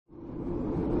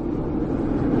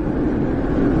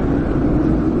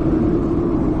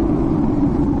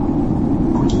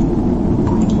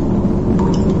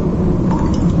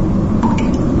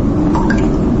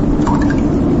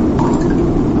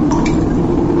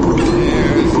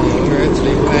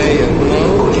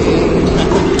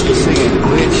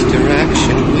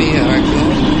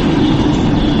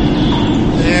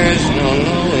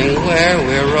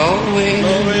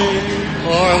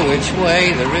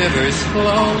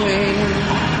blowing?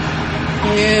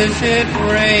 Is it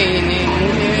raining?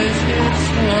 Is it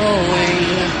snowing?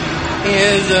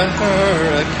 Is a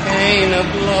hurricane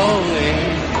a-blowing?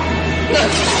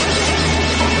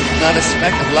 Not a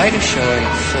speck of light is showing,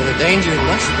 so the danger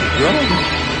must be growing.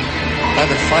 Are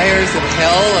the fires of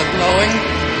hell a-glowing?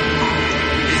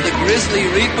 Is the grisly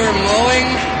reaper mowing?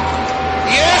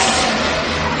 Yes!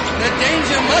 The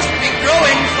danger must be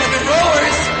growing, for the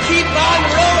rowers keep on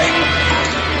rowing,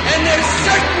 and they're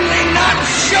certainly not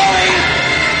showing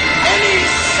any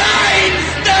signs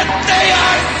that they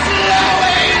are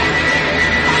slowing!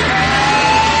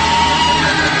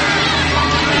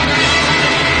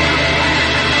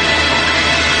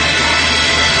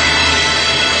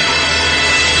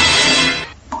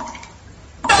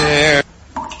 There.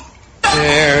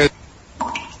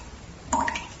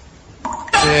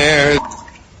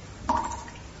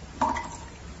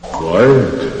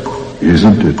 Quiet,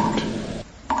 isn't it?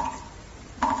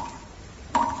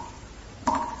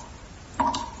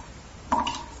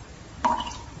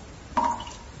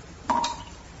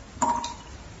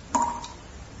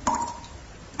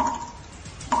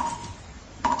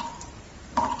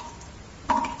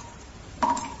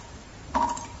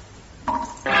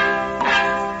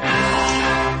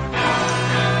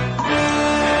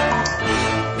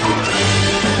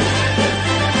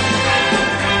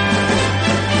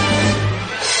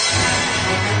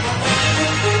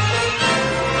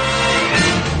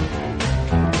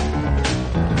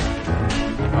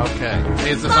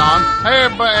 Is it on? Hey,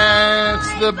 but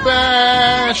it's the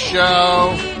best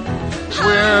show.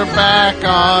 We're back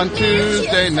on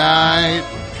Tuesday night.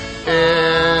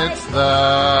 It's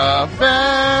the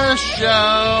best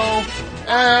show.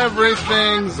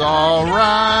 Everything's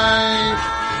alright.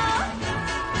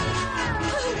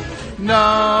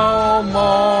 No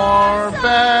more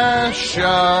best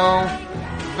show.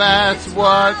 That's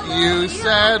what you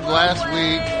said last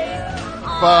week.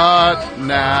 But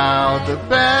now the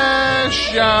best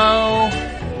show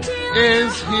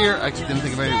is here. I didn't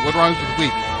think of anything. What wrong with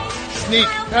week? Sneak.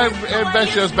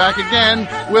 Best show's back again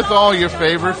with all your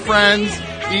favorite friends.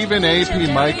 Even AP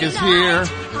Mike is here.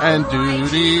 And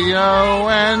Dudio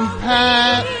and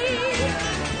Pat.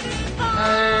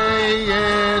 Hey,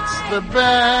 it's the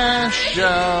best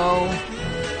show.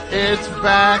 It's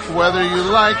back whether you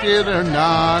like it or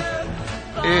not.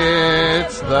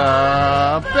 It's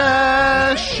the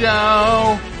best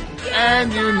show,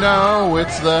 and you know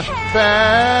it's the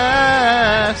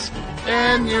best,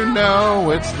 and you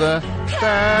know it's the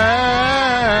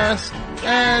best,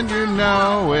 and you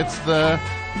know it's the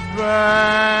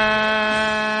best.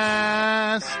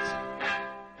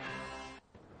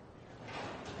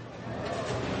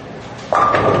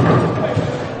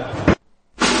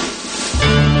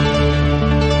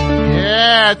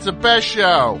 Yeah, it's the best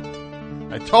show.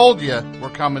 I told you we're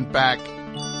coming back.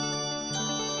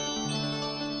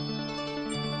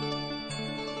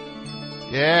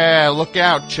 Yeah, look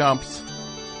out, chumps.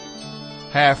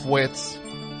 Half-wits.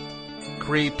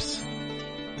 Creeps.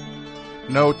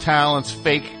 No talents,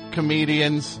 fake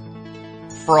comedians.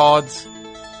 Frauds.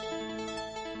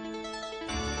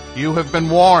 You have been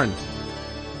warned.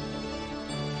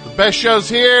 The best show's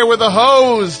here with a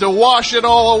hose to wash it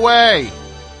all away.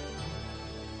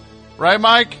 Right,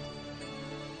 Mike?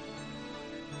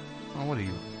 What are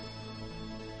you?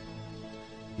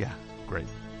 Yeah, great.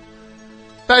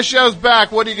 That show's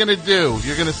back. What are you going to do?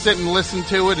 You're going to sit and listen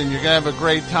to it, and you're going to have a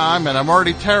great time. And I'm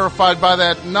already terrified by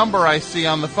that number I see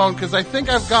on the phone, because I think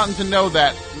I've gotten to know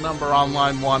that number on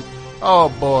line 1. Oh,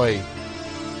 boy.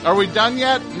 Are we done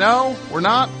yet? No? We're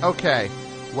not? Okay.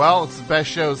 Well, it's the best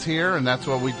shows here, and that's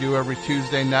what we do every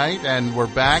Tuesday night. And we're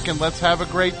back, and let's have a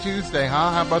great Tuesday,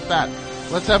 huh? How about that?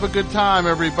 Let's have a good time,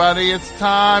 everybody. It's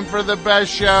time for the best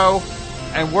show,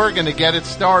 and we're going to get it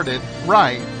started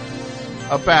right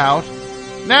about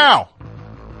now.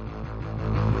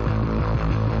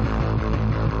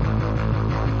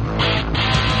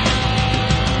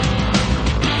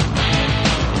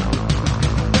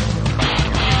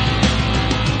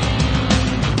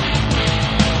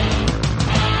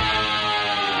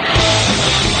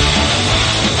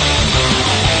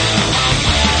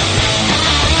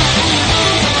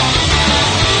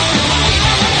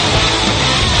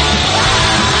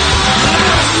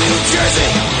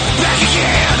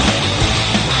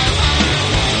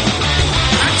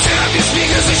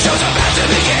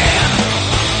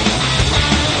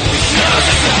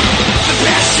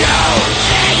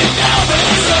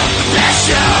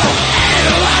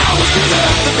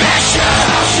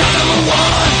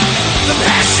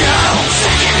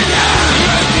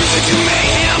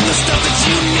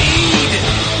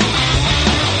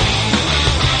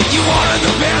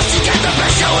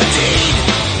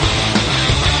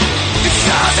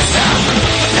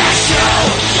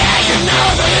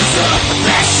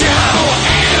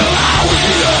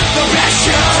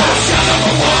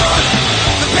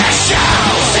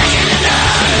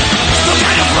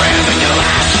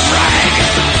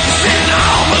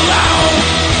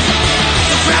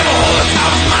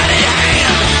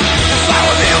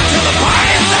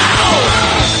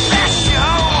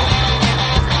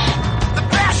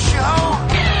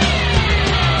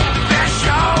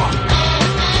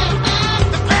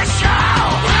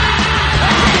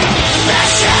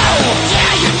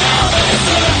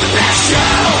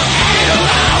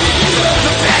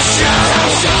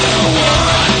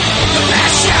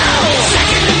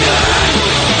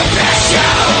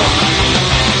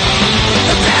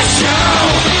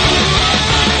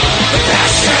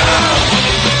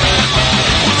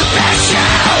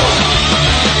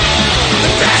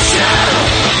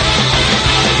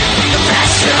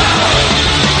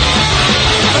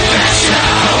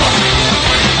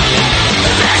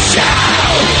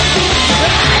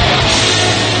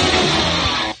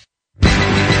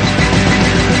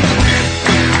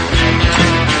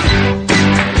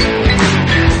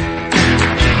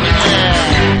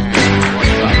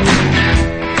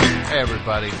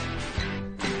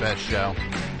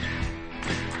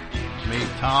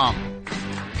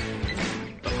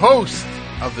 host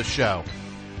of the show.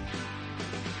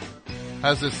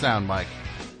 How's this sound, Mike?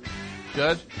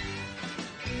 Good?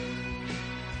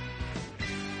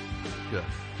 Good.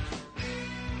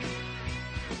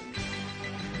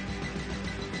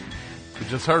 We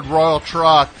just heard Royal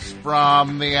Trucks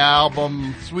from the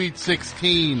album Sweet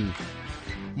 16,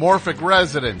 Morphic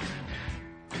Resident.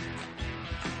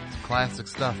 It's classic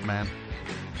stuff, man.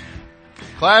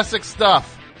 Classic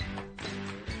stuff.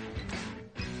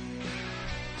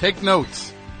 Take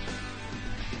notes.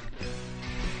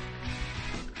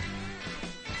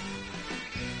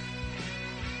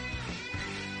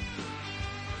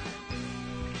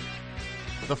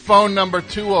 The phone number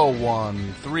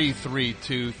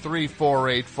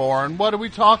 201-332-3484. And what are we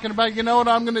talking about? You know what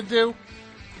I'm going to do?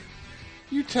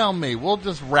 You tell me. We'll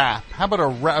just rap. How about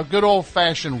a good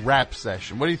old-fashioned rap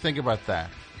session? What do you think about that?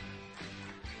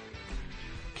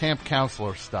 Camp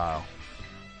counselor style.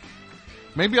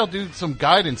 Maybe I'll do some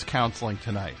guidance counseling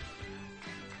tonight.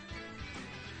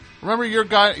 Remember your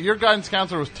guidance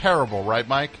counselor was terrible, right,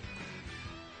 Mike?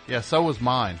 Yeah, so was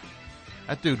mine.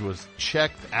 That dude was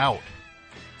checked out.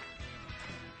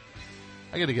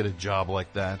 I gotta get a job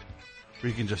like that, where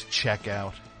you can just check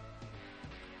out.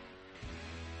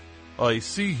 I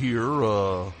see here,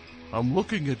 I'm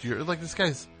looking at your, like this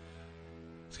guy's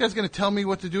gonna tell me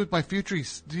what to do with my future.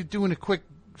 He's doing a quick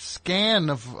scan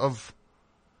of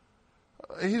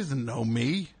he doesn't know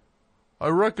me. I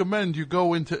recommend you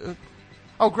go into,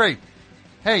 oh great.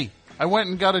 Hey, I went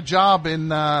and got a job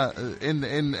in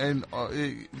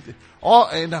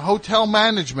hotel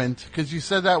management, cause you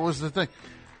said that was the thing.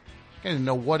 I didn't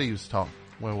know what he was talking.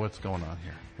 Well, what's going on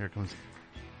here? Here comes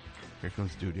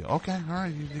Studio. Okay, all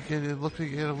right. It look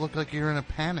like you're in a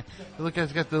panic. The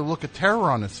guy's got the look of terror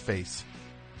on his face.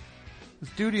 The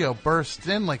Studio bursts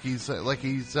in like it's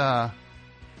the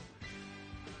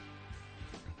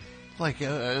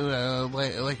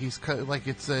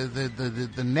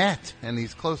net, and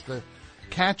he's close to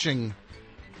catching.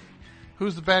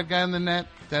 Who's the bad guy in the net?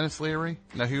 Dennis Leary?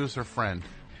 No, he was her friend.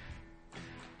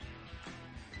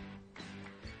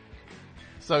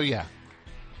 So yeah.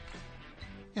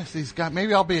 Yes,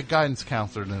 maybe I'll be a guidance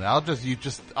counselor then. I'll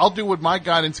do what my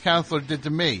guidance counselor did to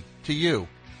me, to you.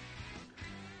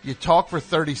 You talk for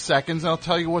 30 seconds and I'll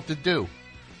tell you what to do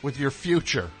with your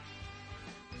future.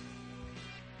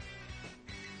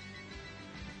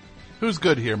 Who's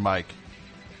good here, Mike?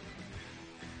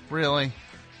 Really?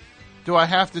 Do I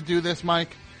have to do this,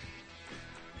 Mike?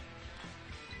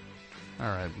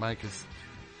 Alright, Mike is...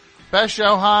 Best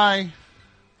show, hi!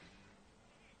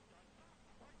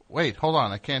 Wait, hold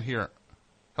on, I can't hear.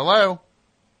 Hello?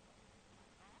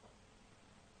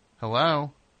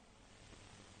 Hello?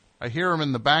 I hear him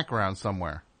in the background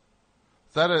somewhere.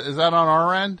 Is that on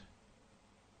our end?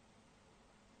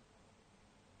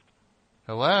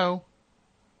 Hello?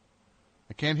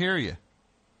 I can't hear you.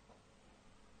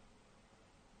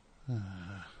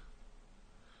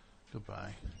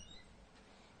 Goodbye.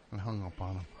 I hung up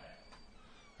on him.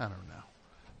 I don't know.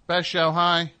 Best show,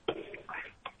 hi.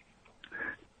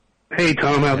 Hey,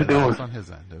 Tom, how's it going? That was on his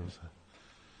end.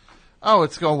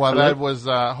 It's going well. Hello? That was,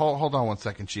 hold on one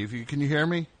second, Chief. Can you hear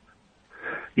me?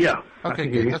 Yeah. Okay,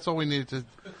 good. That's all we needed to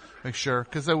make sure.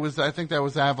 Because I think that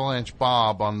was Avalanche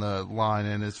Bob on the line,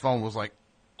 and his phone was like,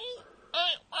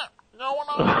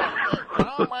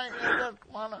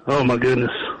 oh, my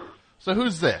goodness. So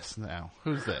who's this now?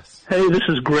 Who's this? Hey, this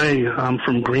is Gray. I'm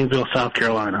from Greenville, South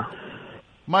Carolina.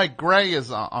 Mike Gray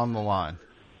is on the line.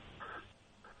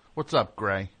 What's up,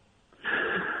 Gray?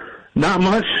 Not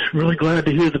much. Really glad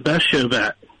to hear the best show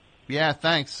back. Yeah,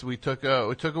 thanks. We took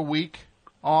a week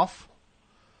off.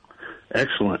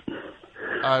 Excellent.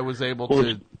 I was able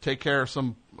to take care of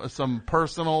some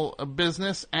personal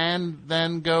business and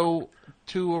then go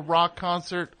to a rock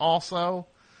concert also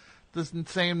the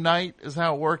same night is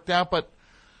how it worked out. But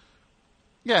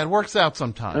yeah, it works out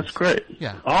sometimes. That's great.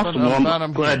 Yeah. Awesome.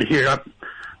 I'm glad to hear. I'm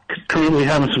currently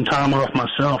having some time off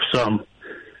myself, so I'm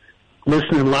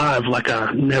listening live like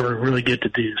I never really get to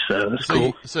do, so that's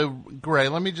cool. So, Gray,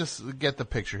 let me just get the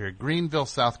picture here. Greenville,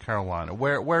 South Carolina.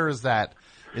 Where is that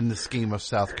in the scheme of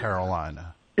South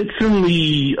Carolina? It's in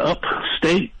the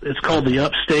upstate. It's called the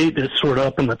upstate. It's sort of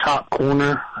up in the top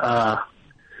corner,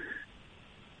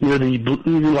 near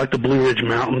the Blue Ridge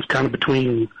Mountains, kind of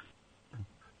between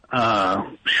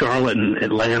Charlotte and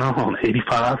Atlanta on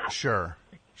 85. Sure.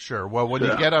 Well, when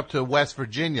you get up to West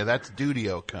Virginia, that's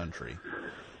Dudio country.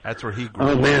 That's where he grew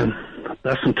up. Oh, man.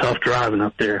 That's some tough driving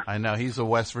up there. I know. He's a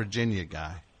West Virginia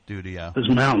guy, Dudio. Those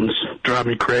mountains drive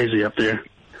me crazy up there.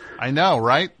 I know,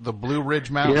 right? The Blue Ridge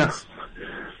Mountains.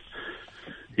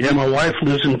 Yeah, my wife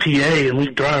lives in PA, and we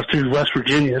drive through West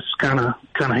Virginia. It's kind of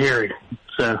hairy.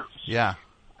 So yeah,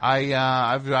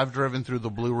 I've driven through the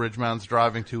Blue Ridge Mountains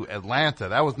driving to Atlanta.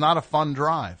 That was not a fun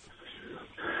drive.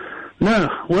 No,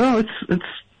 well,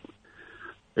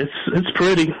 it's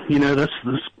pretty. You know, that's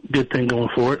a good thing going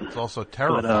for it. It's also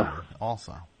terrifying.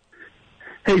 Also,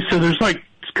 hey, so there's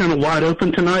it's kind of wide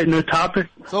open tonight, no topic.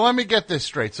 So let me get this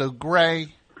straight. So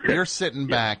Gray, you're sitting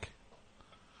back.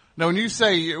 No,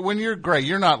 when you're gray,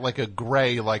 you're not like a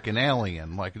gray like an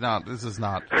alien. Like this is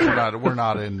not. We're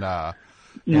not in our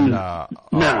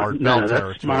belt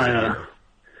territory.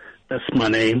 That's my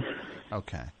name.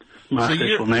 Okay. My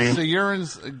official name. So you're in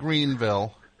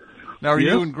Greenville. Now, are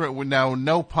you in now?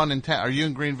 No pun intended. Are you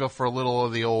in Greenville for a little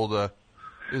of the old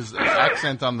is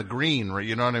accent on the green? Right?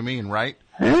 You know what I mean, right?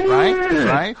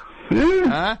 Right.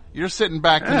 Yeah. You're sitting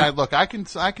back tonight. Look, I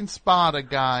can spot a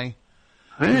guy.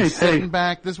 You're sitting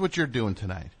back. This is what you're doing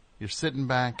tonight. You're sitting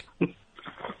back.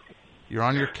 You're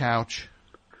on your couch,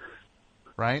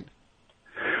 right?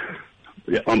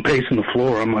 Yeah, I'm pacing the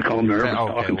floor. I'm all nervous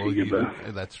talking to you.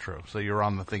 But that's true. So you're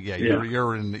on the thing. Yeah, yeah.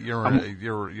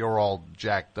 You're all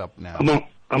jacked up now.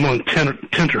 I'm on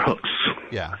tenterhooks.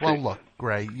 Yeah. Well, look,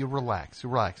 Gray, you relax.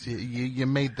 You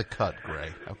made the cut, Gray.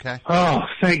 Okay. Oh,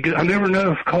 thank God. I never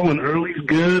know if calling early is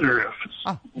good or if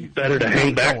it's better to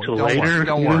hang back till later.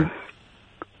 Don't worry.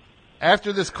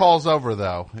 After this call's over,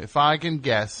 though, if I can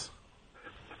guess,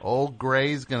 old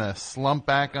Gray's gonna slump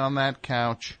back on that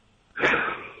couch,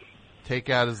 take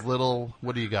out his little.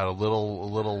 What do you got? A little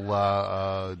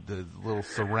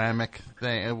ceramic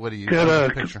thing. What do you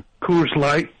got? A picture? Coors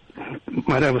Light.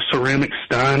 Might have a ceramic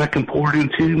stein I can pour it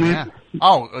into, man. Yeah.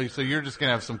 Oh, so you're just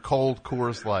gonna have some cold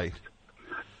Coors Light.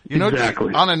 You know,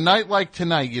 exactly. On a night like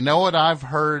tonight, you know what I've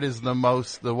heard is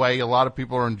the way a lot of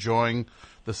people are enjoying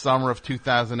the summer of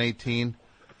 2018.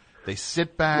 They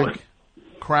sit back,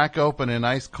 crack open an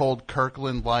ice cold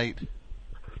Kirkland Light.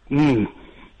 You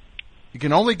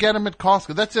can only get them at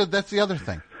Costco. That's the other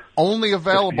thing. Only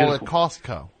available at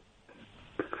Costco.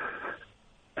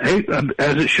 Hey,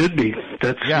 as it should be.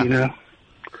 That's you know.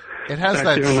 It has back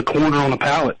that there in the corner on the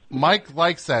pallet. Mike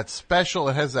likes that special.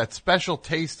 It has that special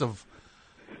taste of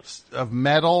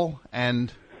metal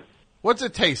and what's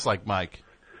it taste like, Mike?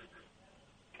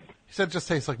 He said it just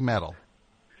tastes like metal.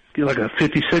 Get like a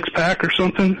 56 pack or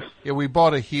something? Yeah, we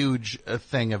bought a huge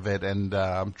thing of it, and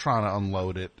I'm trying to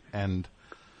unload it. And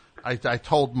I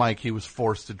told Mike he was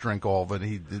forced to drink all of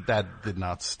it. That did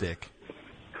not stick.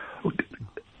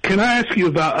 Can I ask you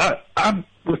about? I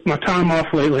with my time off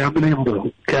lately, I've been able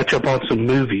to catch up on some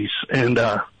movies, and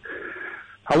I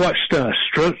watched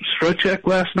Strocek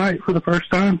last night for the first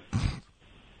time.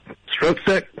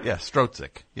 Strocek? Yeah,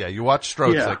 Strocek. Yeah, you watched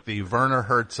Strocek, the Werner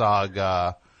Herzog. Is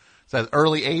that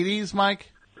early 80s,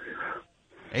 Mike?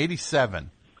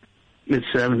 87.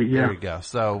 Mid-70s, yeah. There you go.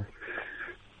 So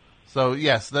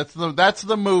yes, that's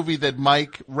the movie that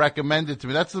Mike recommended to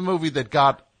me. That's the movie that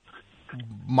got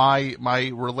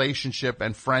my relationship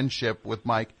and friendship with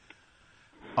Mike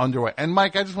underway. And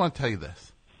Mike, I just want to tell you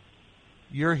this.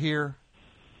 You're here.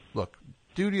 Look,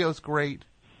 Studio's great.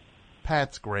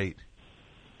 Pat's great.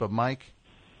 But Mike,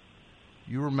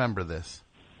 you remember this.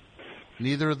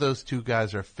 Neither of those two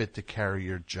guys are fit to carry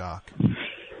your jock.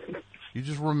 You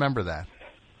just remember that.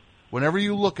 Whenever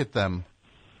you look at them,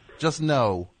 just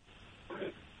know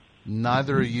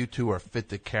neither of you two are fit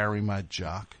to carry my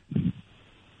jock.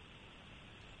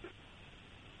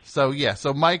 So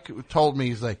Mike told me,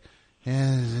 he's like,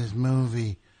 yeah, this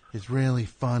movie is really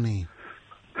funny.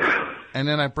 And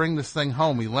then I bring this thing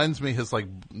home. He lends me his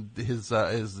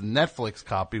Netflix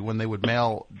copy when they would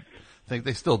mail. I think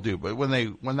they still do, but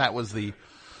when that was the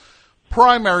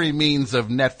primary means of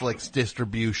Netflix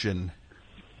distribution.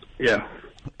 Yeah.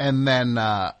 And then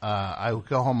I would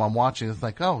go home. I'm watching. It's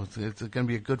like, oh, it's going to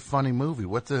be a good, funny movie.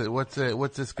 What's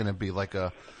this going to be? Like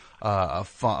a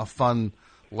fun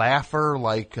laugher?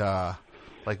 Like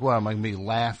what? Am I going to be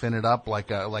laughing it up?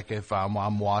 Like if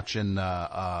I'm watching.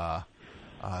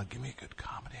 Give me a good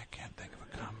comedy. I can't think of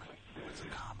a comedy. What's a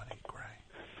comedy, Gray?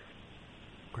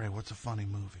 Gray, what's a funny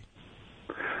movie?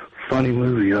 Funny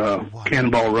movie,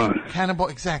 Cannonball Run. Cannonball,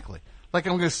 exactly. Like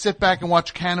I'm going to sit back and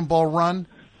watch Cannonball Run.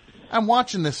 I'm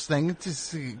watching this thing.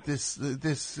 It's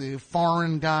this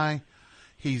foreign guy.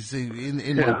 He's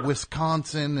in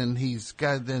Wisconsin, and he's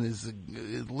got then his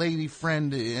lady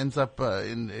friend ends up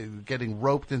getting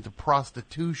roped into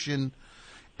prostitution.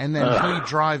 And then he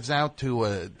drives out to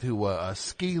a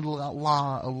ski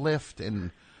lift,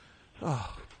 and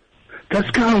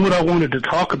that's kind of what I wanted to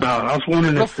talk about. I was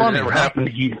wondering if that ever happened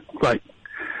to you. Like,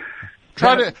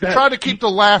 try to keep the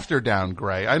laughter down,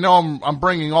 Gray. I know I'm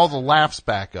bringing all the laughs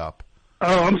back up.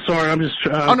 Oh, I'm sorry. I'm just.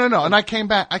 Oh no! And I came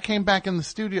back in the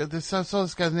studio. I saw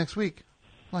this guy the next week.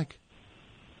 Like,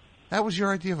 that was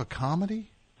your idea of a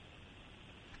comedy?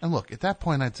 And look, at that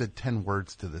point, I'd said 10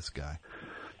 words to this guy.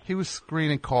 He was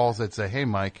screening calls. I'd say, "Hey,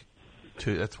 Mike,"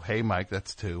 2. That's "Hey, Mike."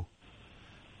 That's 2.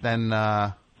 Then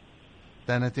at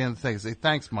the end of the thing, I'd say,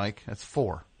 "Thanks, Mike." That's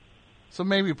 4. So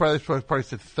maybe probably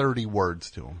said 30 words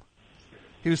to him.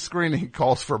 He was screening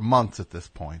calls for months at this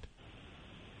point.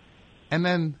 And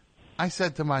then I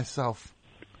said to myself,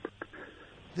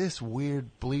 this weird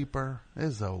bleeper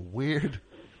is a weird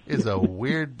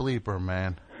bleeper,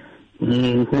 man.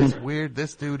 Mm-hmm.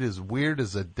 This dude is weird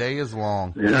as a day is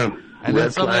long. Yeah. And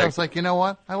then suddenly I was like, you know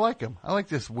what? I like him. I like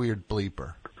this weird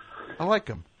bleeper. I like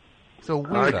him. So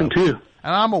weirdo. I like him too.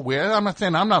 And I'm not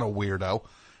saying I'm not a weirdo.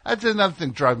 That's another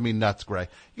thing driving me nuts, Gray.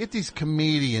 You get these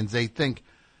comedians, they think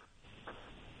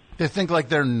like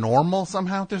they're normal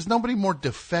somehow. There's nobody more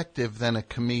defective than a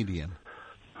comedian.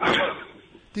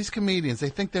 These comedians, they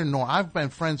think they're normal. I've been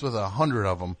friends with 100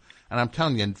 of them, and I'm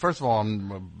telling you, first of all,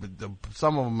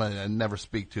 some of them never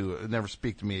speak to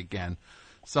me again.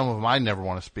 Some of them I never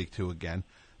want to speak to again.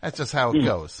 That's just how it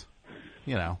goes.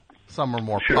 You know, some are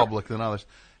more public than others.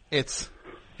 It's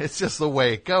just the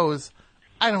way it goes.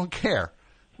 I don't care.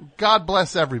 God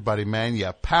bless everybody, man.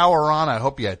 You power on. I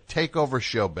hope you take over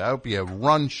showbiz. I hope you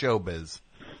run showbiz.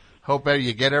 Hope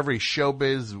you get every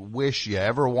showbiz wish you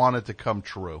ever wanted to come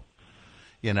true.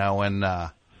 You know, and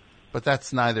but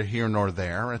that's neither here nor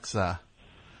there. It's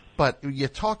but you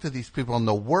talk to these people, and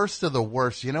the worst of the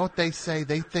worst, you know what they say?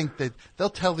 They think that they'll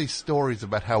tell these stories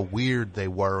about how weird they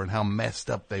were and how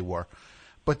messed up they were.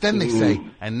 But then they say,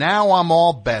 and now I'm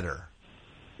all better.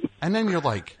 And then you're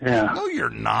like, no,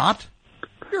 you're not.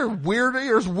 You're weird.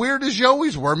 You're as weird as you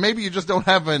always were. Maybe you just don't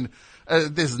have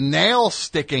this nail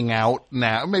sticking out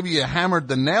now. Maybe you hammered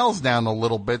the nails down a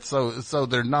little bit so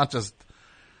they're not just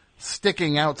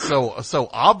sticking out so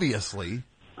obviously.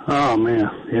 Oh man,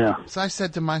 yeah. So I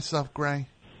said to myself, Gray,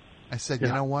 I said, you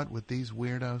know what? With these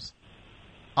weirdos,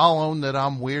 I'll own that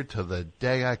I'm weird till the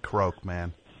day I croak,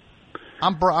 man.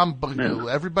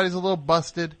 Everybody's a little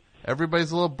busted.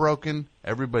 Everybody's a little broken.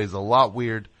 Everybody's a lot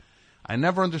weird. I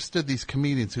never understood these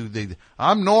comedians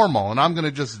I'm normal and I'm going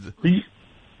to just.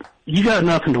 You got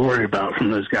nothing to worry about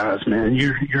from those guys, man.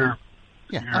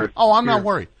 I'm not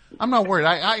worried. I'm not worried.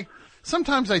 I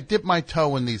sometimes I dip my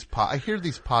toe in I hear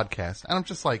these podcasts and I'm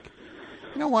just like,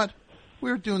 you know what?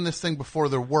 We were doing this thing before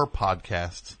there were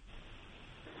podcasts.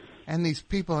 And these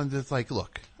people, and it's like,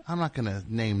 look, I'm not going to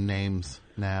name names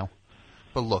now.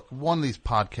 But look, one of these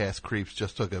podcast creeps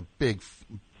just took a big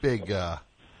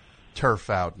turf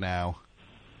out now.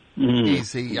 I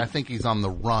think he's on the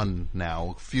run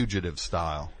now, fugitive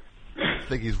style. I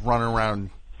think he's running around.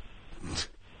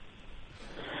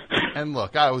 And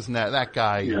look, I was that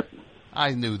guy. Yep.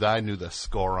 I knew the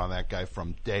score on that guy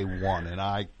from day one, and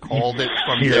I called it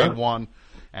from day one.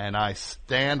 And I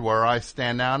stand where I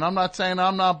stand now. And I'm not saying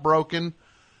I'm not broken.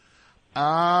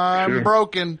 I'm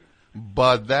broken.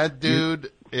 But that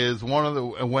dude is one of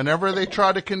the. Whenever they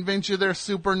try to convince you they're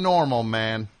super normal,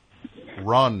 man,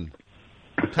 run.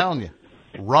 I'm telling you,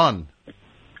 run.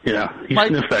 Yeah, he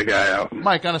sniffed that guy out.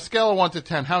 Mike, on a scale of 1 to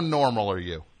 10, how normal are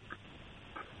you?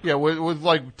 Yeah, with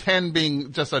like 10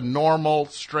 being just a normal,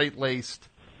 straight-laced.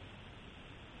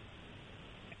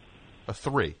 A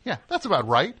 3. Yeah, that's about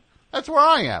right. That's where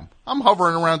I am. I'm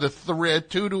hovering around a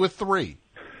 2 to a 3.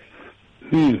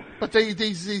 But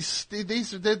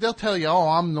they'll tell you, oh,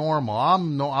 I'm normal.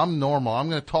 I'm normal. I'm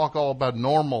going to talk all about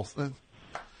normal.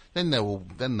 Then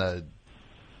the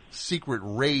secret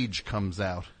rage comes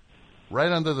out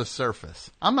right under the surface.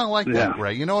 I'm not like that,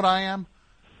 Ray. You know what I am?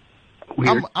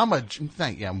 Weird. I'm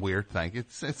weird.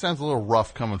 It sounds a little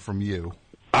rough coming from you.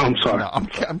 I'm sorry. No,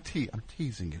 I'm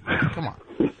teasing you. Come on,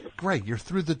 Gray. You're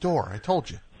through the door. I told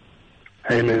you.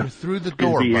 Hey man, you're through the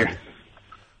door, buddy.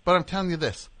 But I'm telling you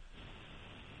this.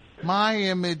 My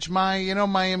image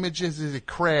is a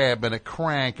crab and a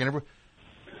crank, and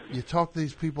you talk to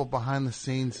these people behind the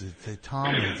scenes. They say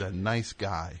Tom is a nice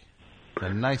guy.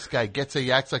 A nice guy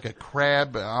he acts like a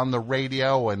crab on the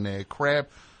radio, and a crab.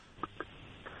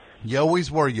 You always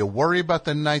worry. You worry about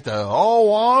the night.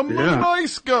 I'm a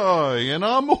nice guy, and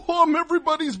I'm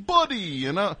everybody's buddy,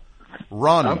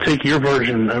 Run. I'll take your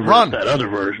version over that other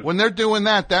version. When they're doing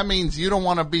that means you don't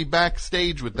want to be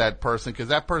backstage with that person because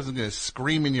that person's going to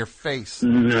scream in your face.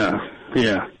 No.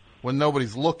 Yeah. When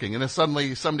nobody's looking, and then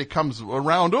suddenly somebody comes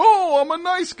around, oh, I'm a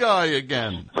nice guy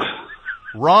again.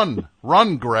 Run,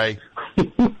 Gray.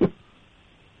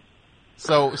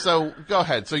 So go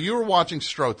ahead. So you were watching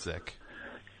Strozik.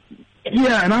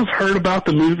 Yeah, and I've heard about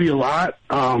the movie a lot.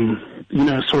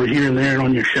 sort of here and there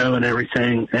on your show and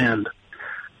everything. And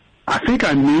I think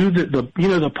I knew that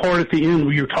the part at the end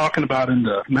where you were talking about in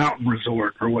the mountain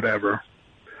resort or whatever.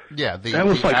 Yeah, that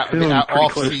was like filmed pretty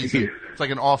close to here. It's like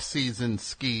an off-season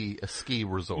ski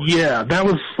resort. Yeah, that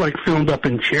was like filmed up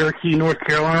in Cherokee, North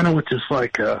Carolina, which is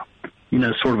like a,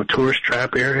 sort of a tourist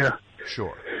trap area.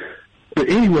 Sure. But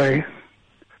anyway,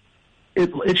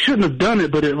 it shouldn't have done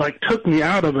it, but it like took me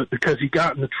out of it because he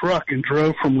got in the truck and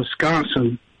drove from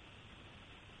Wisconsin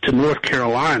to North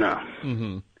Carolina.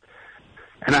 Mm-hmm.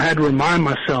 And I had to remind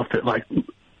myself that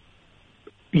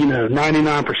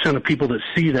 99% of people that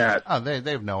see that. Oh,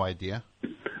 they have no idea.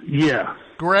 Yeah.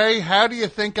 Gray, how do you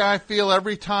think I feel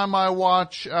every time I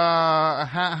watch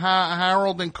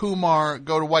Harold and Kumar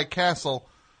go to White Castle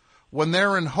when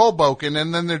they're in Hoboken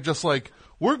and then they're just like,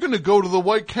 we're going to go to the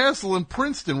White Castle in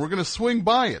Princeton. We're going to swing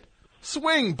by it.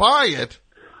 Swing by it?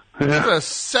 Yeah. It's a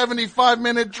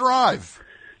 75-minute drive.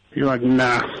 You're like,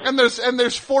 nah. And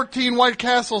there's 14 White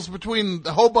Castles between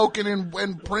Hoboken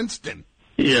and Princeton.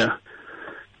 Yeah.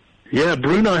 Yeah,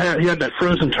 Bruno had that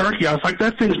frozen turkey. I was like,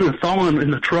 that thing's been thawing in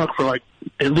the truck for like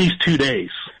at least 2 days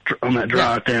on that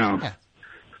drive down. Yeah.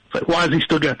 It's like, why has he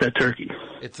still got that turkey?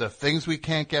 It's the things we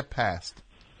can't get past.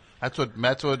 That's what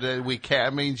we care.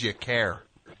 That means you care.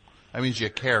 That means you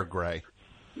care, Gray.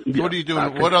 So Yeah, what are you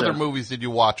doing? What other movies did you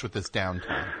watch with this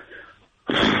downtime?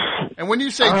 And when you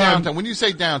say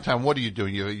downtime, what are you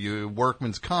doing? You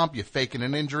workman's comp? You faking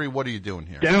an injury? What are you doing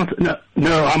here? No,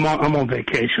 I'm on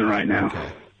vacation right now.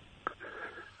 Okay.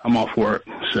 I'm off work.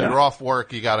 So you're off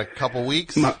work. You got a couple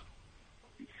weeks?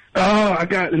 I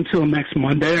got until next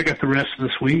Monday. I got the rest of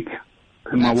this week.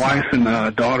 And my wife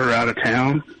and daughter out of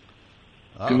town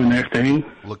doing their thing.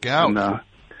 Look out. And,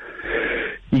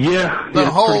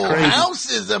 the whole house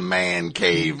is a man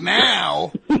cave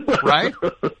now, right?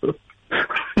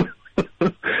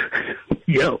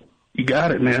 Yo, you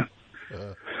got it, man.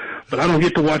 But I don't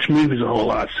get to watch movies a whole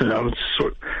lot, so I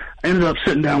ended up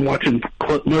sitting down watching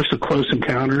most of Close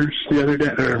Encounters the other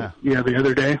day. The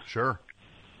other day. Sure.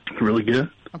 Really good.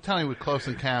 I'm telling you, with Close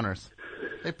Encounters,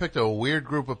 they picked a weird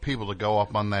group of people to go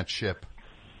up on that ship.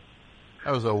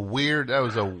 That was a weird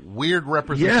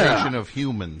representation of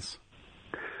humans.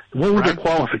 What were the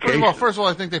qualifications? First of all,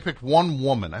 I think they picked one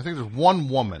woman. I think there's one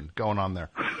woman going on there.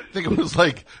 I think it was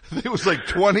like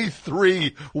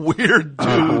 23 weird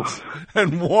dudes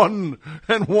and one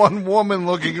woman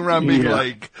looking around me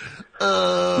like,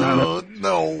 no.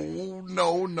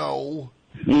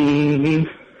 Mm-hmm.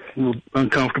 A little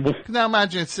uncomfortable. Now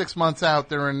imagine it's 6 months out.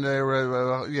 They're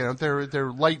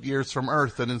they're light years from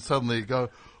Earth, and then suddenly you go,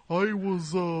 hey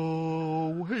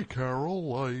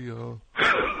Carol,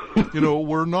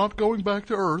 we're not going back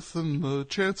to Earth, and the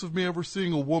chance of me ever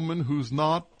seeing a woman who's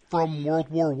not from World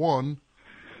War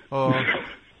I,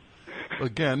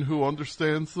 again, who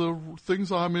understands the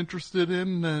things I'm interested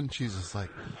in, and she's just like,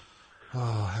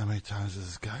 how many times is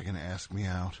this guy going to ask me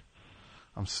out?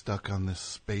 I'm stuck on this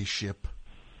spaceship.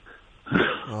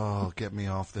 Oh, get me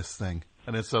off this thing.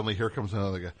 And then suddenly here comes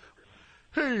another guy.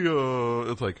 Hey,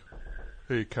 it's like,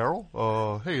 hey,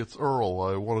 Carol, hey, it's Earl.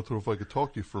 I wanted to know if I could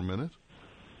talk to you for a minute.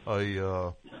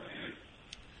 I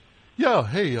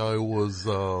was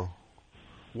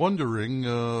wondering,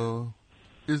 do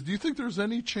you think there's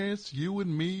any chance you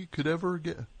and me could ever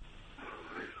get...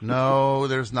 No,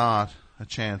 there's not a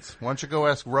chance. Why don't you go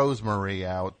ask Rosemary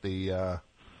out, the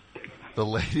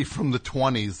lady from the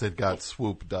 20s that got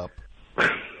swooped up.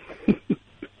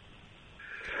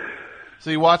 So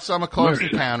you watched some of Close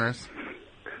Encounters?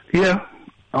 Yeah,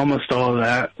 almost all of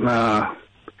that.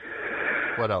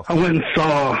 What else? I went and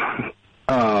saw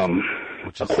A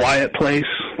Quiet Place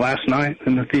last night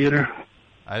in the theater.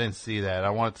 I didn't see that.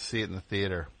 I wanted to see it in the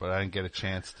theater, but I didn't get a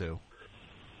chance to.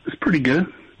 It's pretty good.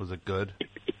 Was it good?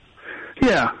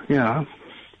 Yeah.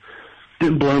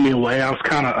 Didn't blow me away. I was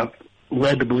kind of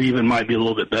led to believe it might be a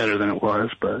little bit better than it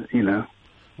was, but,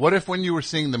 What if when you were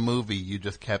seeing the movie, you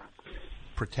just kept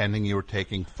pretending you were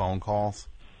taking phone calls?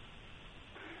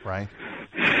 Right?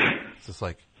 It's just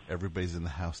like everybody's in the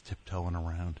house tiptoeing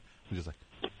around. I'm just like...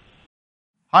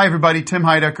 Hi, everybody. Tim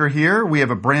Heidecker here. We have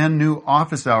a brand new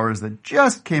Office Hours that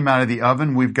just came out of the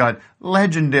oven. We've got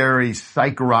legendary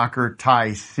psych rocker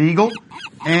Ty Siegel.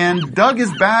 And Doug is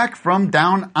back from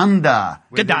Down Under.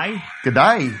 G'day.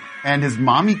 G'day. And his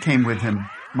mommy came with him.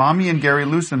 Mommy and Gary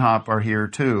Lucenhop are here,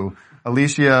 too.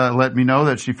 Alicia let me know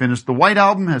that she finished the White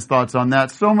Album, has thoughts on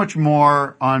that. So much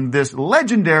more on this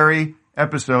legendary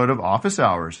episode of Office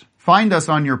Hours. Find us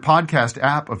on your podcast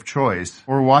app of choice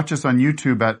or watch us on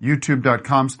YouTube at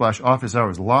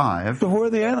youtube.com/officehours-live. So who are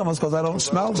the animals? Because I don't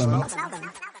smell them.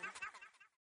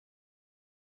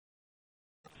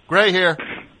 Gray here.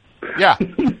 Yeah.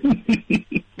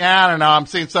 Yeah, I don't know. I'm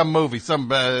seeing some movie, some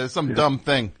dumb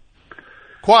thing.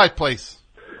 Quiet Place.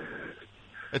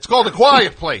 It's called A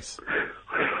Quiet Place.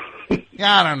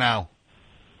 Yeah, I don't know.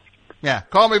 Yeah,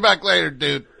 call me back later,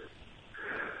 dude.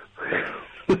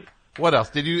 What else?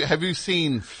 Have you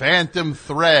seen Phantom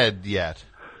Thread yet?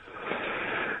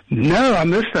 No, I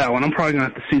missed that one. I'm probably gonna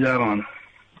have to see that on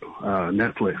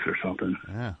Netflix or something.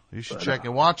 Yeah, you should check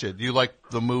and watch it. Do you like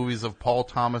the movies of Paul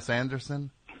Thomas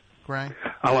Anderson, Gray?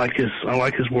 I like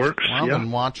his works. Well, yeah.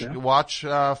 then watch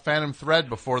Phantom Thread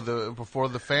before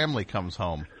the family comes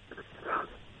home.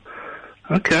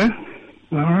 Okay.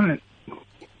 All right.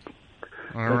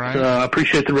 All right. I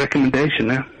appreciate the recommendation,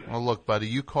 man. Well, look, buddy,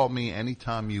 you call me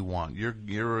anytime you want.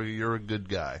 You're a good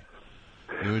guy.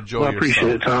 You enjoy Well, I your appreciate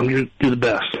summer. it, Tom. You're the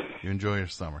best. You enjoy your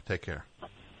summer. Take care.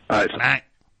 All right. Good night.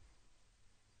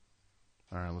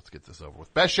 All right, let's get this over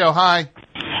with. Best show, hi.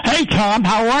 Hey, Tom,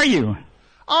 how are you?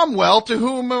 I'm well. To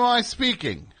whom am I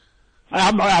speaking?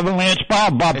 I'm Avalanche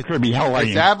Bob Kirby. How are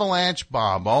It's you? Avalanche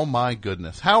Bob. Oh, my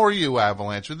goodness. How are you,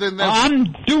 Avalanche?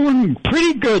 I'm doing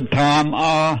pretty good, Tom.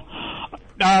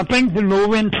 Things are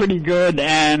moving pretty good,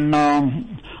 and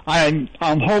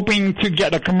I'm hoping to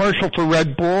get a commercial for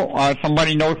Red Bull.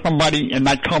 Somebody knows somebody in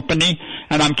that company,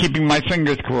 and I'm keeping my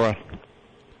fingers crossed.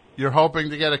 You're hoping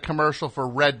to get a commercial for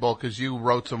Red Bull because you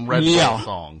wrote some Red Bull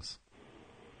songs.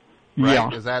 Right?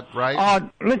 Yeah. Is that right?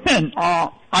 Listen,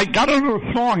 I got a little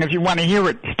song if you want to hear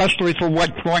it, especially for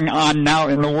what's going on now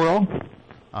in the world.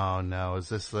 Oh, no. Is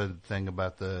this the thing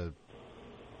about the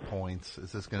points?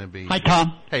 Is this going to be... Hi,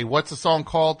 Tom. Hey, what's the song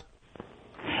called?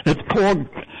 It's called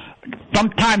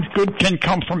Sometimes Good Can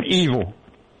Come From Evil.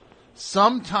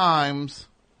 Sometimes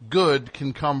good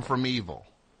can come from evil.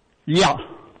 Yeah.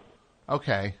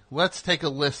 Okay, let's take a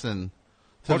listen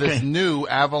to this new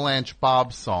Avalanche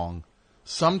Bob song.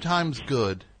 Sometimes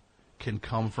good can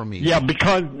come from evil. Yeah,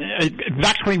 because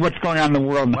exactly what's going on in the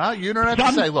world. Well, you don't have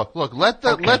to say, look, let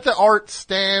the art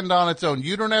stand on its own.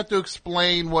 You don't have to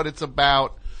explain what it's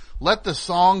about. Let the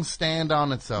song stand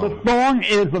on its own. The song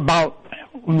is about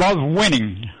love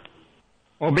winning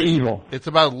over evil. It's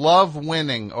about love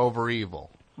winning over evil.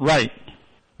 Right.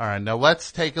 All right, now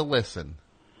let's take a listen.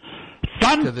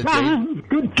 Sometimes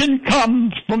good can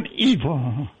come from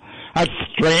evil, as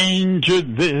strange as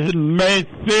it may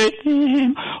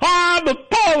seem. The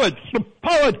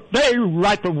poets, they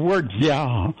write the words,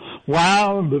 yeah,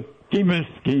 while the schemers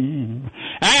scheme.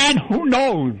 And who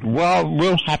knows what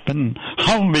will happen,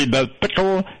 only the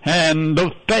fickle hand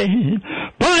of fate.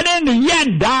 But in the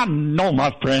end, I know,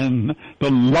 my friend, the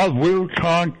love will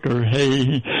conquer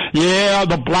hate. Yeah,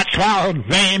 the black clouds,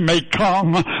 they may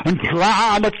come and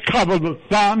try to cover the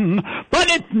sun, but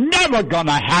it's never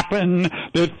gonna happen.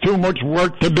 There's too much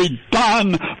work to be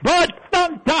done. But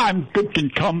sometimes good can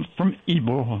come from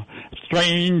evil,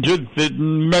 strange as it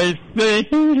may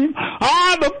seem.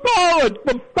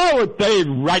 The poets, they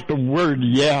write the word,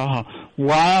 yeah,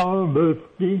 while the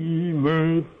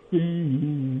schemers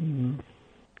scheme.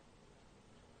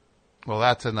 Well,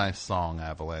 that's a nice song,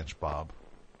 Avalanche Bob.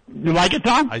 You like it,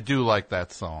 Tom? I do like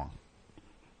that song.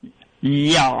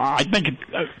 Yeah, I think it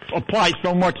applies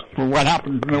so much for what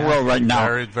happens in the world right now.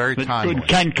 Very, very timely. Good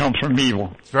can come from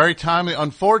evil. It's very timely.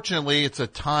 Unfortunately, it's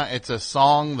a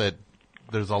song that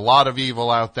there's a lot of evil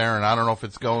out there, and I don't know if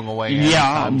it's going away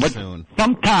anytime soon.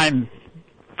 Sometimes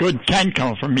good can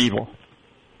come from evil.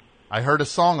 I heard a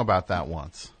song about that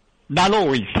once. Not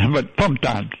always, but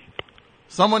sometimes.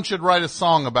 Someone should write a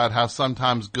song about how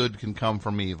sometimes good can come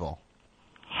from evil.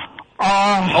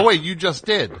 Oh, wait, you just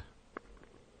did.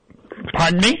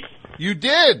 Pardon me? You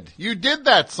did. You did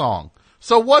that song.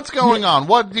 So what's going on?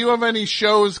 Do you have any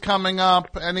shows coming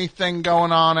up? Anything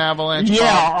going on, Avalanche?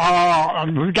 Yeah,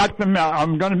 we got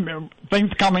some,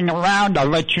 things coming around. I'll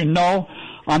let you know.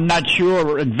 I'm not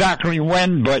sure exactly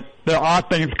when, but there are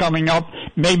things coming up.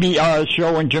 Maybe a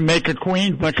show in Jamaica,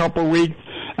 Queens in a couple of weeks.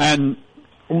 And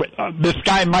this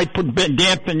guy might put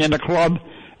dancing in a club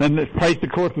and this place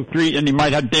across the street, and he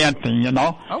might have dancing, you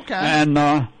know? Okay.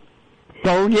 And,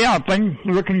 so yeah, things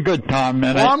looking good, Tom.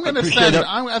 And well, I'm going to send.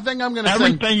 I think I'm going to send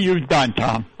everything you've done,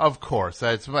 Tom. Of course,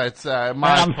 it's my.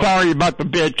 I'm sorry about the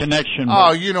bad connection.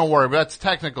 Oh, you don't worry. That's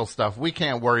technical stuff. We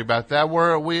can't worry about that. We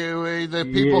the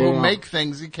people who make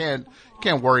things. You can't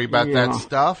worry about that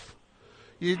stuff.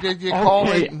 You call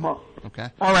it. Okay.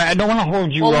 All right. I don't want to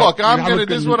hold you. Well, up. look,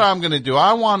 this is what I'm going to do.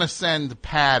 I want to send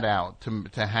Pat out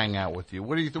to hang out with you.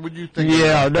 What do you think?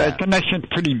 Yeah, the connection's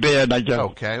pretty bad, I guess.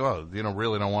 Okay. Well,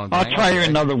 really don't want to. I'll try you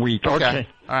another week. Okay.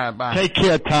 All right. Bye. Take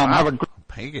care, Tom. Wow. Have a good.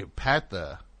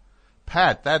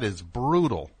 Pat, that is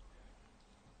brutal.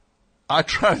 I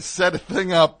try to set a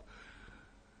thing up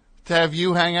to have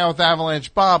you hang out with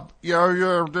Avalanche Bob.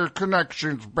 The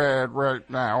connection's bad right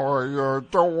now. I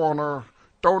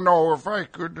don't know if I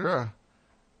could.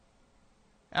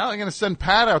 I'm going to send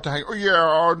Pat out to hang.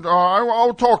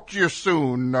 I'll talk to you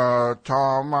soon,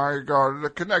 Tom.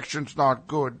 The connection's not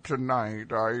good tonight.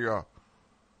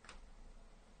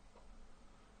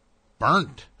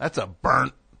 Burnt. That's a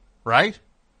burnt, right?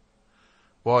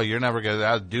 Well, you're never going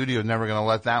to, Duty is never going to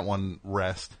let that one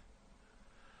rest.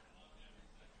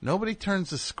 Nobody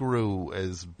turns a screw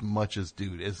as much as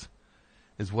Dude is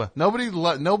what. Nobody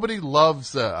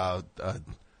loves,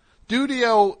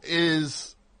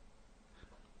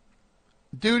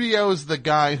 Dudio's the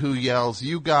guy who yells,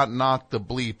 "You got knocked the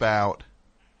bleep out,"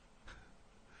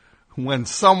 when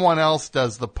someone else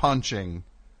does the punching.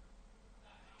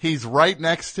 He's right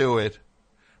next to it.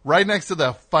 Right next to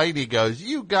the fight, he goes,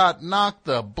 "You got knocked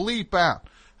the bleep out."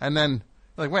 And then,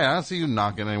 like, wait, I don't see you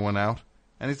knocking anyone out.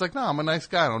 And he's like, "No, I'm a nice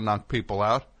guy. I don't knock people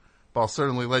out. But I'll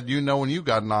certainly let you know when you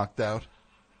got knocked out."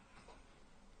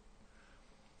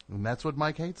 And that's what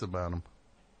Mike hates about him.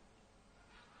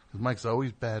 Because Mike's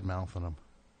always bad-mouthing him.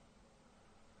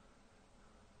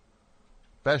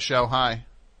 Best show, hi.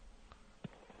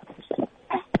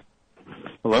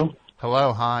 Hello?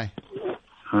 Hello, hi.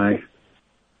 Hi.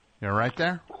 You all right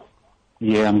there?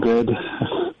 Yeah, I'm good.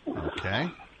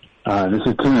 Okay. This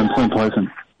is Tim in Point Pleasant.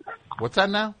 What's that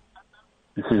now?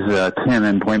 This is Tim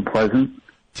in Point Pleasant.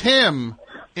 Tim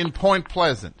in Point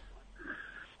Pleasant.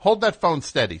 Hold that phone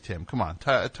steady, Tim. Come on,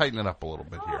 tighten it up a little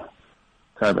bit here.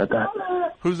 Sorry about that.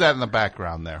 Who's that in the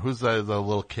background there? Who's the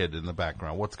little kid in the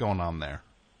background? What's going on there?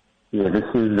 Yeah, this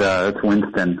is it's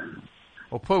Winston.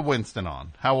 Well, put Winston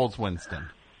on. How old's Winston?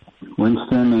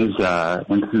 Winston's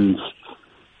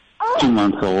 2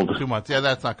 months old. 2 months. Yeah,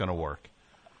 that's not going to work.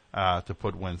 To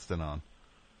put Winston on.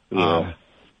 Yeah.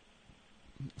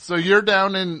 So you're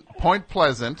down in Point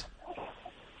Pleasant.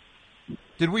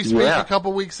 Did we speak a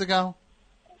couple weeks ago?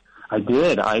 I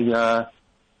did.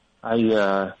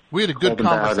 We had a good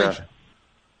conversation.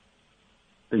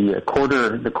 The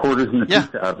quarters in the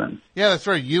pizza oven. Yeah, that's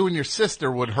right. You and your sister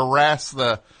would harass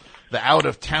the out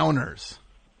of towners.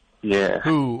 Yeah.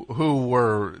 Who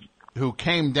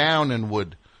came down and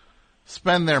would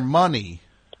spend their money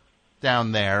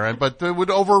down there, but they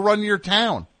would overrun your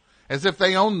town as if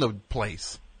they owned the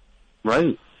place.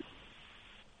 Right.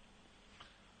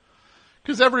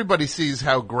 Because everybody sees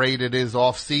how great it is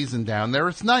off season down there.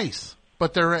 It's nice,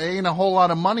 but there ain't a whole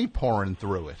lot of money pouring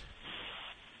through it.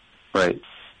 Right.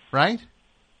 Right?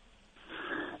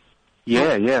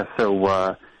 Yeah. So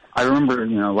I remember,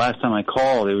 last time I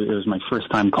called, it was my first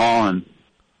time calling,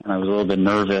 and I was a little bit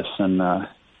nervous and I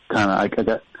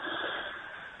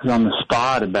was on the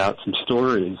spot about some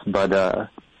stories. But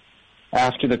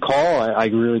after the call, I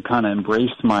really kind of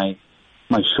embraced my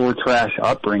shore trash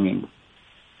upbringing,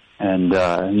 and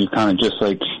you kind of just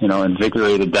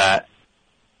invigorated that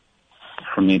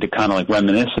for me to kind of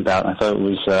reminisce about. And I thought it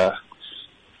was.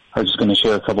 I was just going to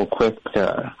share a couple quick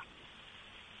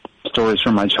stories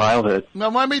from my childhood. Now,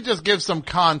 let me just give some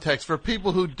context for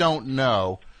people who don't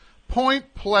know.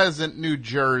 Point Pleasant, New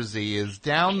Jersey is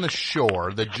down the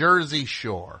shore, the Jersey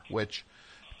Shore, which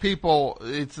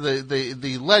it's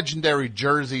the legendary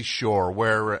Jersey Shore,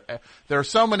 where there are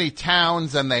so many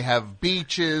towns and they have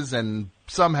beaches and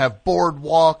some have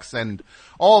boardwalks and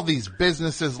all these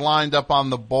businesses lined up on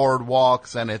the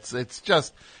boardwalks, and it's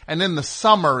just, and in the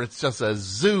summer it's just a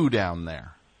zoo down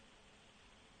there.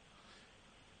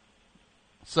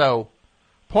 So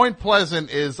Point Pleasant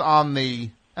is on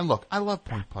and look, I love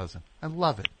Point Pleasant. I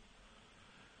love it.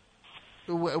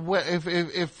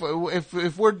 If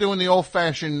we're doing the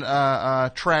old-fashioned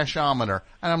trashometer,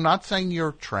 and I'm not saying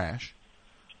you're trash,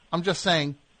 I'm just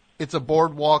saying it's a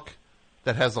boardwalk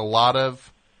that has a lot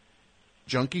of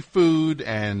junky food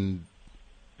and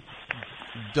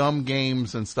dumb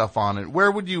games and stuff on it.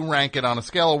 Where would you rank it on a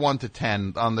scale of 1 to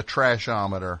 10 on the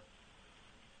trashometer?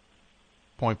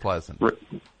 Point Pleasant.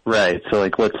 Right. So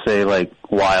let's say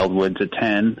Wildwood's a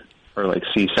 10 or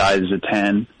Seaside is a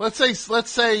 10. Let's say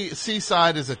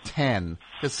Seaside is a 10.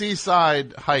 Because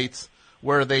Seaside Heights,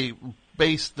 where they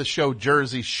based the show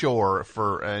Jersey Shore,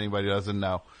 for anybody who doesn't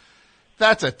know,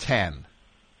 that's a 10.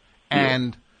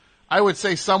 And I would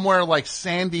say somewhere like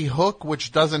Sandy Hook,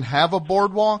 which doesn't have a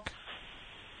boardwalk,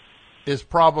 is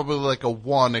probably a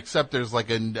 1, except there's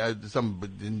some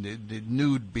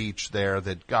nude beach there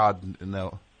that God,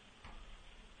 no.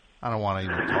 I don't want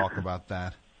to even talk about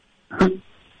that.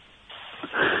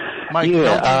 Mike,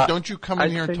 don't you come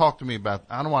in here and talk to me about,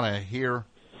 I don't want to hear.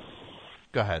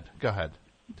 Go ahead,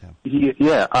 Tim.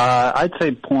 Yeah, I'd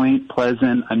say Point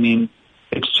Pleasant. I mean,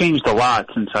 it's changed a lot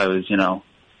since I was,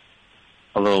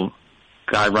 a little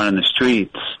guy running the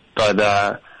streets. But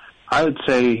I would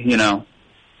say, you know,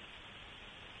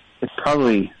 it's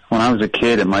probably, when I was a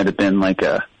kid, it might have been like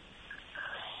a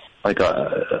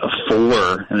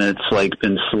 4, and it's like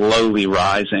been slowly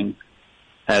rising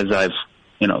as I've,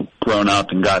 you know, grown up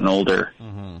and gotten older.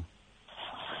 Mm-hmm.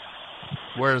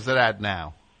 Where is it at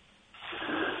now?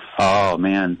 Oh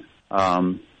man, I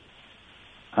don't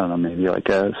know, maybe like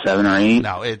a 7 or 8.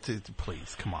 No,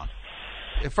 please, come on.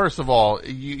 First of all,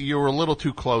 you were a little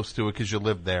too close to it because you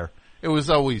lived there. It was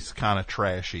always kind of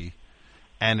trashy,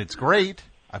 and it's great.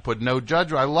 I put no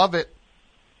judgment. I love it.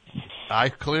 I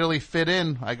clearly fit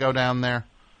in. I go down there.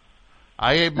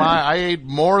 I ate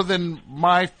more than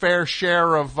my fair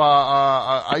share of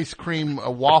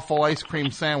waffle ice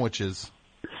cream sandwiches.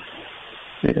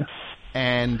 Yeah.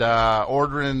 And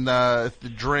ordering the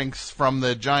drinks from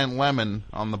the Giant Lemon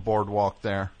on the boardwalk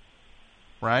there,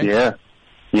 right? Yeah,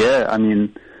 yeah. I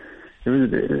mean, it was.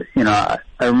 You know,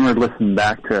 I remember listening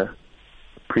back to a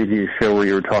previous show where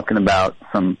you were talking about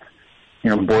some, you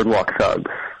know, boardwalk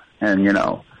thugs, and you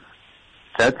know,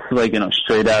 that's like, you know,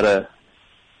 straight out of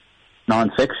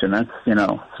nonfiction. That's, you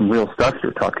know, some real stuff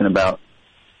you're talking about.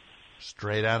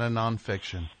 Straight out of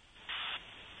nonfiction.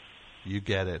 You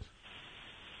get it.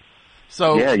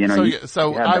 So yeah, you know,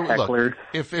 look,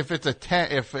 if it's a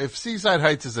 10, if Seaside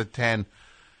Heights is a 10,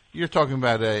 you're talking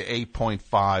about a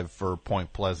 8.5 for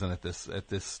Point Pleasant at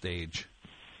this stage.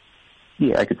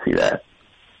 Yeah, I could see that.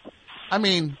 I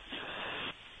mean,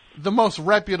 the most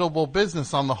reputable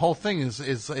business on the whole thing is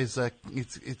it's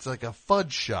like a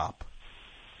fudge shop.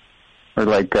 Or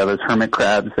like those hermit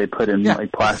crabs they put in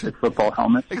like plastic football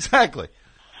helmets. Exactly.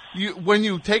 When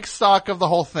you take stock of the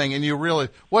whole thing and you realize,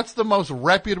 what's the most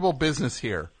reputable business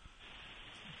here?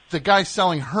 The guy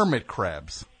selling hermit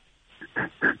crabs.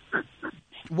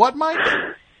 What, Mike?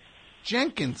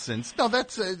 Jenkinson's? No,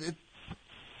 that's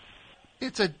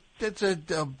it's a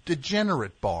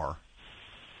degenerate bar.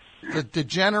 The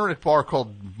degenerate bar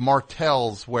called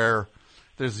Martell's, where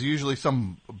there's usually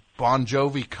some Bon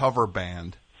Jovi cover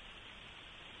band.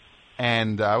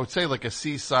 And I would say like a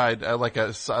Seaside,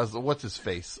 what's his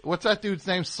face? What's that dude's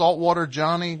name? Saltwater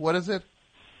Johnny? What is it?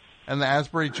 And the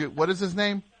Asbury what is his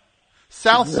name?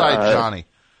 Southside Johnny.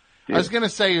 Yeah. I was going to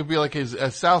say it would be like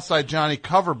a Southside Johnny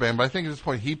cover band, but I think at this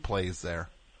point he plays there.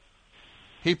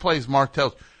 He plays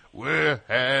Martell's. We're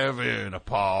having a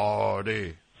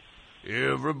party.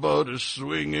 Everybody's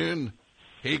swinging.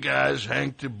 Hey guys,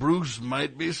 Hank to Bruce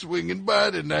might be swinging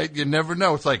by tonight. You never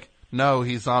know. It's like, no,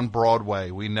 he's on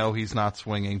Broadway. We know he's not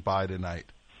swinging by tonight.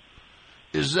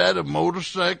 Is that a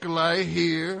motorcycle I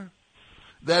hear?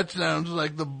 That sounds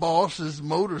like the boss's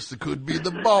motorcycle. Could be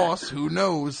the boss. Who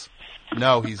knows?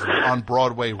 No, he's on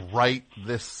Broadway right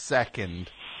this second.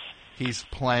 He's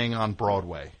playing on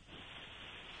Broadway.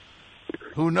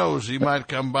 Who knows? He might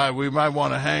come by. We might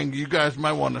want to hang. You guys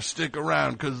might want to stick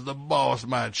around because the boss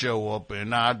might show up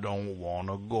and I don't want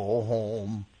to go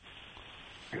home.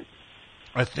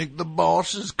 I think the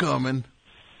boss is coming.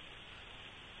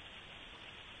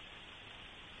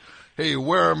 Hey,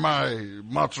 where are my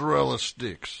mozzarella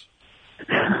sticks?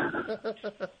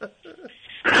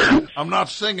 I'm not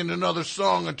singing another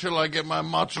song until I get my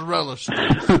mozzarella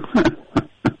sticks.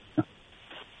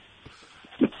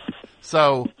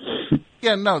 So,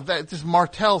 yeah, no, this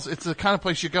Martell's, it's the kind of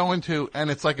place you go into and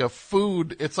it's like a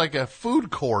food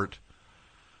court.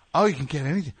 Oh, you can get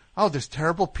anything. Oh, there's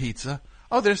terrible pizza.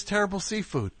 Oh, there's terrible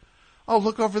seafood. Oh,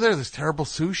 look over there. There's terrible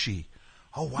sushi.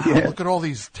 Oh, wow. Yeah. Look at all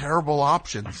these terrible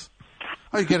options.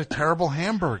 Oh, you get a terrible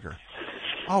hamburger.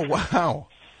 Oh, wow.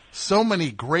 So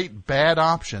many great bad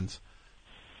options.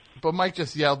 But Mike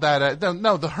just yelled that at,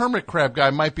 no, the hermit crab guy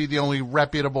might be the only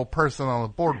reputable person on the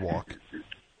boardwalk.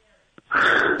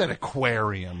 That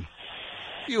aquarium.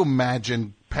 Can you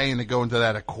imagine paying to go into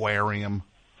that aquarium?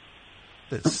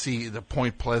 The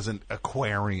Point Pleasant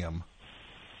aquarium.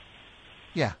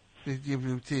 Yeah,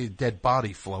 you see a dead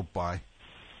body float by.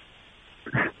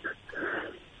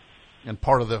 And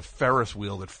part of the Ferris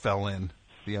wheel that fell in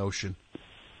the ocean.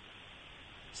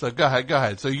 So go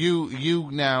ahead. So you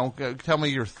now, tell me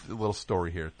your little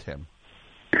story here, Tim.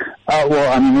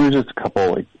 Well, I mean, there was just a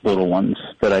couple like little ones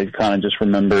that I kind of just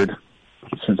remembered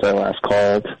since I last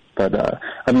called. But,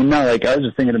 I mean, no, like I was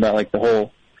just thinking about like the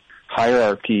whole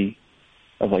hierarchy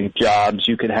of like jobs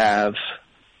you could have.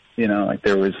 You know, like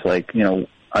there was like, you know,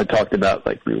 I talked about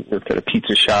like we worked at a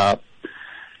pizza shop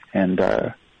and,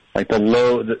 like the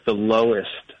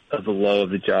lowest of the low of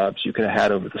the jobs you could have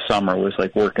had over the summer was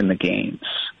like working the games,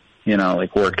 you know,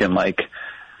 like working like.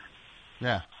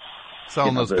 Yeah.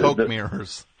 Selling those Coke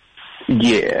mirrors.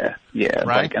 Yeah. Yeah.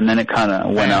 Right. Like, and then it kind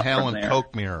of went up from there.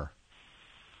 Coke mirror.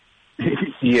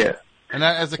 Yeah. And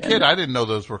as a kid, I didn't know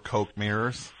those were Coke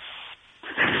mirrors.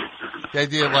 The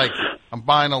idea, like, I'm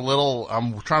trying to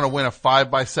win a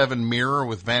 5x7 mirror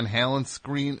with Van Halen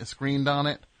screened on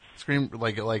it, screen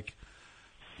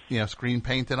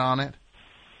painted on it.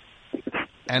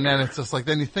 And then it's just like,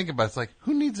 then you think about it, it's like,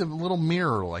 who needs a little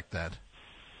mirror like that?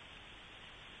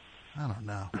 I don't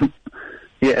know.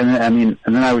 Yeah, and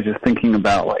then I was just thinking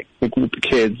about, like, the group of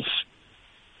kids,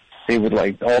 they would,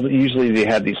 like, usually they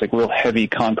had these, like, real heavy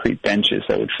concrete benches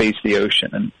that would face the ocean,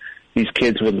 and these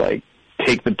kids would, like,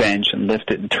 take the bench and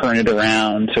lift it and turn it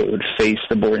around so it would face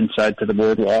the board inside to the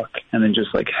boardwalk, and then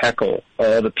just, like, heckle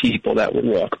all the people that would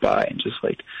walk by and just,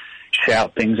 like,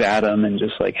 shout things at them and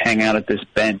just, like, hang out at this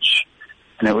bench.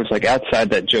 And it was, like,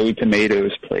 outside that Joey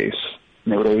Tomatoes place,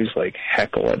 and they would always, like,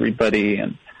 heckle everybody,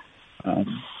 and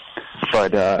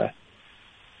but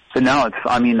now it's,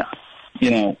 I mean,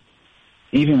 you know,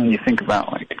 even when you think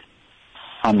about, like,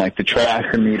 on, like, the trash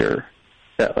meter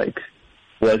that, like,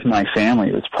 was my family,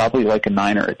 it was probably like a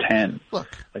 9 or a 10. Look.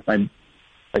 Like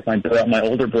my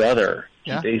older brother,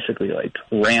 he basically, like,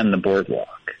 ran the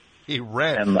boardwalk. He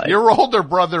ran. And, like, your older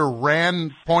brother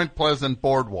ran Point Pleasant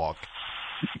Boardwalk.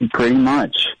 Pretty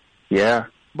much, yeah.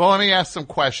 Well, let me ask some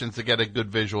questions to get a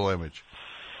good visual image.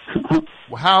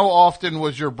 How often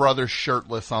was your brother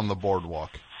shirtless on the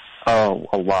boardwalk? Oh,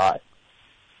 a lot.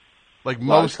 Like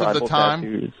most of the time?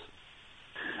 Tattoos.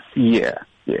 Yeah.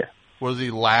 Was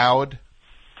he loud?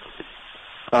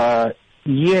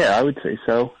 Yeah, I would say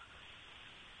so.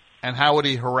 And how would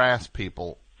he harass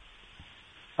people?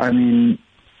 I mean,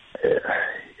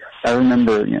 I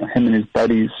remember, you know, him and his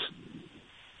buddies,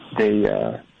 when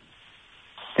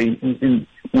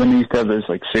they used to have those,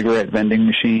 like, cigarette vending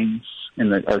machines in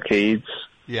the arcades.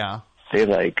 Yeah.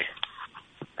 They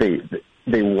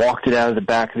walked it out of the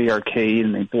back of the arcade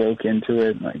and they broke into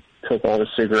it and, like, took all the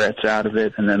cigarettes out of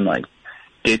it and then, like,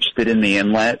 ditched it in the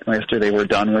inlet after they were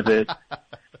done with it.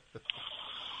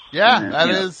 Yeah, that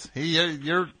is.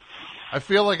 I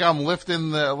feel like I'm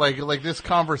lifting the, like this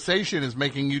conversation is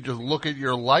making you just look at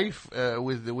your life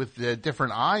with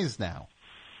different eyes now.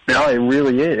 No, it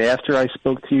really is. After I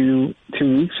spoke to you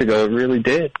 2 weeks ago, it really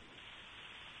did.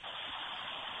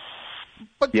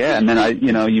 But yeah, and then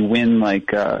you win,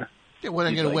 like, I'm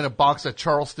going to win a box of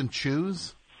Charleston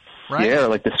Chews, right? Yeah,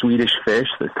 like the Swedish fish,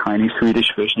 the tiny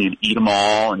Swedish fish, and you'd eat them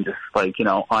all and just, like, you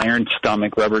know, iron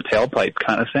stomach, rubber tailpipe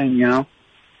kind of thing, you know?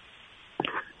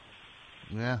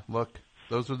 Yeah, look,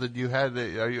 those were those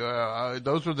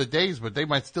were the days, but they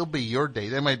might still be your day.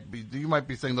 You might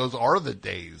be saying those are the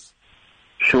days.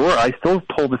 Sure, I still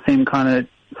pull the same kind of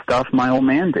stuff my old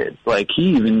man did. Like,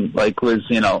 he even, like, was,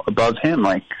 you know, above him.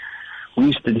 Like, he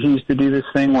used to do this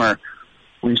thing where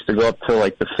we used to go up to,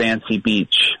 like, the fancy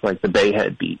beach, like the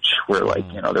Bayhead Beach, where, like,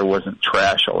 you know, there wasn't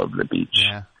trash all over the beach.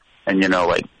 Yeah. And, you know,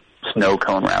 like, snow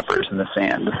cone wrappers in the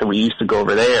sand. So we used to go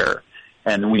over there,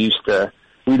 and we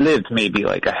lived maybe,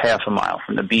 like, a half a mile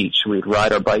from the beach. We'd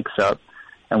ride our bikes up,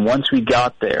 and once we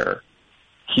got there,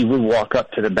 he would walk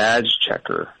up to the badge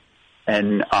checker,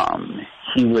 and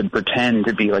he would pretend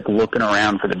to be, like, looking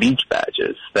around for the beach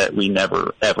badges that we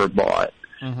never, ever bought.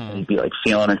 Mm-hmm. And he'd be, like,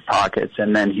 feeling his pockets,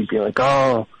 and then he'd be like,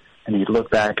 oh, and he'd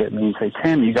look back at me and say,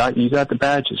 Tim, you got the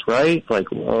badges, right?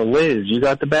 Like, Liz, you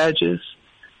got the badges?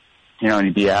 You know, and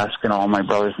he'd be asking all my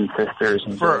brothers and sisters.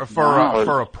 And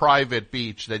for a private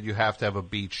beach that you have to have a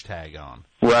beach tag on.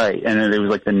 Right, and then it was,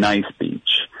 like, the nice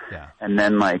beach. Yeah. And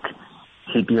then, like,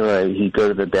 he'd go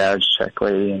to the badge check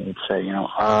lady and he'd say, you know,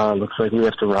 looks like we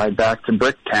have to ride back to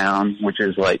Bricktown, which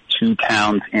is, like, 2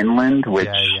 towns inland, which...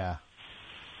 Yeah.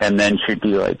 And then she'd be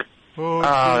like,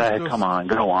 come on,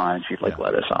 go on. She'd, like,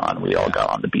 let us on. We all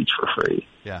got on the beach for free.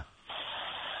 Yeah.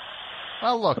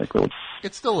 Well, look,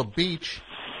 it's still a beach.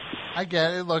 I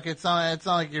get it. Look, it's not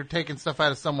like you're taking stuff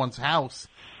out of someone's house.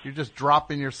 You're just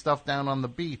dropping your stuff down on the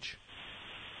beach.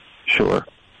 Sure.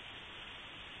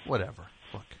 Whatever.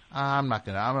 Look, I'm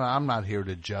not here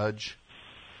to judge.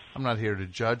 I'm not here to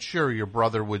judge. Sure, your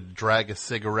brother would drag a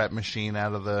cigarette machine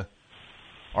out of the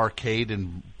arcade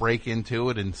and break into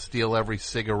it and steal every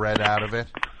cigarette out of it,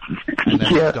 and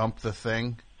then dump the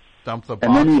box.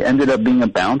 And then he ended up being a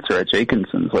bouncer at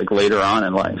Jenkinson's, like, later on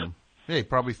in life. Yeah, he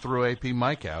probably threw AP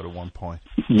Mike out at one point.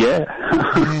 Yeah.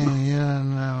 Hey,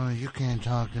 no, you can't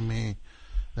talk to me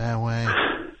that way.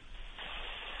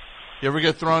 You ever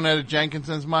get thrown out of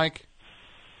Jenkinson's, Mike?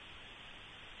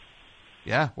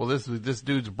 Yeah, well, this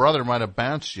dude's brother might have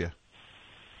bounced you.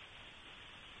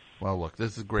 Well, look,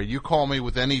 this is great. You call me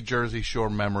with any Jersey Shore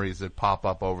memories that pop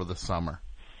up over the summer.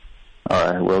 All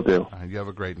right, will do. All right, you have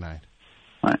a great night.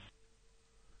 All right.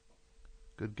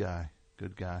 Good guy.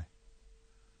 Good guy.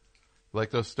 Like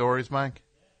those stories, Mike?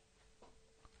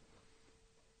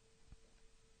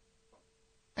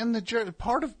 And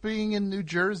part of being in New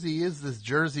Jersey is this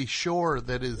Jersey Shore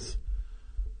that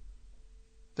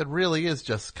really is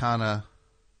just kind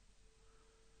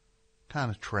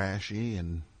of trashy,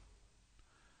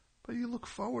 but you look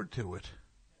forward to it.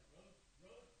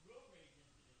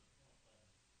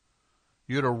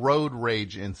 You had a road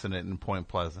rage incident in Point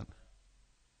Pleasant.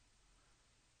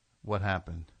 What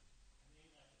happened?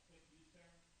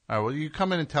 All right, well, you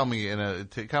come in and tell me in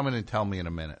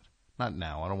a minute. Not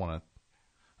now. I don't want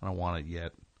it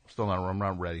yet. I'm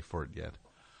not ready for it yet.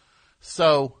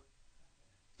 So,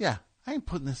 yeah, I ain't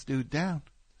putting this dude down.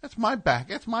 That's my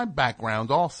background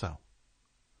also.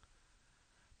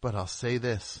 But I'll say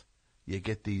this. You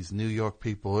get these New York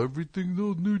people, everything's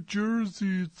all New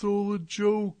Jersey, it's all a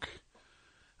joke.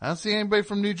 I don't see anybody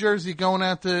from New Jersey going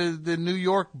out to the New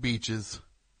York beaches.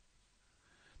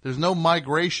 There's no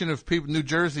migration of people, New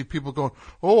Jersey people going,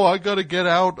 oh, I gotta get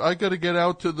out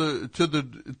to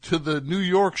the New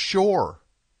York shore.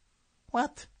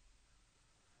 What?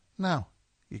 No.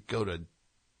 You go to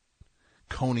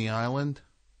Coney Island,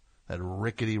 that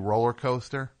rickety roller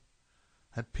coaster,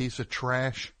 that piece of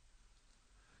trash.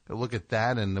 Go look at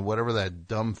that and whatever that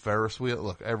dumb Ferris wheel.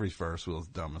 Look, every Ferris wheel is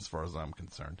dumb as far as I'm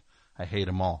concerned. I hate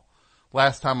them all.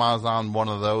 Last time I was on one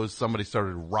of those, somebody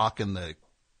started rocking the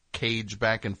cage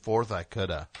back and forth. I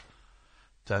could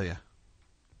tell you.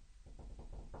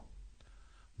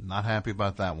 Not happy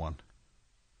about that one.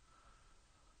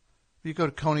 You go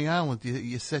to Coney Island,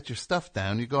 you set your stuff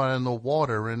down, you go out in the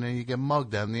water, and then you get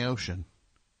mugged out in the ocean.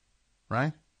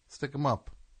 Right? Stick them up.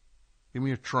 Give me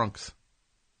your trunks.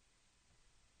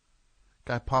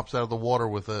 Guy pops out of the water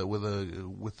with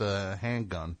a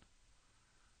handgun.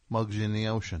 Mugs you in the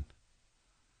ocean.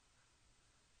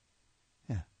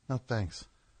 Yeah, no thanks.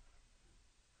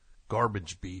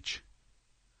 Garbage beach.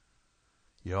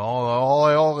 You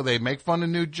all they make fun of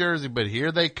New Jersey, but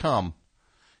here they come.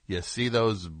 You see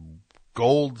those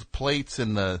gold plates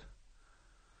in the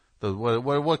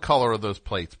what color are those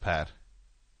plates, Pat?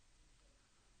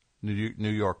 New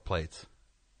York plates.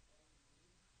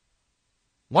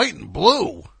 White and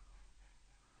blue.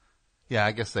 Yeah,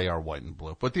 I guess they are white and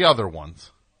blue, but the other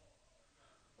ones.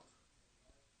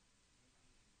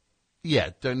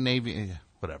 Yeah, the Navy,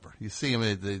 whatever. You see them,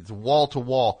 it's wall to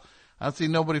wall. I don't see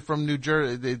nobody from New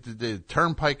Jersey. The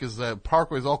turnpike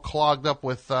parkway is all clogged up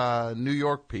with New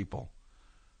York people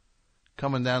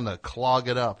coming down to clog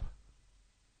it up.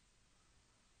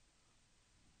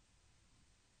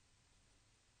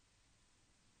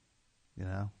 You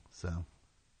know, so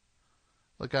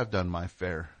look, I've done my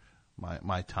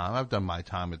time. I've done my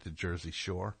time at the Jersey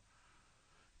Shore.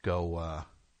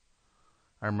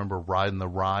 I remember riding the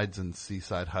rides in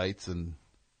Seaside Heights and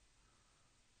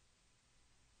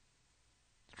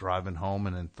driving home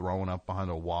and then throwing up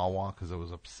behind a Wawa because I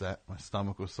was upset. My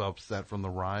stomach was so upset from the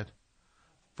ride.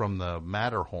 From the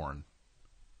Matterhorn.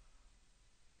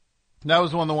 That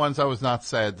was one of the ones I was not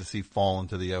sad to see fall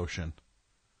into the ocean.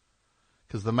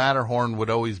 Because the Matterhorn would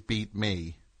always beat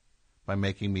me by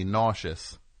making me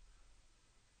nauseous.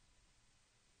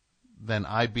 Then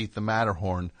I beat the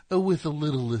Matterhorn with a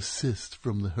little assist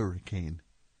from the hurricane.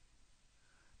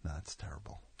 No, that's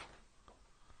terrible.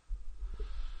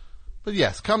 But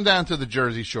yes, come down to the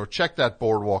Jersey Shore. Check that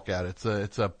boardwalk out.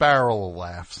 It's a barrel of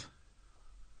laughs.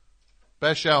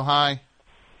 Beshel, hi.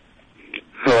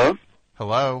 Hello?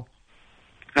 Hello.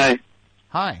 Hi.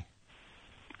 Hi.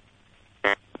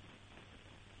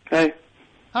 Hi.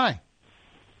 Hi.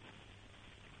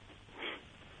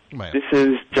 This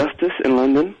is Justice in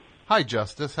London. Hi,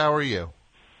 Justice. How are you?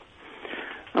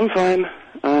 I'm fine.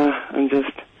 I'm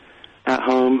just at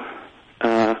home,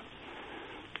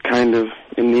 kind of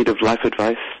in need of life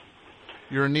advice.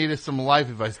 You're in need of some life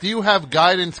advice. Do you have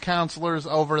guidance counselors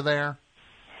over there?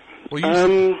 Well,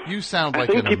 you sound like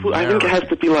I think it has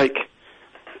to be like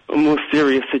a more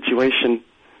serious situation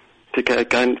to get a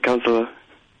guidance counselor.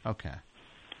 Okay.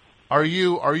 Are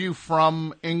you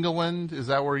from England? Is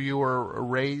that where you were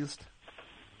raised?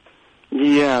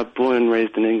 Yeah, born and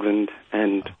raised in England,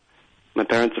 and my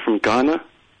parents are from Ghana.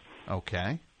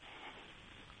 Okay.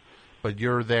 But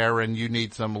you're there and you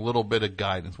need a little bit of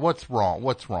guidance. What's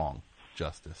wrong,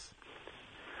 Justice?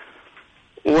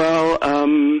 Well,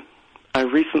 I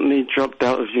recently dropped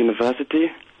out of university.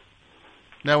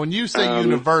 Now, when you say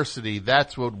university,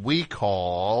 that's what we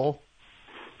call...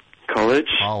 College.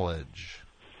 College.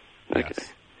 Okay.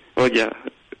 Yes. Well, yeah,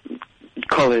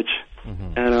 college.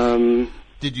 Mm-hmm. And,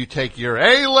 did you take your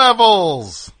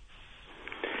A-levels?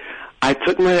 I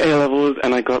took my A-levels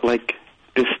and I got,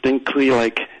 distinctly,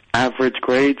 average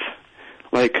grades.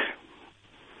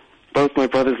 Both my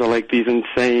brothers are, these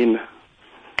insane...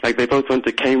 they both went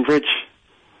to Cambridge.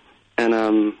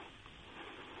 and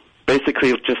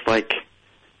basically just like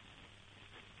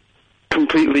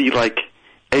completely like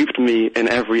aped me in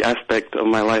every aspect of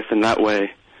my life in that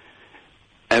way.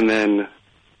 And then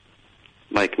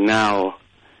like now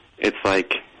it's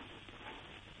like,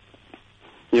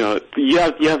 you know, you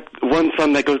have one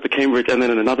son that goes to Cambridge and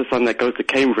then another son that goes to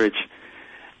Cambridge,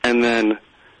 and then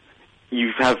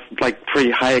you have like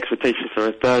pretty high expectations for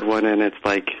a third one, and it's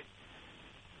like,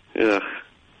 ugh.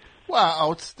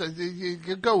 Well,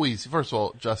 go easy. First of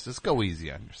all, Justice, go easy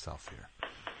on yourself here.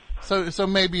 So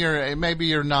maybe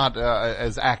you're not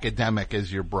as academic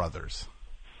as your brothers.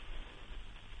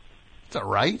 Is that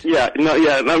right? Yeah,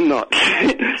 I'm not.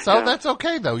 So yeah. That's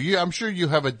okay though. I'm sure you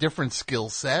have a different skill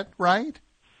set, right?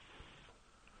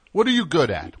 What are you good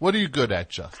at? What are you good at,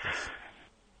 Justice?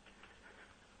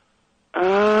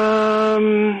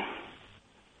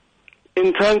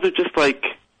 In terms of just like,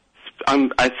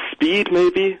 I'm at speed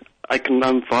maybe.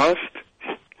 I'm fast,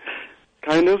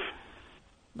 kind of.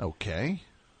 Okay.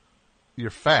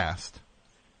 You're fast.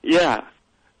 Yeah.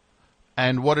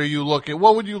 And what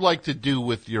would you like to do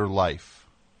with your life?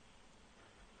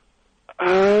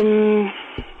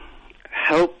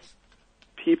 Help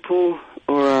people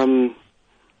or,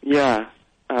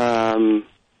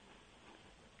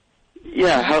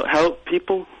 help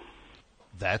people.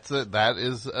 That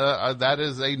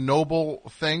is a noble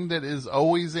thing that is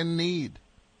always in need.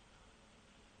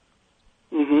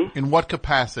 Mm-hmm. In what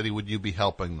capacity would you be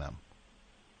helping them?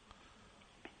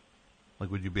 Like,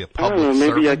 would you be a public I don't know,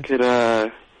 maybe servant?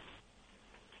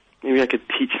 I could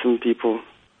teach some people,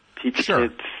 kids.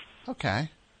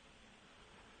 Okay.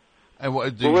 And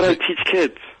what would I teach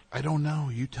kids? I don't know.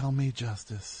 You tell me,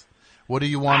 Justice. What do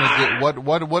you want to do?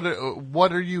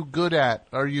 What are you good at?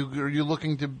 Are you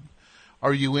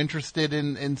interested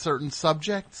in certain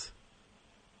subjects?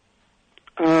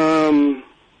 Well,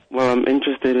 I'm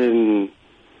interested in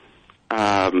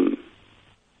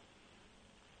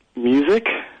music.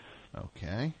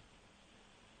 Okay.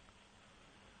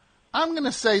 I'm going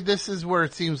to say this is where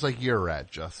it seems like you're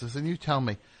at, Justice, and you tell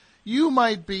me. You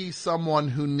might be someone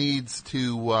who needs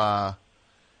to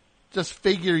just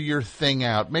figure your thing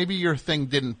out. Maybe your thing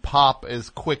didn't pop as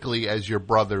quickly as your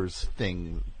brother's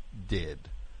thing did.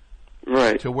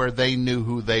 Right. To where they knew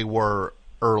who they were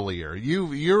earlier.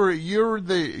 You're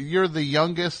the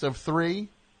youngest of three?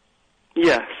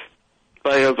 Yes.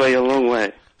 By a long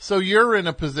way. So you're in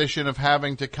a position of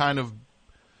having to kind of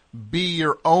be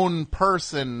your own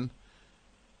person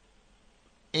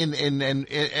and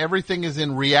everything is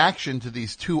in reaction to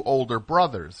these two older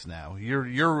brothers now.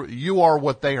 You are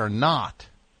what they are not.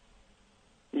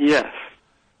 Yes.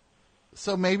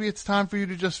 So maybe it's time for you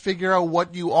to just figure out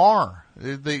what you are.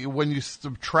 When you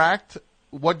subtract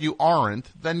what you aren't,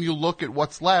 then you look at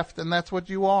what's left, and that's what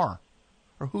you are,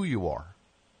 or who you are.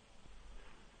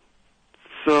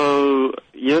 So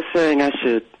you're saying I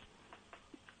should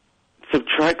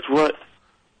subtract what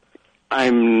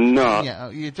I'm not? Yeah,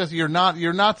 you're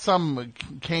not some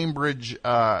Cambridge.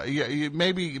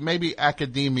 Maybe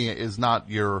academia is not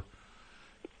your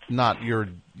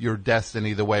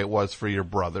destiny the way it was for your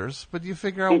brothers. But you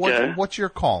figure out what's your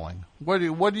calling. What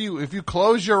do you? If you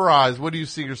close your eyes, what do you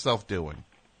see yourself doing?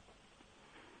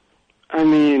 I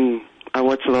mean, I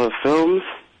watch a lot of films.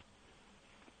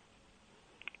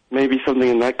 Maybe something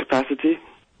in that capacity.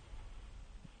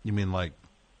 You mean like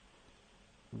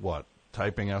what?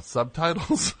 Typing out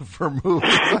subtitles for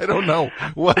movies? I don't know.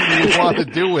 What do you want to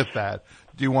do with that?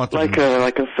 Do you want to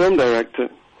like a film director?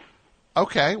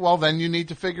 Okay, well then you need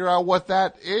to figure out what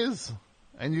that is,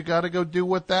 and you got to go do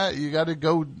what that. You got to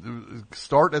go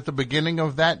start at the beginning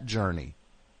of that journey.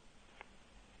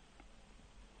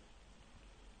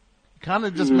 Kind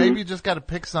of just maybe just got to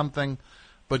pick something,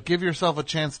 but give yourself a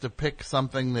chance to pick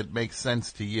something that makes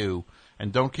sense to you,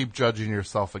 and don't keep judging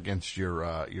yourself against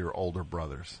your older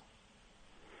brothers.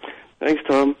 Thanks,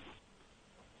 Tom.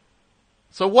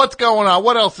 So what's going on?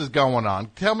 What else is going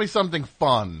on? Tell me something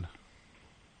fun.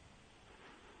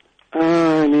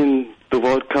 I mean, the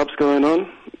World Cup's going on,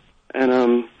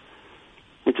 and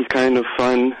which is kind of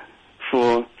fun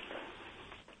for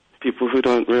people who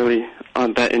aren't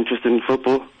that interested in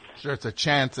football. Sure, it's a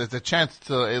chance. It's a chance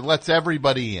it lets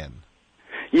everybody in.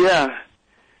 Yeah,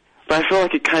 but I feel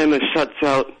like it kind of shuts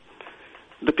out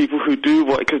the people who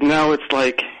do because now it's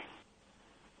like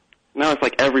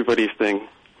everybody's thing.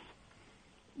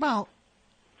 Well,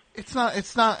 it's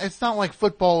not like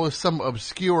football is some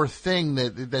obscure thing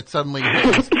that suddenly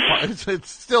it's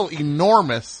still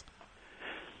enormous.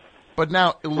 But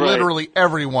now literally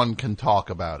everyone can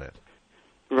talk about it.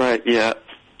 Right, yeah.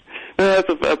 No, that's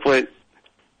a fair point.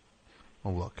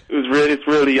 Well, look. It's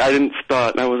really, I didn't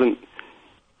start, and I wasn't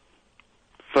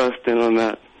first in on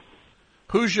that.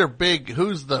 Who's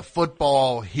the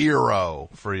football hero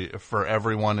for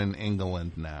everyone in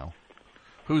England now?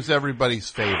 Who's everybody's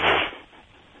favorite?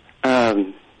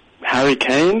 Harry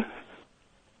Kane.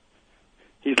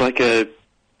 He's like a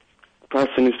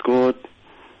person who scored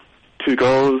 2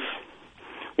 goals.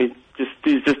 He's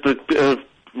just a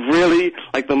really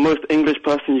like the most English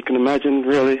person you can imagine,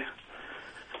 really.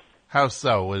 How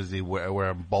so? Is he wear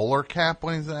a bowler cap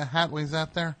when he's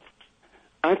out there?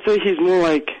 I'd say he's more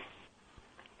like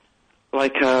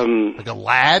a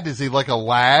lad. Is he like a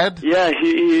lad? Yeah,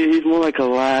 he's more like a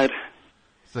lad.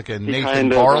 It's like a Nathan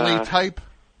Barley type.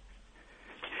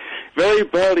 Very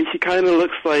barely. He kind of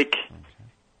looks like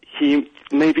he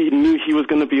maybe knew he was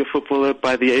going to be a footballer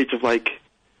by the age of like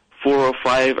 4 or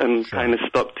 5 and kind of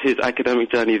stopped his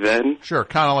academic journey then. Sure,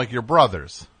 kind of like your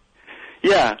brothers.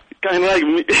 Yeah, kind of like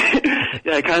me.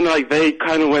 Yeah, kind of like they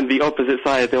kind of went the opposite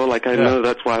side. They were like, I know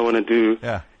that's what I want to do.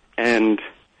 Yeah. And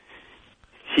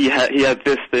he had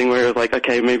this thing where it was like,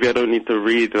 okay, maybe I don't need to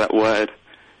read that word.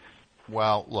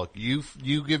 Well, look, you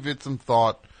give it some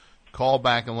thought. Call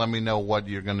back and let me know what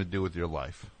you're going to do with your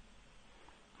life.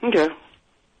 Okay.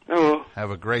 I will.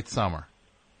 Have a great summer.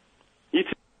 You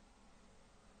too.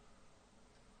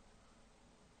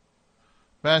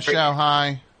 Bashow,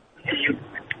 hi.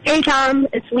 Hey, Tom.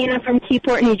 It's Lena from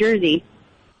Keyport, New Jersey.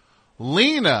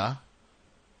 Lena?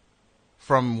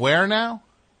 From where now?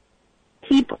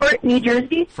 Keyport, New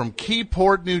Jersey. From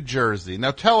Keyport, New Jersey.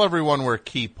 Now tell everyone where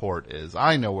Keyport is.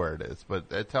 I know where it is,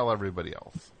 but tell everybody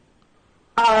else.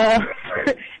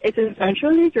 It's in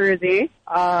central New Jersey,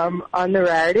 on the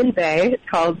Raritan Bay. It's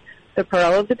called the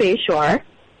Pearl of the Bay Shore.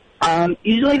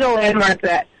 Usually the landmark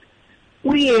that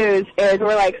we use is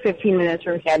we're like 15 minutes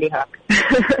from Sandy Hook.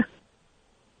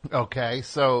 Okay,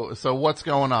 so what's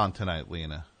going on tonight,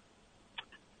 Lena?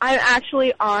 I'm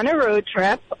actually on a road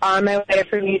trip on my way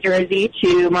from New Jersey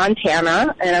to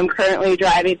Montana, and I'm currently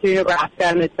driving through Nebraska,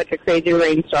 and it's like a crazy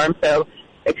rainstorm, so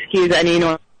excuse any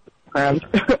noise.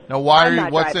 Now,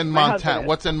 what's in Montana?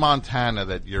 What's in Montana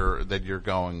that you're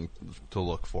going to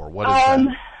look for? What is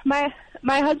that?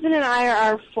 My husband and I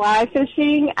are fly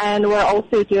fishing, and we're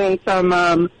also doing some.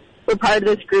 We're part of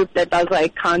this group that does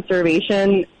like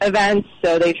conservation events.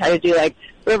 So they try to do like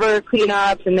river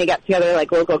cleanups, and they get together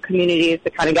like local communities to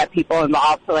kind of get people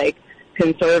involved to like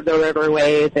conserve the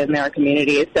riverways in their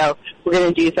communities. So we're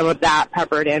going to do some of that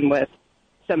peppered in with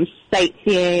some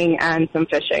sightseeing and some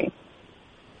fishing.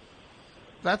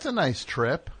 That's a nice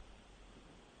trip.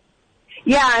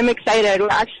 Yeah, I'm excited. We're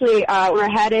actually we're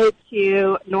headed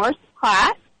to North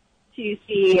Platte to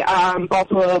see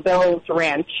Buffalo Bill's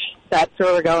ranch. That's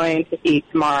where we're going to see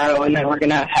tomorrow, and then we're going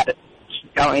to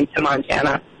keep going to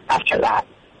Montana after that.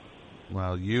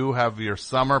 Well, you have your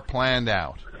summer planned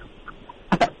out.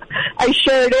 I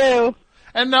sure do.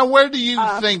 And now where do you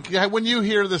think, when you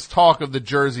hear this talk of the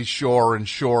Jersey Shore and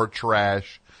shore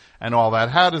trash and all that,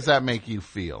 how does that make you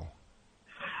feel?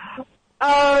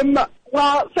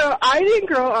 Well, so I didn't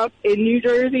grow up in New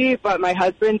Jersey, but my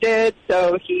husband did,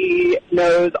 so he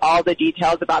knows all the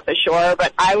details about the shore.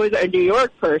 But I was a New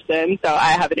York person, so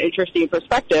I have an interesting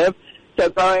perspective. So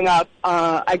growing up,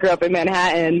 I grew up in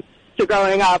Manhattan, so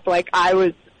growing up, like, I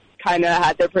was kind of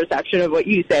had the perception of what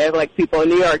you say, of, like, people in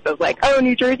New York. I was like, oh,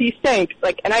 New Jersey stinks.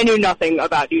 Like, and I knew nothing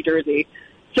about New Jersey.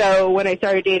 So when I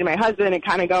started dating my husband and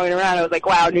kind of going around, I was like,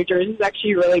 wow, New Jersey's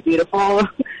actually really beautiful.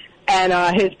 And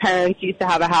his parents used to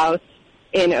have a house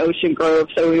in Ocean Grove,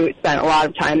 so we spent a lot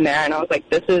of time there. And I was like,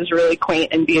 this is really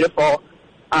quaint and beautiful.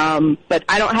 But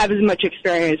I don't have as much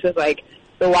experience with, like,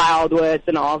 the wildwoods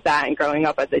and all of that and growing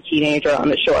up as a teenager on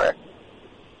the shore.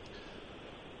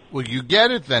 Well, you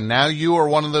get it then. Now you are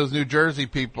one of those New Jersey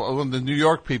people, the New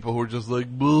York people who are just like,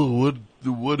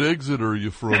 what exit are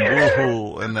you from?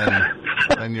 And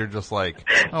then you're just like,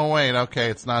 oh, wait, okay,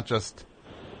 it's not just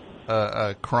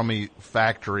a crummy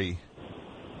factory.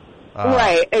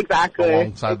 Right, exactly.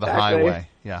 Alongside the highway,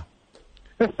 yeah.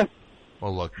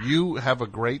 Well, look, you have a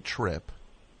great trip.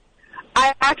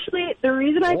 The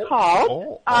reason I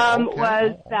called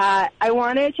was that I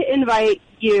wanted to invite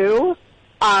you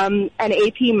and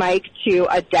AP Mike to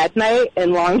a dead night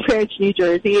in Long Branch, New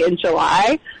Jersey in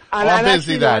July. I'm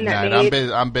busy that night.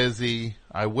 I'm busy.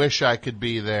 I wish I could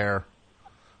be there.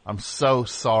 I'm so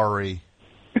sorry.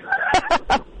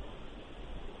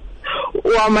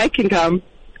 Well, Mike can come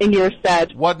in your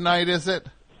stead. What night is it?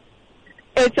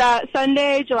 It's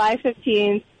Sunday, July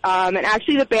 15th. And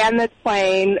actually the band that's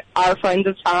playing are friends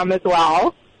of Tom as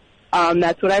well.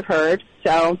 That's what I've heard.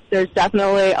 So there's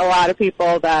definitely a lot of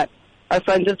people that are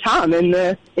friends of Tom in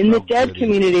the dead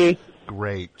community.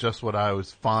 Great. Just what I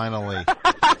was finally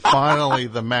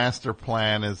the master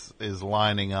plan is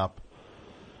lining up.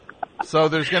 So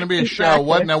there's going to be a show.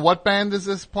 Exactly. What band is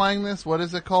this playing this? What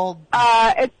is it called?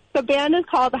 The band is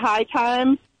called High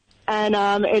Time, and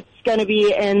it's going to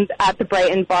be at the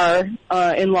Brighton Bar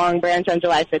in Long Branch on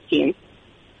July 15th.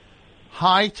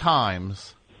 High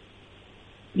Times.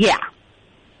 Yeah.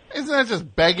 Isn't that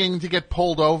just begging to get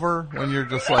pulled over when you're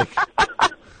just like,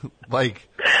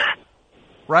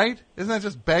 right? Isn't that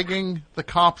just begging the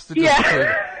cops to just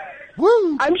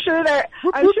woo? I'm sure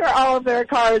all of their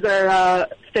cars are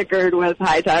stickered with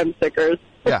High Time stickers.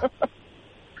 Yeah.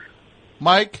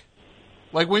 Mike,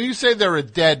 like when you say they're a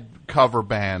Dead cover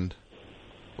band,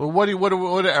 well, what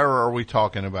era are we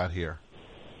talking about here?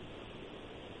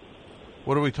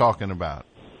 What are we talking about?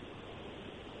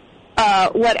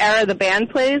 What era the band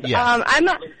plays? Yes. I'm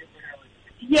not.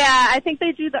 Yeah, I think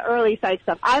they do the early side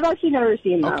stuff. I've actually never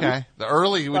seen them. Okay, the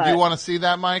early. Would you want to see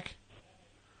that, Mike?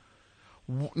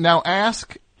 Now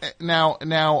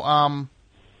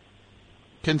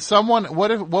can someone?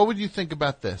 What would you think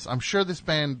about this? I'm sure this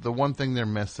band. The one thing they're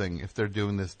missing, if they're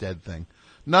doing this Dead thing,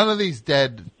 none of these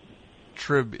Dead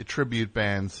tribute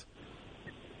bands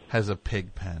has a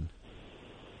pig pen.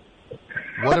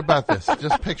 What about this?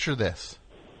 Just picture this.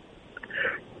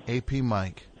 AP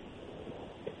Mike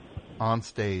on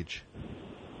stage.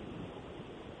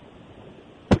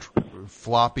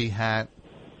 Floppy hat.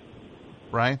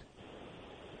 Right?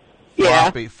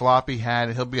 Yeah. Floppy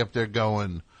hat. He'll be up there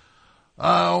going,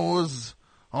 I was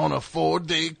on a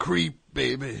 4-day creep,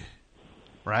 baby.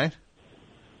 Right?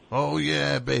 Oh,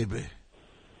 yeah, baby.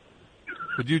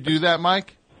 Would you do that,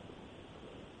 Mike?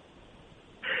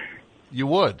 You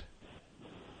would.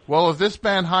 Well, if this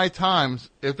band High Times,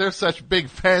 if they're such big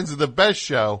fans of the Best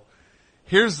Show,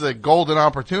 here's the golden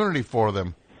opportunity for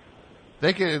them.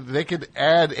 They could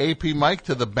add AP Mike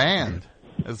to the band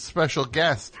as a special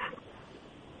guest.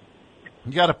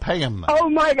 You got to pay him though. Oh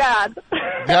my God!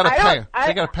 You got to pay him.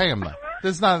 You got to pay him though.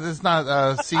 There's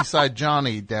not Seaside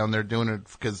Johnny down there doing it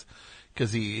because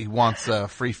he wants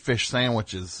free fish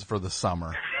sandwiches for the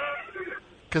summer.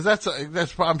 Because that's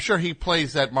I'm sure he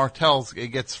plays at Martell's. He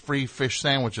gets free fish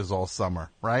sandwiches all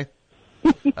summer, right?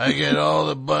 I get all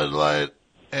the Bud Light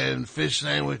and fish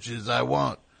sandwiches I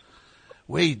want.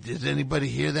 Wait, did anybody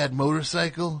hear that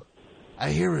motorcycle?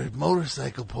 I hear a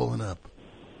motorcycle pulling up.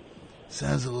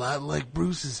 Sounds a lot like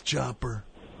Bruce's chopper.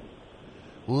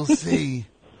 We'll see.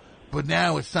 But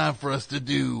now it's time for us to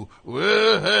do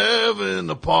We're Having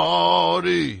a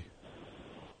Party.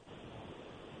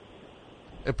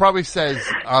 It probably says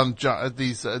on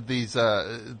these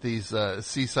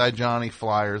Seaside Johnny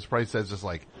flyers, probably says just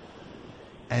like,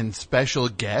 and special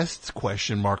guests,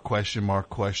 question mark.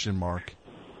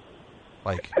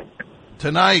 Like,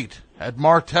 tonight at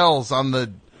Martell's on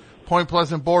the Point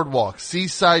Pleasant Boardwalk,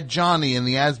 Seaside Johnny and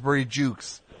the Asbury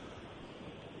Jukes.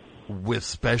 With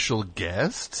special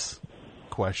guests?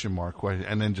 Question mark.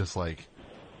 And then just like,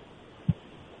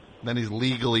 then he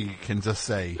legally can just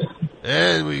say,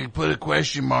 hey, we put a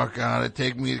question mark on it,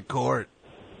 take me to court.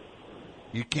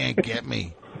 You can't get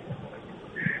me.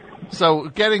 So,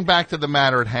 getting back to the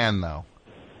matter at hand, though.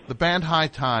 The band High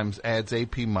Times adds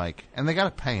AP Mike, and they got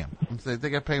to pay him. They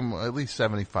got to pay him at least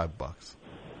 $75.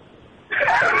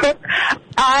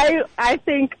 I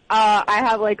think I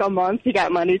have like a month to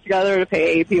get money together to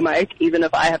pay AP Mike, even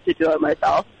if I have to do it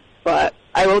myself. But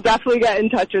I will definitely get in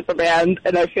touch with the band,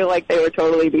 and I feel like they would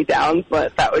totally be down,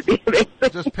 but that would be amazing.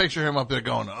 Just picture him up there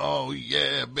going, oh,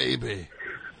 yeah, baby.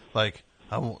 Like,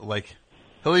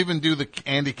 he'll even do the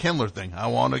Andy Kindler thing. I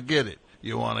want to get it.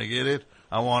 You want to get it?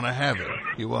 I want to have it.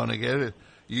 You want to get it?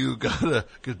 You got to,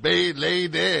 because babe, lay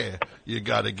there. You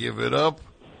got to give it up,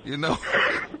 you know?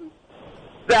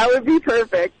 That would be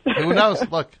perfect. Who knows?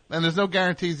 Look, and there's no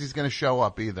guarantees he's going to show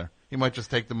up either. He might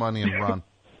just take the money and run.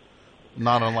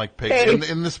 Not unlike Pig.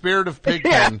 Hey. In the spirit of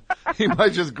Pigpen, he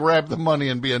might just grab the money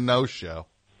and be a no-show.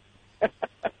 All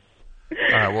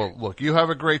right, well, look, you have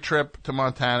a great trip to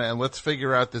Montana, and let's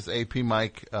figure out this AP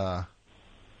Mike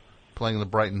playing the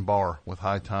Brighton Bar with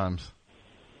High Times.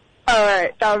 All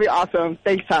right, that would be awesome.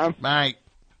 Thanks, Tom. Mike.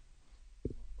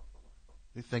 What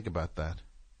do you think about that?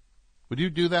 Would you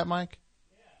do that, Mike?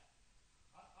 Yeah.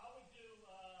 I would do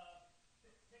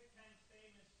Pigpen's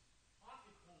famous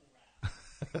pocket pool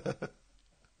rap.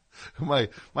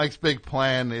 Mike's big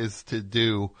plan is to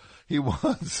do, he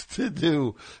wants to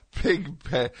do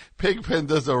Pigpen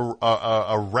does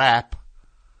a rap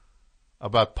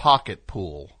about pocket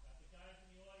pool.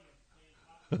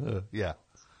 Yeah.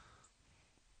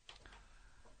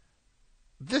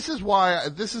 This is why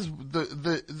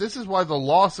the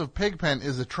loss of Pigpen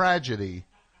is a tragedy.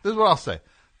 This is what I'll say.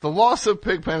 The loss of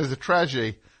Pigpen is a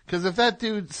tragedy, because if that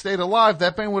dude stayed alive,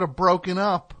 that band would have broken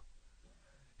up.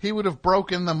 He would have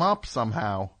broken them up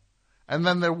somehow. And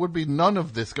then there would be none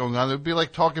of this going on. It would be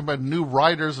like talking about new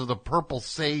riders of the Purple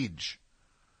Sage.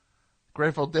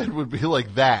 Grateful Dead would be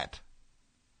like that.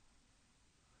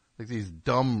 Like these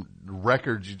dumb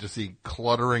records you just see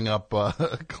cluttering up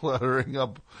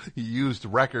used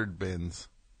record bins.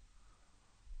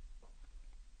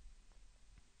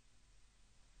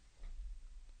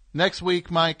 Next week,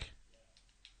 Mike,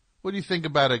 what do you think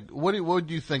about it? What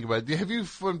do you think about it? Have you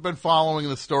been following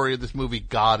the story of this movie,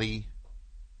 Gotti?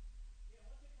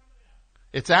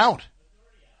 It's out.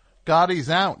 Gotti's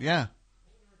out, yeah.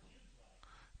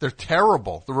 They're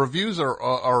terrible. The reviews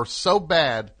are so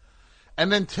bad.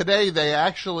 And then today they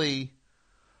actually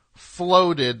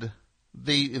floated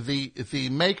the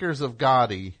makers of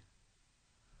Gotti.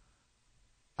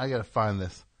 I gotta find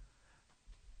this.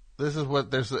 This is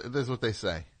what they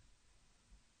say.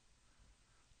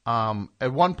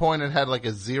 At one point it had like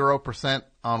a 0%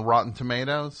 on Rotten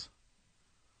Tomatoes.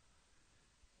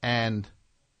 And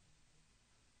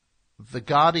the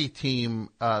Gotti team,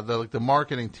 the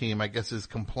marketing team, I guess, is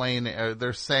complaining.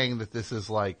 They're saying that this is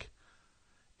like,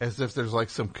 as if there's like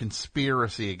some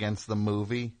conspiracy against the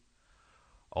movie.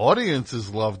 Audiences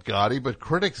loved Gotti, but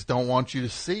critics don't want you to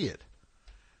see it.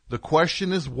 The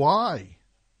question is why?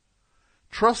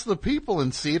 Trust the people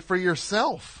and see it for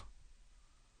yourself.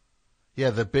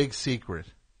 Yeah, the big secret.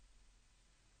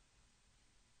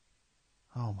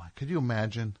 Oh my, could you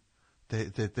imagine?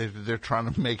 They're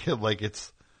trying to make it like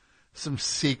it's some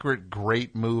secret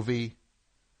great movie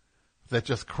that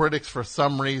just critics for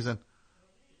some reason.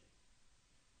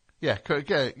 Yeah,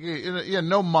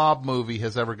 no mob movie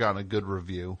has ever gotten a good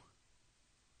review.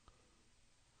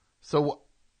 So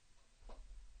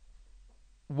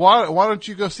why don't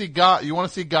you go see Gotti? You want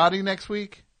to see Gotti next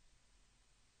week?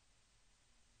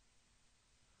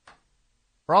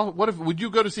 Or would you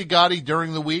go to see Gotti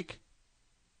during the week?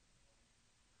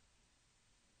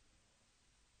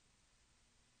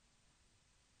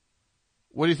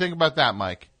 What do you think about that,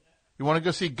 Mike? You want to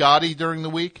go see Gotti during the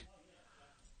week?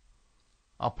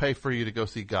 I'll pay for you to go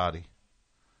see Gotti.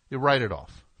 You write it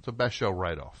off. It's a Best Show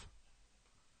write-off.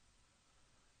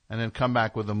 And then come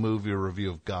back with a movie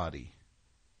review of Gotti.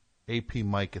 AP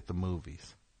Mike at the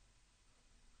movies.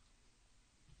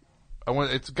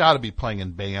 It's got to be playing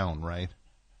in Bayonne, right?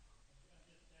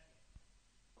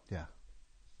 Yeah.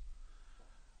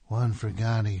 One for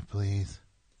Gotti, please.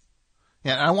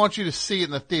 Yeah, and I want you to see it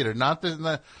in the theater. None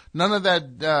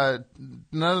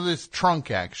of this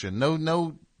trunk action.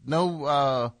 No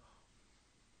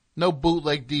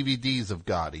bootleg DVDs of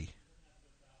Gotti.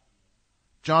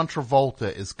 John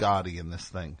Travolta is Gotti in this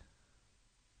thing.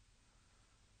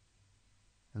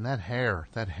 And that hair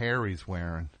he's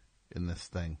wearing in this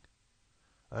thing.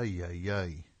 Ay, ay,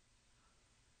 ay.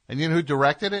 And you know who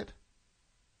directed it?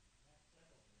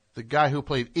 The guy who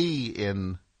played E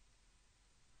on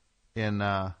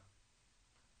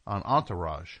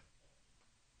Entourage.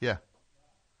 Yeah.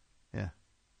 Yeah.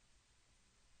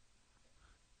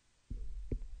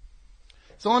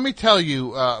 So let me tell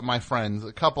you, my friends,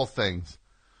 a couple things.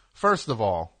 First of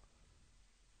all,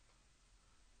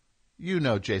 you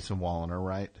know Jason Walliner,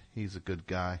 right? He's a good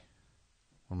guy.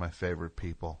 One of my favorite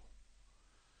people.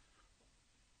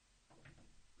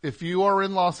 If you are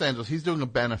in Los Angeles, he's doing a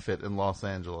benefit in Los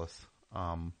Angeles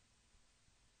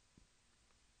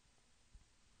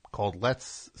called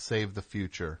Let's Save the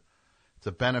Future. It's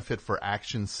a benefit for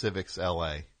Action Civics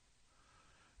LA,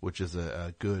 which is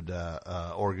a good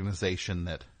organization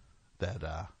that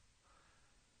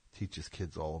teaches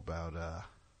kids all about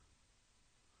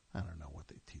I don't know what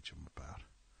they teach them about.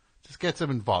 Just gets them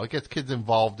involved. It gets kids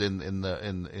involved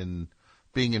in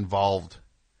being involved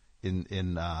in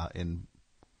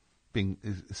being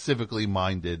civically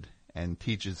minded, and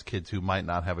teaches kids who might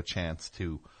not have a chance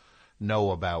to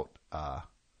know about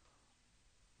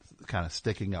kind of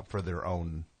sticking up for their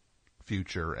own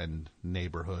future and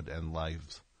neighborhood and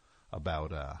lives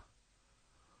about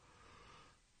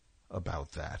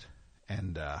that.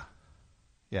 And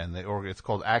and it's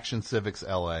called Action Civics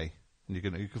LA, and you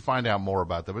can find out more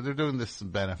about that. But they're doing this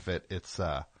benefit. It's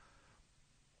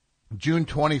June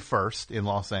 21st in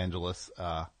Los Angeles.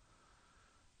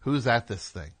 Who's at this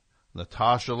thing?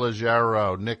 Natasha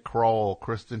Leggero, Nick Kroll,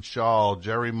 Kristen Shaw,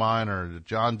 Jerry Minor,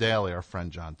 John Daly, our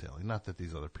friend John Daly. Not that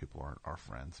these other people aren't our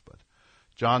friends, but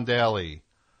John Daly,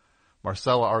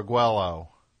 Marcella Arguello,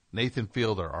 Nathan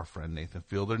Fielder, our friend Nathan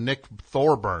Fielder, Nick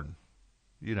Thorburn.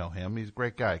 You know him. He's a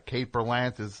great guy. Kate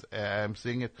Berlant is, I'm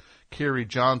seeing it. Kerry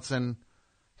Johnson.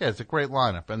 Yeah, it's a great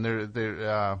lineup. And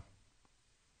they're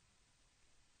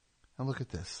And look at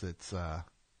this. It's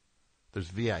there's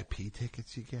VIP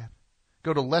tickets you get.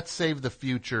 Go to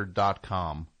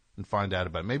letssavethefuture.com and find out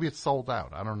about it. Maybe it's sold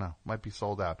out. I don't know. Might be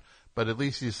sold out. But at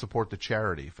least you support the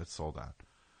charity if it's sold out.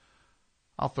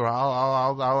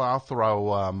 I'll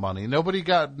throw money. Nobody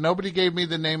gave me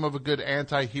the name of a good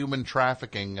anti-human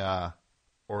trafficking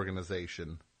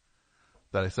organization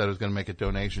that I said I was going to make a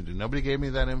donation to. Nobody gave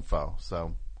me that info.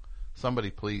 So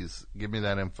somebody please give me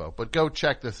that info. But go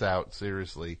check this out.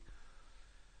 Seriously.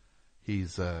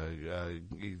 He's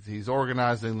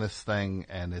organizing this thing,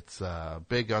 and it's a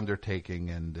big undertaking,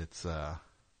 and it's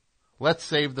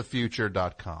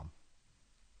letssavethefuture.com.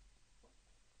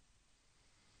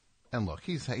 And look,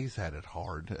 he's had it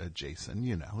hard, Jason.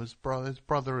 You know, his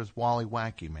brother is Wally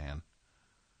Wacky Man.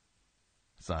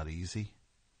 It's not easy.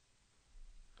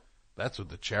 That's what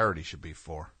the charity should be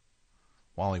for.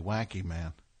 Wally Wacky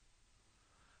Man.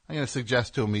 I'm going to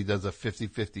suggest to him he does a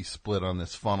 50-50 split on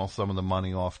this, funnel some of the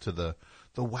money off to the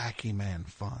Wacky Man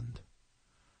Fund.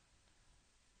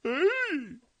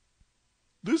 Hey,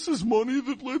 this is money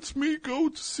that lets me go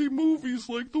to see movies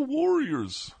like The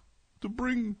Warriors.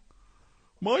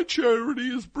 My charity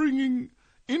is bringing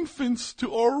infants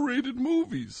to R-rated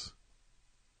movies.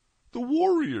 The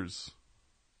Warriors.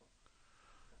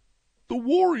 The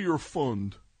Warrior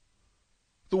Fund.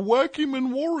 The Wacky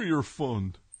Man Warrior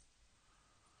Fund.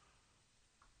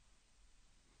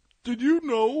 Did you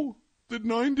know that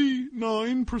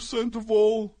 99% of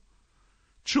all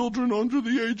children under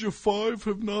the age of 5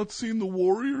 have not seen The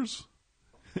Warriors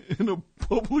in a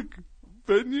public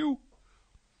venue?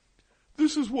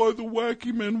 This is why the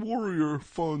Wacky Man Warrior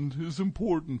Fund is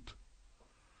important.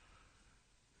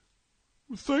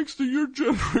 Thanks to your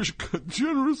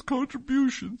generous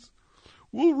contributions,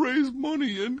 we'll raise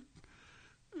money and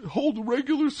hold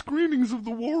regular screenings of The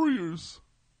Warriors.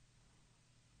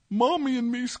 Mommy and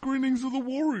me screenings of The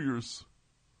Warriors.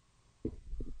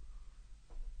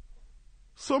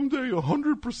 Someday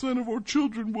 100% of our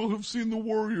children will have seen The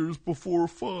Warriors before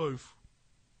 5.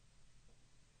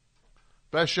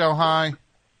 Best show, hi.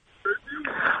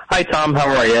 Hi, Tom.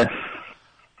 How are you?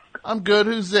 I'm good.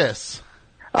 Who's this?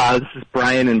 This is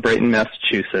Brian in Brighton,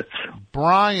 Massachusetts.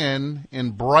 Brian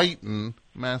in Brighton,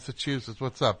 Massachusetts.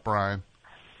 What's up, Brian?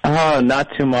 Not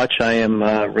too much. I am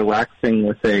relaxing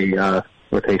with a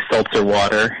seltzer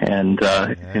water and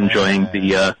enjoying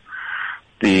the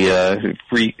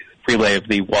relay of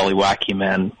the Wally Wacky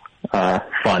Man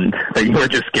fund that you were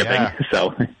just giving. Yeah.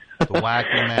 So the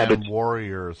Wacky Man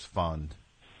Warriors Fund.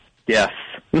 Yes.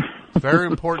 Very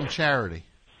important charity.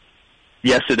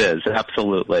 Yes, it is.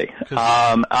 Absolutely.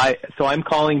 I'm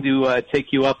calling to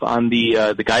take you up on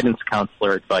the guidance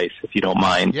counselor advice, if you don't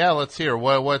mind. Yeah, let's hear.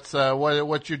 What's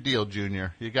your deal,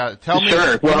 Junior? You got tell me.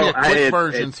 Sure. Give me a quick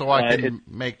version so I can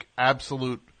make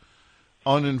absolute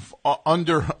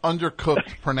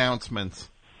undercooked pronouncements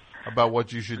about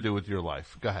what you should do with your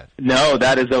life. Go ahead. No,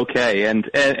 that is okay, and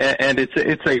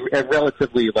it's a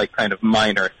relatively kind of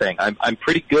minor thing. I'm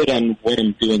pretty good on what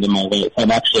I'm doing in my life.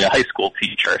 I'm actually a high school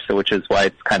teacher, so which is why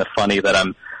it's kind of funny that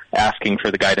I'm asking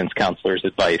for the guidance counselor's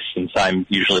advice, since I'm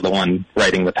usually the one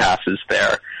writing the passes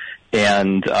there.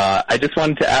 And I just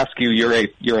wanted to ask you,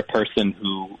 you're a person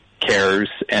who cares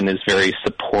and is very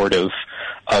supportive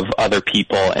of other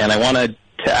people, and I wanted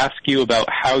to ask you about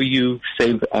how you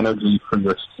save energy for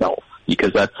yourself,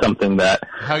 because that's something that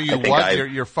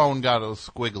your phone got a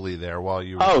squiggly there while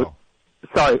you were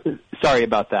sorry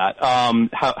about that.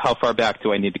 How far back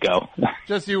do I need to go?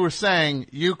 Just you were saying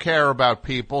you care about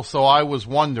people, so I was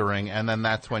wondering, and then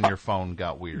that's when your phone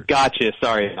got weird. Gotcha.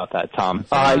 Sorry about that, Tom.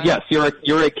 Yes,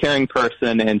 you're a caring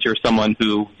person, and you're someone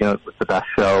who, with the best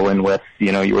show, and with,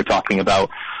 you were talking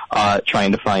about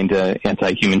trying to find an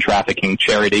anti-human trafficking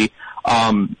charity.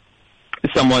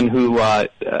 Someone who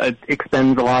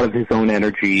expends a lot of his own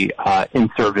energy in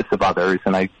service of others,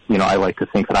 and I like to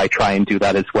think that I try and do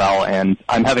that as well. And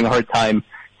I'm having a hard time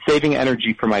saving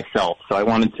energy for myself, so I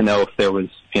wanted to know if there was,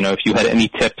 if you had any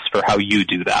tips for how you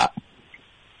do that.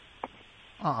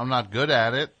 I'm not good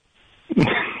at it,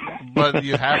 but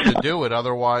you have to do it,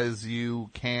 otherwise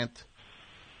you can't.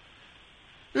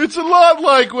 It's a lot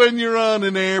like when you're on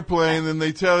an airplane and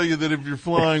they tell you that if you're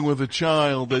flying with a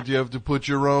child that you have to put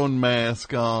your own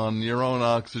mask on, your own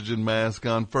oxygen mask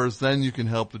on first, then you can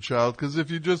help the child. Because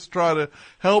if you just try to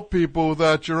help people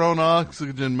without your own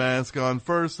oxygen mask on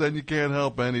first, then you can't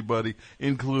help anybody,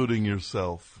 including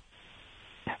yourself.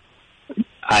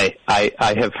 I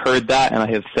have heard that, and I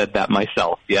have said that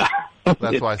myself, yeah.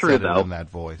 That's why I said it in that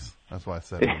voice. But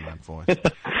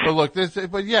look,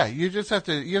 you just have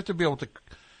to be able to,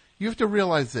 you have to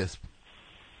realize this,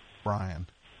 Brian.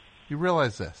 You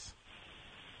realize this.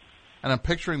 And I'm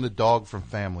picturing the dog from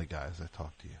Family Guy as I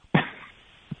talk to you.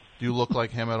 Do you look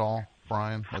like him at all,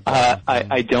 Brian?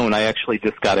 I don't. I actually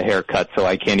just got a haircut, so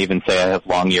I can't even say I have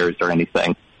long ears or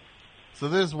anything. So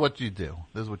this is what you do.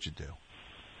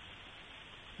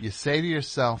 You say to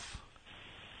yourself,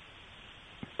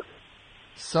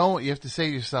 you have to say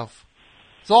to yourself,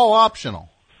 it's all optional.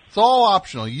 It's all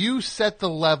optional. You set the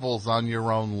levels on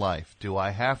your own life. Do I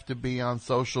have to be on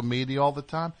social media all the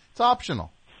time? It's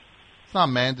optional. It's not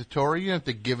mandatory. You don't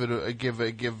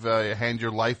have to hand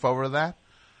your life over to that.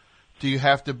 Do you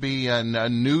have to be a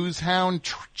news hound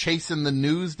chasing the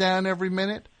news down every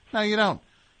minute? No, you don't.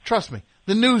 Trust me.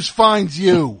 The news finds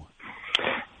you.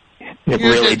 It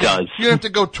really does. You don't have to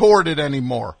go toward it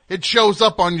anymore. It shows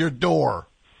up on your door.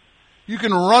 You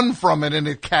can run from it and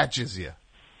it catches you.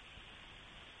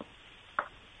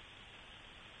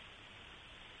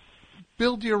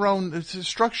 Build your own,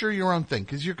 structure your own thing,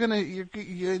 because you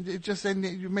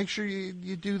make sure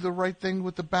you do the right thing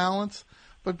with the balance,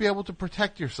 but be able to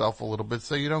protect yourself a little bit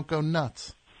so you don't go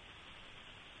nuts.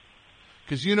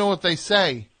 Because you know what they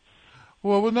say.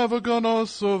 Well, we're never gonna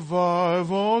survive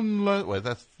unless... Wait,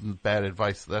 that's bad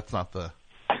advice. That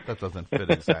doesn't fit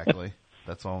exactly.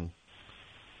 That's all.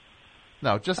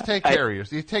 No, just take care of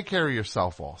yourself. You take care of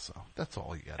yourself also. That's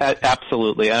all you got.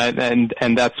 Absolutely, and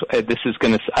that's this is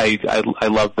going to. I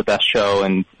love the best show,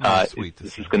 and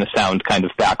this is going to sound kind of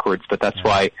backwards, but that's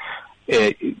why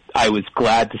I was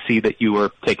glad to see that you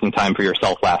were taking time for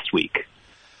yourself last week.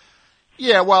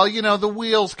 Yeah, well, the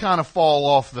wheels kind of fall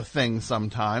off the thing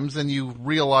sometimes, and you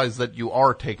realize that you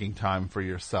are taking time for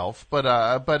yourself. But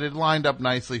it lined up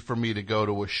nicely for me to go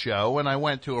to a show, and I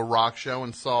went to a rock show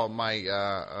and saw my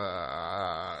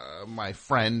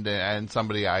friend and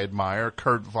somebody I admire,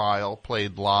 Kurt Vile,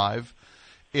 played live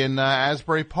in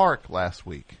Asbury Park last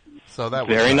week. So that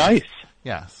was very nice.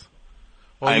 Yes.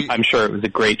 Well, I'm sure it was a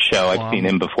great show. I've seen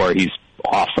him before. He's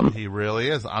awesome. He really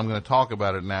is. I'm going to talk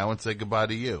about it now and say goodbye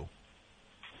to you.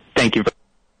 Thank you.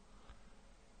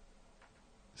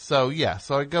 So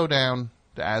I go down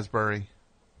to Asbury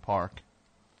Park.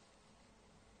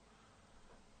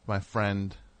 My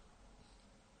friend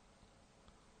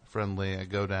Lee, I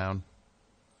go down.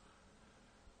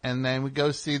 And then we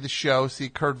go see the show, see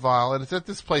Kurt Vile, and it's at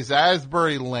this place,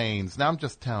 Asbury Lanes. Now I'm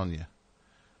just telling you.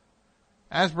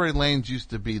 Asbury Lanes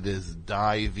used to be this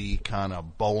divey kind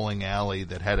of bowling alley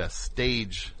that had a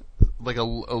stage, like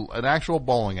an actual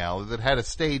bowling alley that had a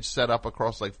stage set up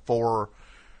across like 4 or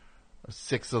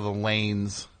 6 of the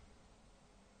lanes,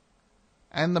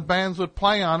 and the bands would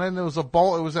play on it. And it was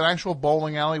an actual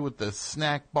bowling alley with the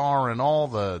snack bar and all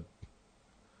the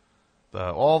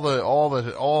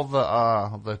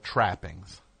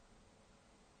trappings.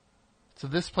 So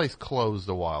this place closed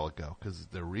a while ago because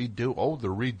they're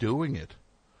redoing it.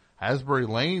 Asbury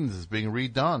Lanes is being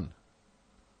redone.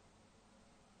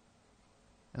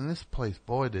 And this place,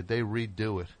 boy, did they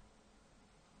redo it.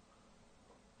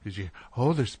 Because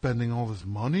they're spending all this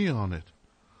money on it.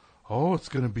 Oh, it's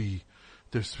going to be,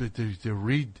 there's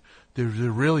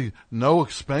really no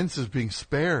expenses being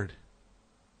spared.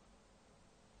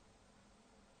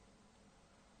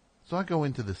 So I go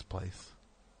into this place.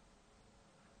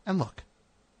 And look,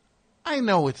 I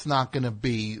know it's not going to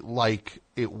be like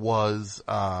it was,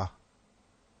 a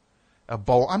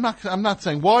bowl. I'm not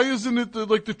saying, why isn't it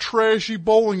like the trashy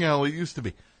bowling alley it used to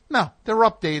be? No, they're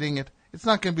updating it. It's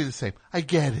not going to be the same. I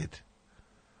get it.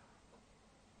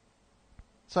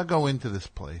 So I go into this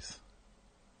place.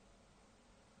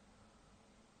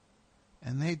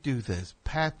 And they do this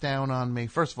pat down on me.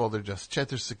 First of all,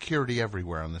 there's security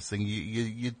everywhere on this thing.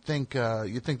 You'd think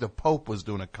the Pope was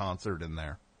doing a concert in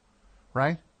there.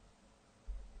 Right?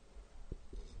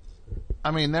 I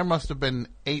mean, there must have been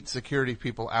 8 security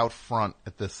people out front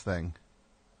at this thing.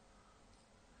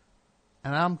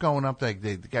 And I'm going up there,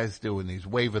 the guy's he's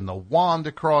waving the wand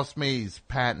across me, he's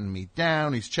patting me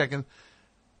down, he's checking.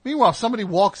 Meanwhile, somebody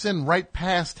walks in right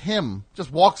past him,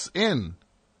 just walks in.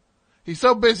 He's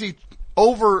so busy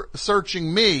over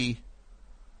searching me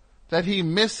that he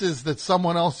misses that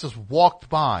someone else just walked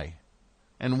by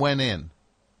and went in.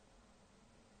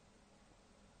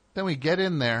 Then we get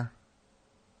in there.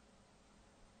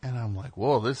 And I'm like,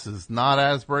 whoa, this is not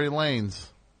Asbury Lanes.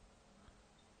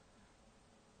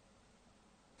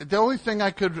 The only thing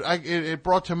it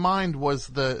brought to mind was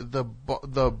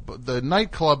the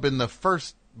nightclub in the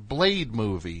first Blade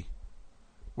movie,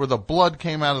 where the blood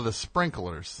came out of the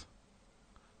sprinklers.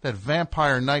 That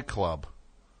vampire nightclub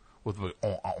with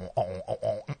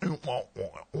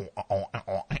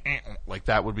like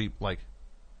that would be like.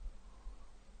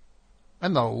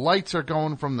 And the lights are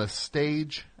going from the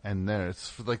stage, and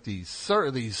there's like these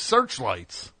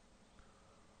searchlights.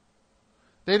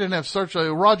 They didn't have searchlights.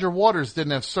 Roger Waters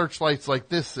didn't have searchlights like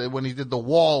this when he did The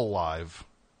Wall live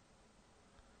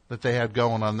that they had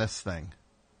going on this thing.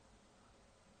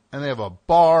 And they have a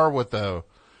bar with a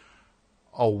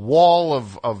wall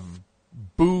of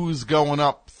booze going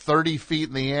up 30 feet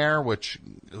in the air, which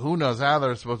who knows how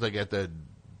they're supposed to get the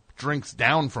drinks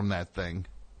down from that thing.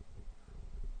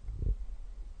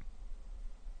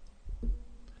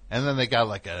 And then they got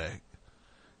like a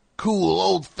cool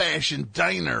old-fashioned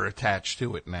diner attached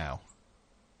to it now.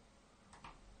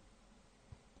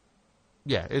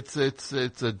 Yeah, this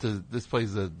place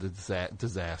is a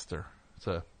disaster.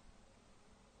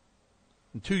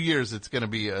 In 2 years, it's going to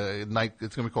be a night.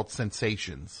 It's going to be called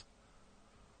Sensations.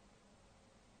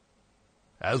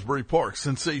 Asbury Park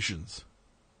Sensations.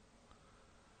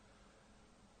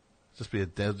 Just be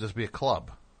a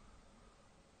club.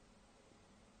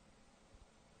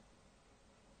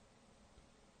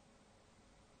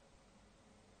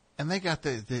 And they got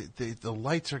the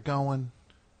lights are going.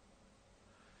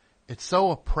 It's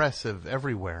so oppressive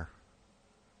everywhere.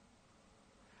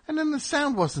 And then the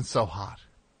sound wasn't so hot.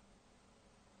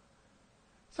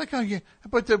 It's like, oh yeah,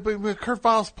 but Kurt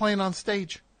Weill's playing on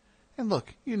stage. And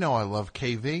look, you know I love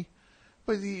KV.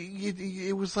 But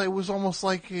it was almost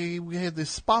like we had this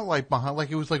spotlight behind,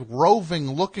 like it was like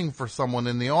roving, looking for someone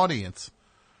in the audience.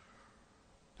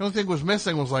 The only thing was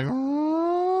missing was like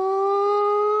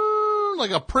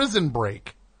a prison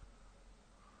break.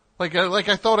 Like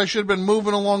I thought I should have been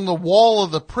moving along the wall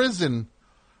of the prison,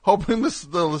 hoping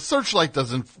the searchlight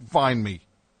doesn't find me.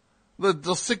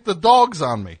 They'll sick the dogs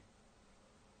on me.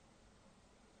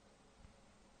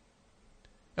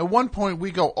 At one point,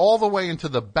 we go all the way into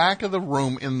the back of the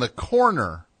room in the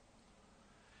corner,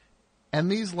 and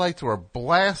these lights were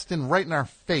blasting right in our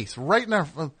face, right in our,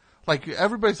 like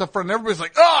everybody's up front, and everybody's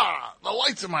like, the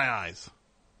lights in my eyes.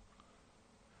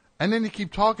 And then you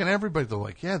keep talking to everybody, they're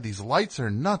like, yeah, these lights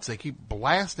are nuts. They keep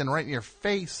blasting right in your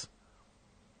face.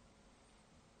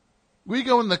 We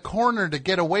go in the corner to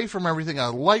get away from everything,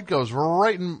 and a light goes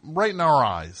right in our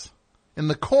eyes. In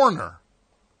the corner.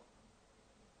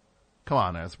 Come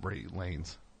on, Asbury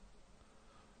Lanes.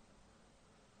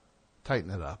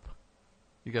 Tighten it up.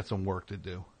 You got some work to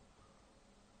do.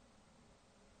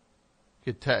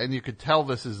 And you could tell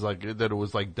this is like, that it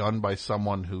was like done by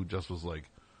someone who just was like,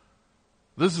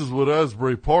 this is what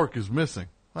Asbury Park is missing.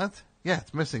 What? Yeah,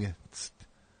 it's missing it.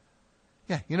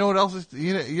 Yeah, you know what else is,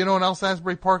 you know what else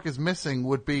Asbury Park is missing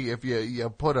would be if you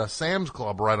put a Sam's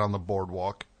Club right on the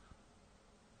boardwalk.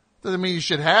 Doesn't mean you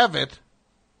should have it.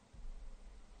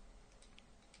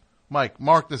 Mike,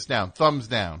 mark this down. Thumbs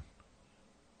down.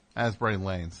 Asbury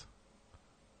Lanes.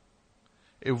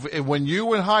 If when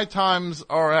you and High Times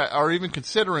are even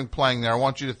considering playing there, I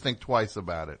want you to think twice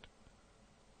about it.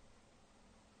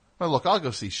 Well, look, I'll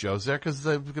go see shows there because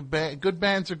the good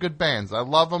bands are good bands. I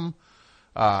love them.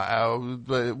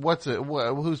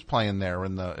 Who's playing there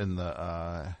in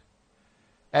the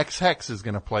X Hex is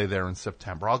going to play there in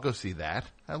September. I'll go see that.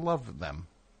 I love them.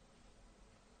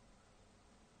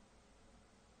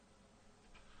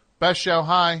 Best show,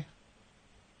 hi.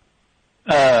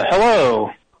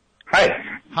 Hello. Hi.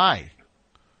 Hi.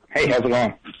 Hey, how's it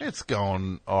going? It's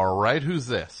going all right. Who's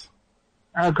this?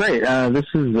 Great. This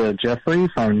is Jeffrey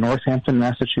from Northampton,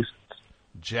 Massachusetts.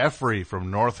 Jeffrey from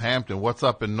Northampton. What's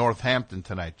up in Northampton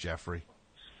tonight, Jeffrey?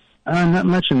 Not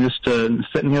much. I'm just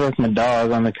sitting here with my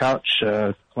dog on the couch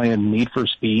playing Need for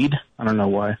Speed. I don't know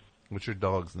why. What's your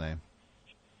dog's name?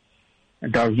 Our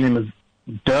dog's name is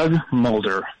Doug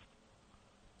Mulder.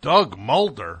 Doug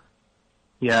Mulder?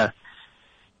 Yeah.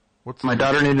 My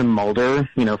daughter named him Mulder,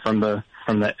 from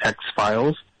the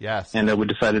X-Files. Yes. And we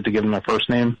decided to give him my first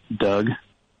name, Doug.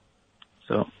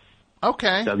 So.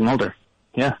 Okay. Doug Mulder.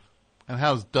 Yeah. And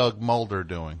how's Doug Mulder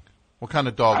doing? What kind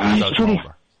of dog is Doug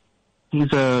Mulder?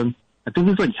 He's I think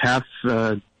he's like half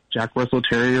Jack Russell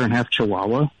Terrier and half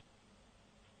Chihuahua.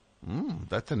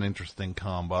 That's an interesting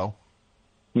combo.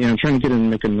 Yeah, I'm trying to get him to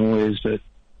make a noise, but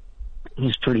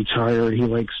he's pretty tired. He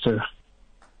likes to,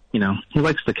 he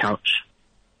likes the couch.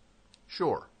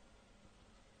 Sure.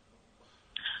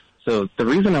 So the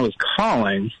reason I was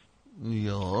calling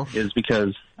is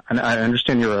because I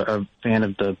understand you're a fan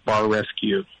of the Bar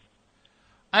Rescue.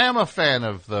 I am a fan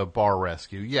of the Bar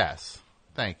Rescue, yes.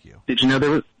 Thank you. Did you know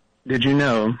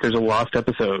there's a lost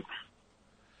episode?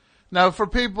 Now, for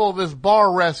people, this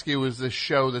Bar Rescue is this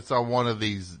show that's on one of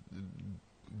these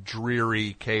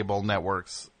dreary cable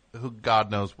networks, who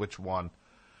God knows which one.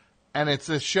 And it's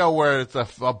a show where it's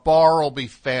a bar will be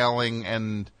failing,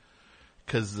 and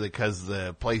because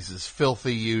the place is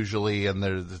filthy usually, and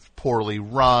it's poorly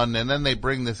run, and then they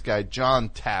bring this guy John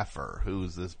Taffer,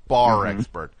 who's this bar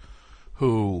expert,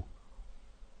 who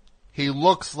He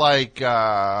looks like he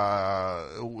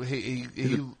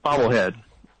bobblehead.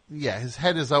 Yeah, his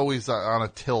head is always on a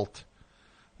tilt.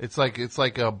 It's like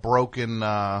a broken,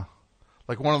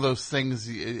 like one of those things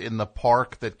in the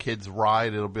park that kids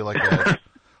ride. It'll be like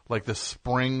like the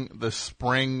spring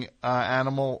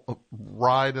animal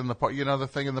ride in the park. You know, the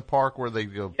thing in the park where they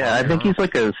go. Yeah, I think he's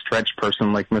like a stretch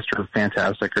person, like Mr.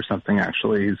 Fantastic or something.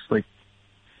 Actually, he's like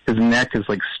his neck is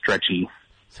like stretchy.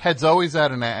 His head's always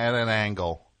at an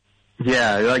angle.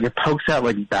 Yeah, like it pokes out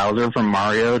like Bowser from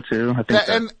Mario too. I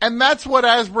think and that's what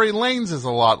Asbury Lanes is a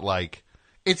lot like.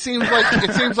 It seems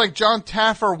like John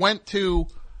Taffer went to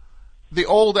the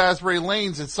old Asbury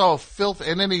Lanes and saw a filth,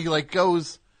 and then he like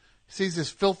sees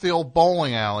this filthy old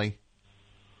bowling alley.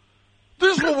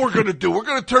 This is what we're gonna do. We're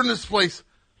gonna turn this place.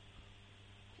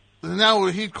 And now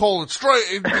he'd call it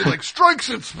it'd be like Strikes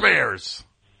and Spares.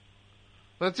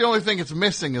 That's the only thing it's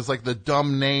missing is like the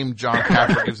dumb name John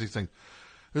Taffer gives these things.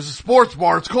 There's a sports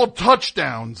bar. It's called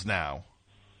Touchdowns now.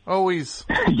 Always with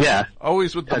the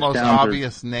Touchdowns most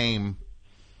obvious name.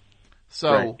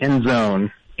 So right. End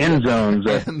zones. End zone.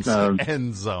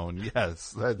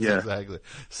 Yes, that's exactly.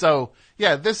 So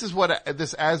yeah, this is what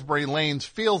this Asbury Lanes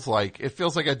feels like. It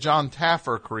feels like a John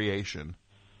Taffer creation.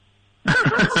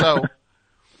 So,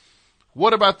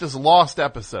 what about this lost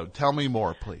episode? Tell me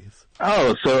more, please.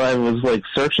 Oh, so I was like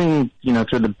searching,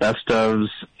 through the best ofs,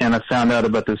 and I found out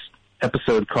about this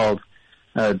episode called,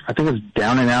 I think it was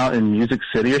Down and Out in Music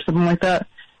City or something like that.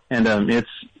 And it's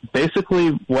basically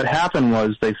what happened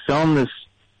was they filmed this.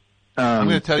 I'm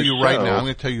going to tell you right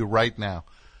now.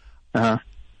 Uh-huh.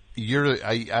 You're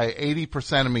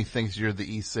 80% of me thinks you're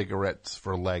the e-cigarettes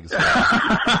for legs. No,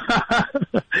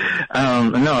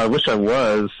 I wish I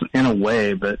was in a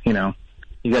way, but you got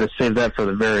to save that for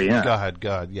the very end. Go ahead.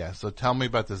 Yeah. So tell me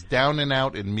about this Down and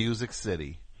Out in Music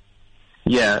City.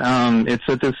 Yeah, it's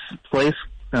at this place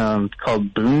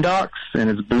called Boondocks, and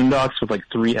it's Boondocks with like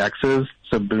 3 X's,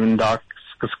 so Boondocks.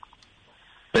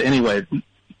 But anyway,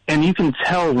 and you can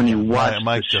tell when you watch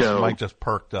the show. Mike just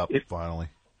perked up finally.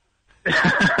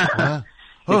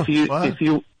 So they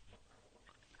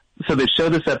show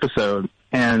this episode,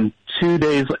 and 2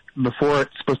 days before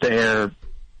it's supposed to air,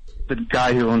 the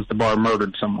guy who owns the bar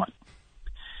murdered someone.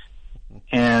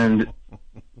 And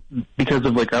because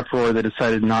of like uproar, they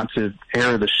decided not to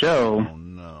air the show. Oh,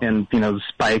 no. And,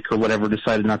 Spike or whatever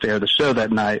decided not to air the show that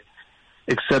night,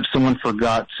 except someone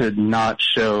forgot to not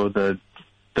show the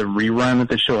rerun that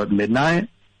they show at midnight.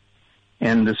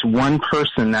 And this one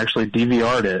person actually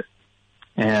DVR'd it.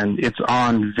 And it's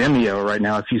on Vimeo right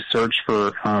now. If you search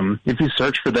for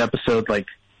the episode like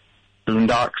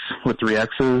Boondocks with 3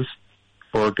 X's,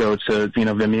 or go to,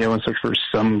 Vimeo and search for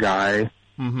some guy,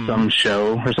 some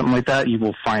show or something like that, you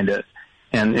will find it.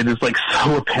 And it is like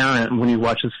so apparent when you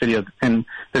watch this video. And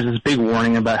there's this big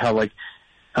warning about how like,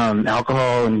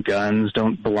 alcohol and guns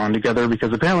don't belong together,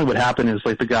 because apparently what happened is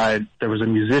like there was a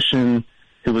musician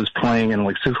who was playing, and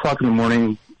like 6 o'clock in the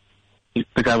morning,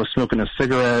 the guy was smoking a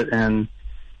cigarette, and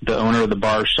the owner of the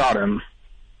bar shot him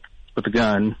with a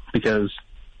gun because,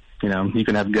 you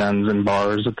can have guns in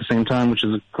bars at the same time, which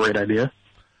is a great idea.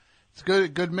 It's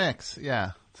good mix.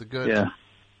 Yeah. It's a good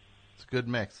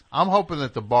mix. I'm hoping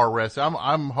that the bar rests.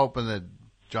 I'm hoping that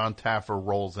John Taffer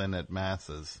rolls in at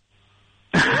masses.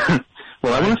 Well,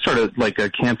 I want to start a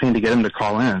campaign to get him to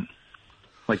call in.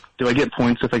 Like, do I get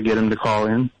points if I get him to call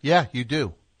in? Yeah, you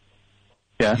do.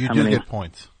 Yeah, you do get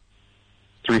points.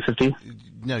 350?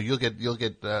 No, you'll get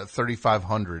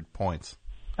 3,500 points.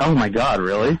 Oh my God,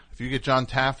 really? If you get John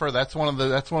Taffer, that's one of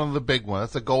the big ones.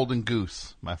 That's a golden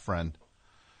goose, my friend.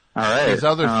 All right. These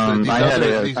other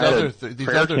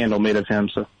candle made of him.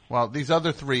 So. Well, these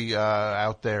other 3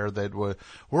 out there that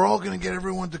we're all going to get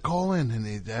everyone to call in, and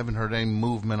they haven't heard any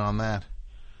movement on that.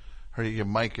 Heard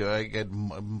Mike?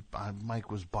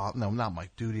 Mike was not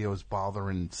Mike Duty. Was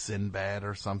bothering Sinbad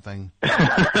or something.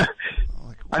 I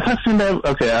thought Sinbad.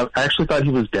 Okay, I actually thought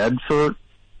he was dead for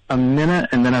a minute,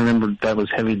 and then I remembered that was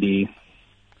Heavy D.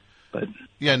 But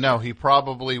yeah, no, he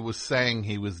probably was saying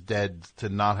he was dead to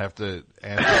not have to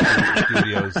answer the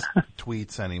studio's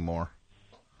tweets anymore.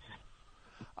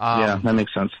 Yeah, that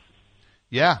makes sense.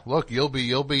 Yeah, look, you'll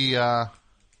be in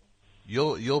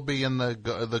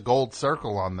the gold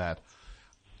circle on that.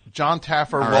 John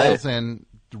Taffer rolls in,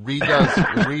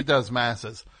 redoes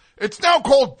masses. It's now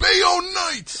called Bayonne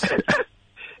Nights.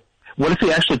 What if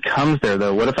he actually comes there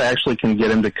though? What if I actually can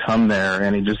get him to come there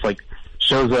and he just like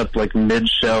shows up like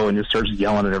mid-show and just starts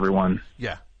yelling at everyone?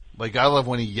 Yeah. Like, I love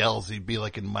when he yells. He'd be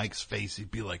like in Mike's face.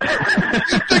 He'd be like, "You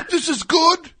think this is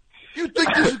good? You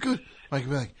think this is good?" Mike would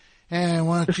be like,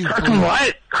 "Why don't you..." Kirkland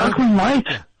White.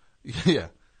 Yeah.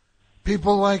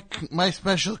 People like my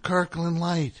special Kirkland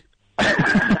Light.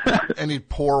 And he'd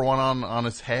pour one on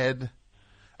his head.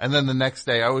 And then the next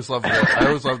day, I always love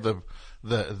the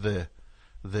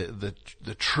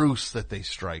truce that they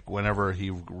strike whenever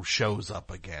he shows up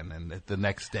again. And the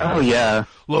next day, oh yeah,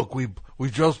 look, we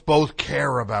just both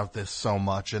care about this so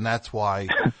much, and that's why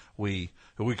we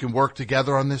can work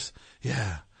together on this.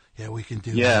 Yeah, we can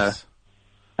do this.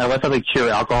 I like how they cure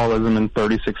alcoholism in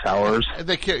 36 hours.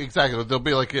 Exactly. There'll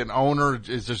be like an owner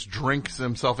just drinks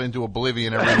himself into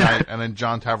oblivion every night, and then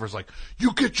John Taffer's like,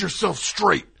 "You get yourself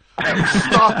straight and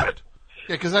stop it."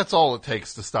 Yeah, because that's all it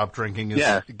takes to stop drinking is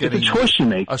getting it's a choice you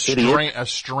make. A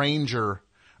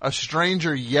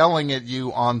stranger yelling at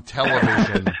you on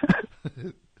television.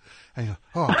 And you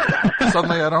go,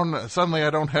 suddenly I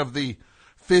don't have the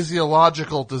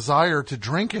physiological desire to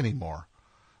drink anymore.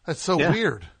 That's so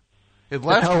weird. It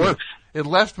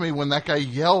left me when that guy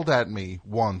yelled at me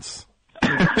once.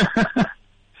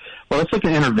 Well, it's like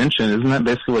an intervention. Isn't that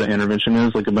basically what an intervention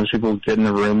is? Like a bunch of people get in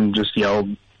the room and just yell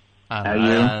at you?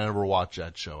 I never watched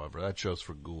that show ever. That show's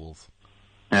for ghouls.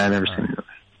 Yeah, I've never seen it.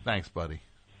 Thanks, buddy.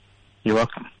 You're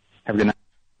welcome. Have a good night.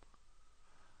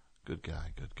 Good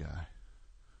guy.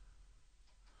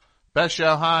 Best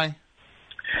show, hi.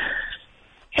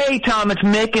 Hey, Tom, it's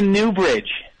Mick in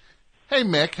Newbridge. Hey,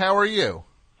 Mick, how are you?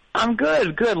 I'm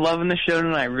good. Loving the show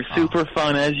tonight. We're super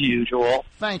fun as usual.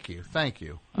 Thank you.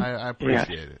 I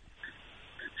appreciate it.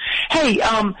 Hey,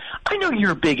 I know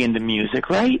you're big into music,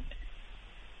 right?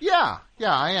 Yeah,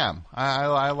 I am.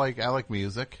 I like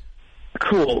music.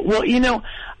 Cool. Well,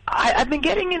 I've been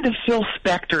getting into Phil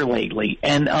Spector lately,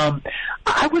 and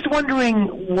I was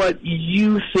wondering what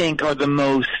you think are the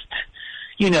most,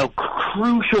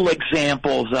 crucial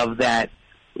examples of that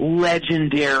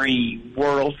legendary,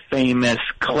 world-famous,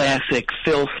 classic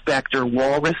Phil Spector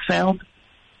walrus sound.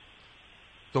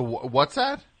 What's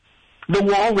that? The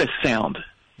walrus sound.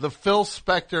 The Phil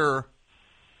Spector,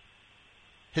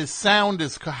 his sound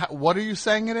is, what are you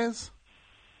saying it is?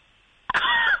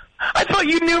 I thought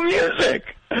you knew music.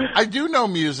 I do know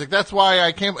music. That's why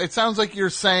I came. It sounds like you're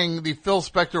saying the Phil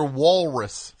Spector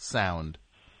walrus sound.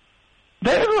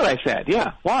 That is what I said.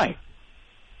 Yeah. Why?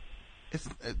 It's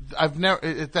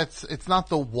not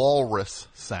the walrus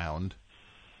sound.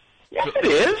 Yes, it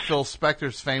is. Phil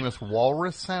Spector's famous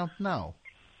walrus sound? No.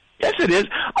 Yes, it is.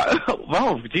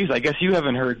 Well, geez, I guess you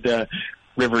haven't heard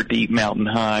River Deep, Mountain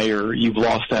High, or You've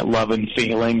Lost That Lovin'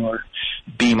 Feeling, or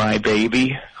Be My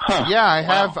Baby. Huh. Yeah, I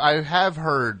have. I have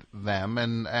heard them,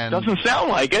 and doesn't sound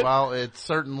like it. Well, it's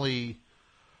certainly.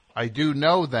 I do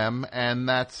know them, and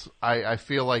that's. I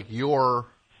feel like you're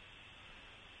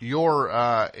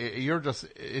just.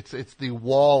 It's the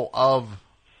wall of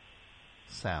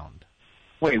sound.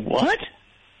 Wait, what?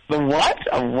 The what?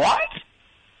 A what?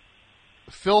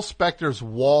 Phil Spector's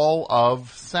wall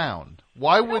of sound.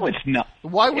 Why would? No, it's not.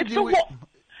 Why would it's you?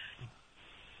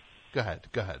 Go ahead.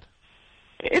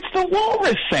 It's the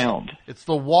walrus sound. It's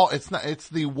the wall. It's not. It's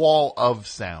the wall of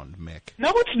sound, Mick.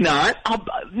 No, it's not.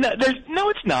 No,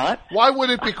 it's not. Why would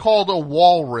it be called a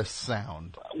walrus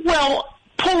sound? Well,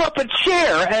 pull up a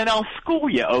chair and I'll school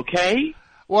you, okay?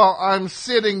 Well, I'm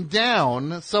sitting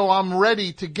down, so I'm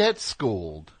ready to get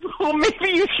schooled. Well, maybe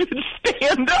you should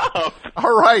stand up.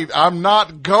 All right, I'm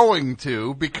not going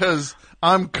to because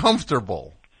I'm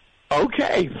comfortable.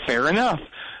 Okay, fair enough.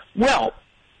 Well,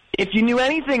 if you knew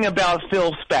anything about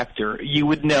Phil Spector, you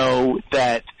would know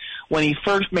that when he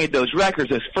first made those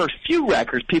records, his first few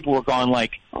records, people were going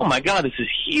like, "Oh my God, this is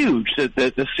huge!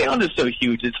 The sound is so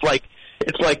huge. It's like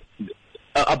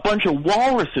a bunch of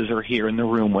walruses are here in the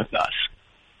room with us."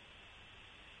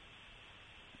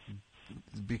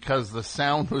 Because the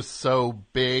sound was so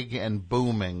big and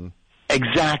booming.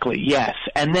 Exactly, yes.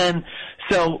 And then,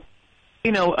 so,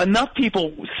 enough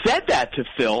people said that to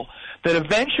Phil that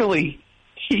eventually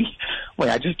wait,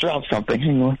 I just dropped something.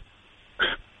 Hang on.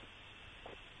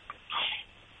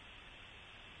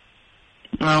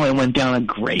 Oh, it went down a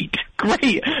great.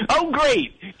 Oh,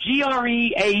 great.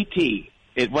 G-R-E-A-T.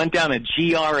 It went down a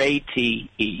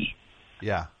G-R-A-T-E.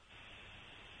 Yeah.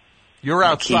 You're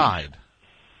outside.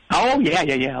 Oh,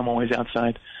 yeah. I'm always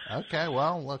outside. Okay,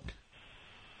 well, look.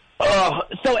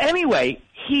 So anyway,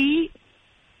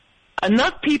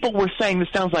 enough people were saying this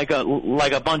sounds like a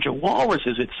bunch of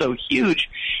walruses. It's so huge.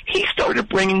 He started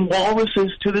bringing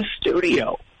walruses to the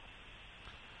studio.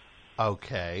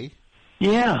 Okay.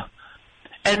 Yeah.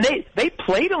 And they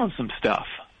played on some stuff.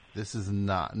 This is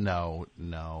not, no.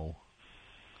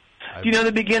 Do you know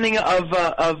the beginning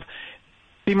of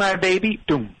Be My Baby?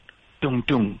 Doom, doom,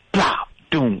 doom, plop.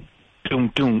 Doom,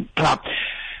 doom, doom, plop.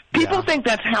 People think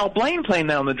that's Hal Blaine playing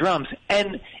that on the drums,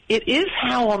 and it is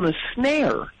Hal on the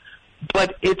snare,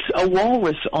 but it's a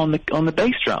walrus on the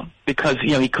bass drum because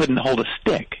he couldn't hold a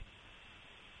stick.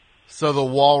 So the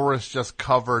walrus just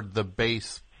covered the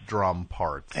bass drum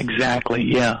parts. Exactly.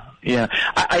 Yeah.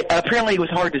 I apparently it was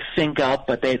hard to sync up,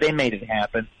 but they made it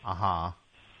happen.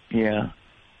 Yeah.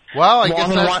 Well, I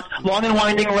guess Long and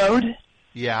Winding Road.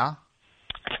 Yeah.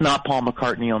 It's not Paul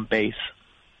McCartney on bass.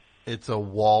 It's a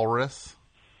walrus.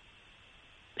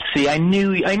 See, I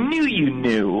knew you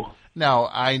knew. No,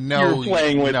 I know. You're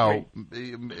playing with me.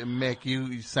 Mick,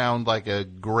 you sound like a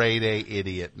grade A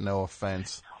idiot. No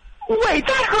offense. Wait,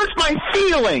 that hurts my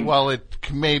feelings. Well,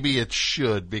 maybe it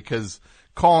should, because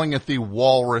calling it the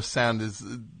walrus sound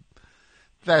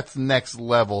that's next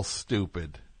level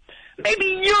stupid.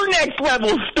 Maybe you're next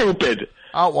level stupid.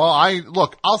 Oh, well,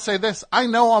 I'll say this. I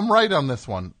know I'm right on this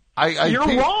one. You're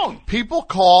wrong. People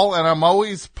call, and I'm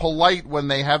always polite when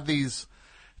they have these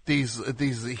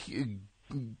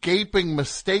gaping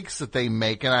mistakes that they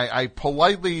make, and I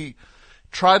politely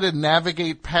try to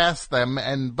navigate past them,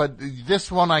 but this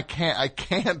one I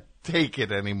can't take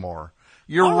it anymore.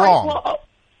 You're wrong. Well,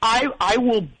 I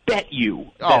will bet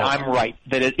you that I'm right,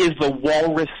 that it is the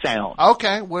walrus sound.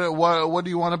 Okay, what do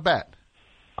you want to bet?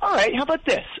 All right, how about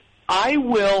this? I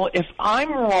will, if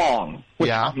I'm wrong, which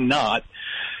I'm not,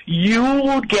 you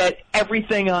will get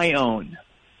everything I own.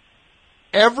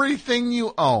 Everything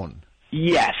you own?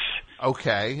 Yes.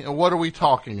 Okay, and what are we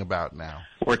talking about now?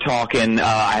 We're talking,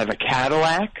 I have a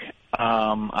Cadillac,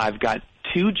 I've got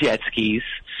 2 jet skis,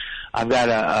 I've got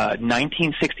a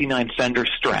 1969 Fender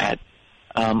Strat,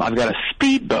 I've got a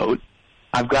speedboat,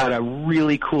 I've got a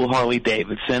really cool Harley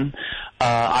Davidson,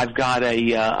 I've got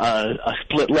a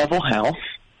split level house.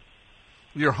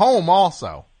 Your home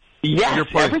also? Yes,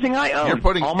 everything I own. You're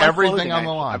putting everything on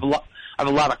the line. I have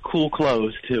a lot of cool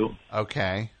clothes too.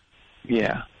 Okay.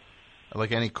 Yeah.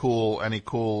 Like any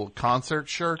cool concert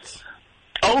shirts?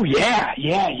 Oh yeah.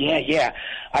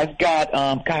 I've got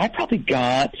I probably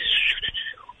got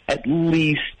at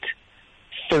least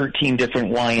 13 different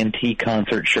Y&T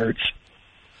concert shirts.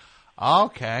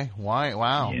 Okay.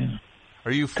 Wow. Yeah.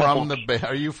 Are you from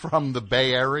the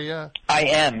Bay Area? I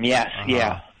am. Yes.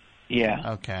 Yeah.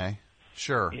 Okay.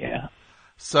 Sure. Yeah.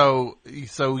 So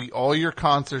all your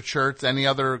concert shirts, any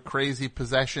other crazy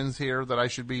possessions here that I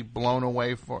should be blown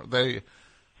away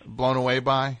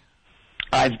by?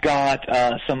 I've got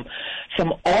some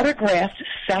autographed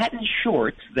satin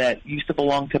shorts that used to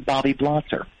belong to Bobby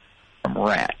Blotzer from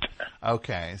Rat.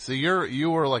 Okay, so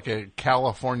you were like a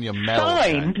California metal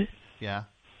signed guy. Yeah.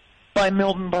 By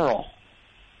Milton Berle.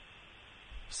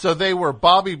 So they were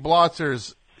Bobby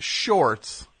Blotzer's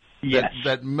shorts. Yes.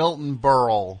 That Milton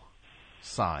Berle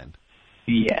signed.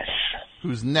 Yes.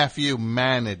 Whose nephew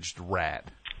managed Rat.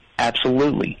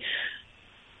 Absolutely.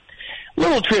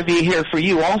 Little trivia here for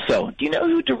you also. Do you know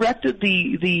who directed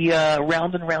the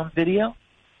Round and Round video?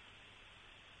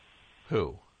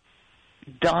 Who?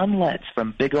 Don Letts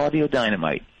from Big Audio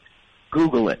Dynamite.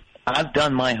 Google it. I've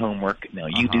done my homework. Now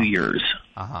you do yours.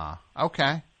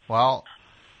 Okay. Well,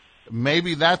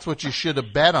 maybe that's what you should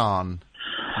have bet on,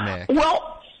 Mick.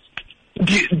 Well,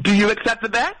 do you accept the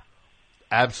bet?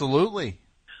 Absolutely.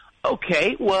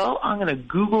 Okay, well, I'm going to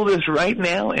Google this right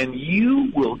now, and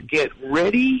you will get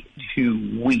ready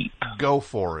to weep. Go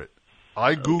for it.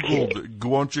 I Googled it.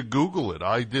 Why don't you Google it?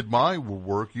 I did my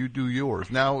work. You do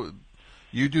yours. Now,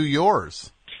 you do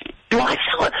yours. Do I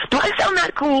sound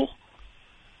that cool?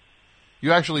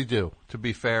 You actually do, to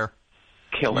be fair.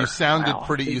 Killer. You sounded Wow.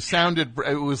 pretty,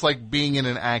 it was like being in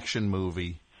an action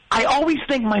movie. I always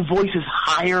think my voice is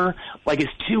higher, like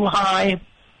it's too high.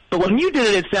 But when you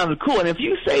did it, it sounded cool. And if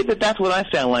you say that that's what I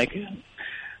sound like,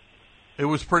 it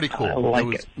was pretty cool. I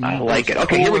like it. I like it.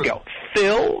 Okay, here we go.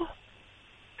 Phil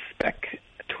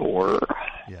Spector.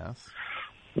 Yes.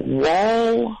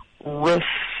 Walrus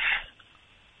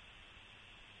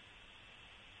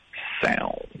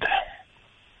sound.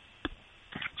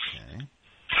 Okay.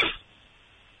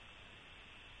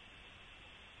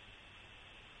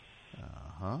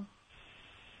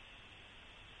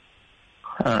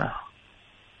 Huh.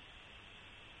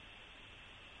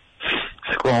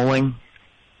 Scrolling.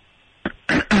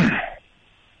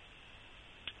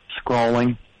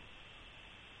 Scrolling.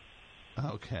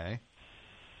 Okay.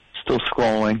 Still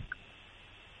scrolling.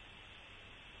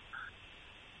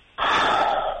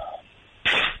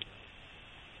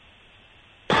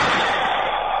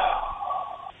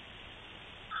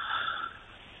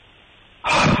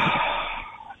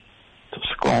 Still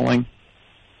scrolling.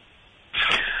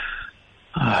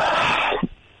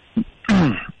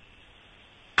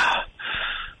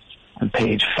 On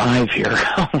page 5 here.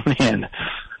 Oh man.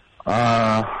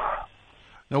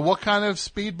 Now, what kind of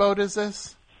speedboat is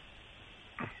this?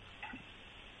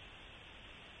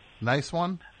 Nice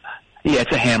one? Yeah,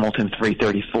 it's a Hamilton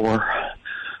 334.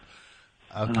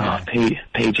 Okay.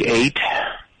 Page 8.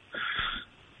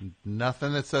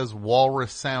 Nothing that says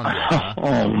walrus sound yet, huh?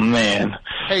 Oh, man.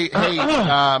 Hey,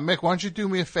 Mick, why don't you do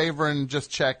me a favor and just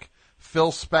check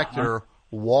Phil Spector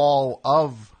wall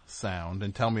of sound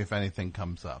and tell me if anything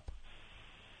comes up.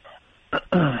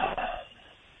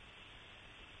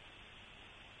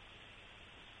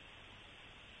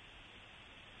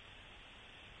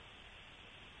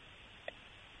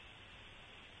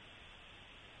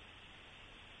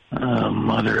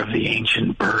 Mother of the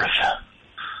ancient birth.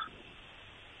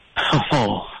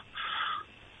 Oh.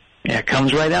 Yeah, it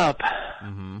comes right up.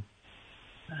 Mm-hmm.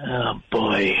 Oh,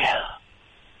 boy.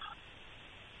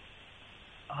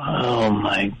 Oh,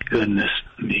 my goodness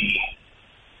me.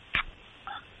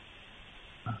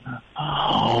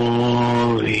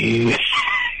 Holy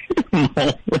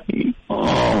moly.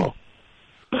 Oh.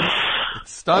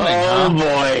 It's stunning, oh, huh?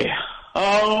 Boy.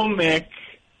 Oh, Mick.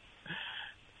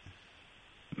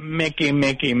 Mickey.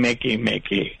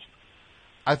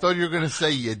 I thought you were going to say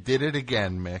you did it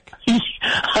again, Mick.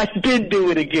 I did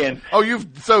do it again. Oh,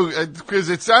 because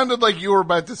it sounded like you were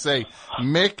about to say,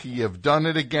 Mick, you've done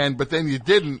it again, but then you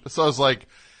didn't. So I was like,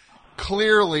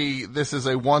 clearly this is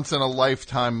a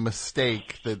once-in-a-lifetime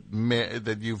mistake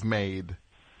that you've made.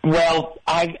 Well,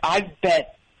 I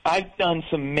bet I've done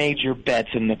some major bets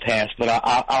in the past, but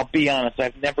I'll be honest,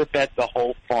 I've never bet the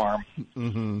whole farm.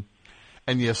 Mm-hmm.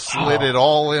 And you slid it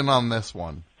all in on this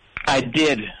one. I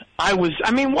did. Why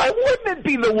wouldn't it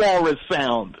be the walrus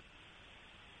sound?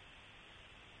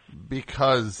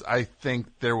 Because I think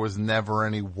there was never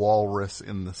any walrus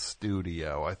in the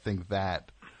studio. I think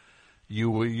that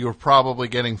you're probably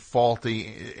getting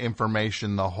faulty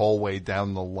information the whole way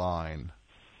down the line.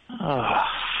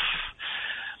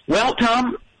 Well,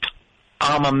 Tom,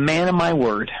 I'm a man of my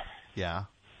word. Yeah.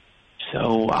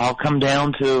 So I'll come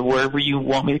down to wherever you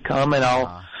want me to come, and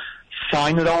I'll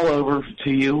sign it all over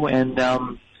to you, and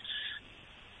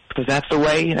because that's the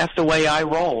way I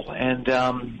roll. And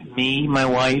me, my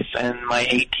wife, and my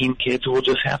 18 kids will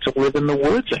just have to live in the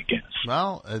woods, I guess.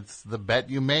 Well, it's the bet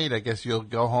you made. I guess you'll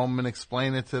go home and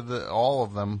explain it to all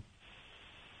of them.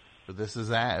 Where this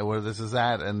is at,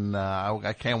 and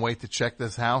I can't wait to check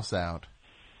this house out.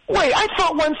 Wait, I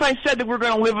thought once I said that we're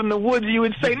going to live in the woods, you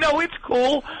would say, no, it's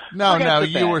cool. No,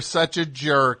 you were such a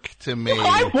jerk to me.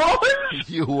 I was?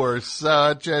 You were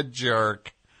such a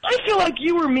jerk. I feel like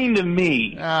you were mean to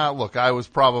me. Look, I was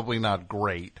probably not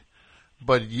great,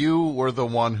 but you were the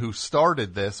one who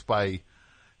started this by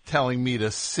telling me to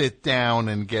sit down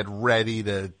and get ready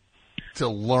to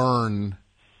learn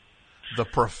the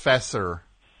professor.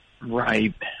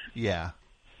 Right. Yeah.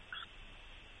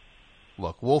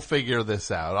 Look, we'll figure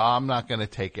this out. I'm not going to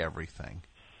take everything.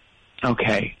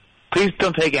 Okay. Please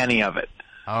don't take any of it.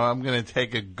 I'm going to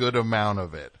take a good amount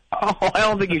of it. Oh, I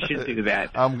don't think you should do that.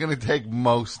 I'm going to take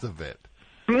most of it.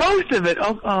 Most of it?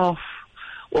 Oh.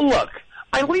 Well, look,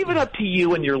 I leave it up to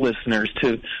you and your listeners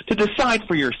to decide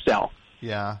for yourself.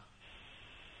 Yeah.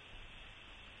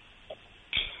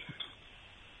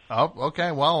 Oh,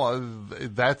 okay. Well,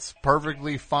 that's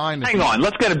perfectly fine. Hang on.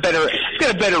 Let's get a better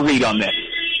read on this.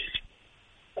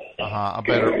 A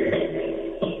better.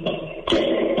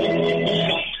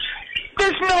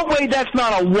 There's no way that's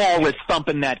not a walrus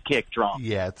thumping that kick drum.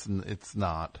 Yeah, it's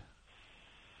not.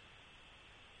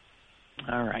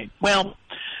 All right. Well,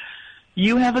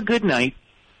 you have a good night.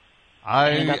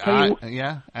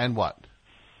 Yeah, and what?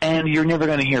 And you're never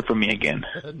going to hear from me again.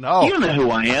 No. You know who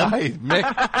I am. Hi,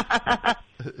 Mick.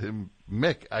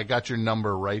 Mick, I got your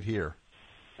number right here.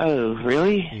 Oh,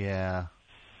 really? Yeah.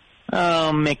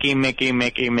 Oh, Mickey,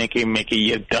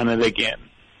 you've done it again.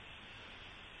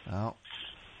 Well,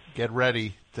 get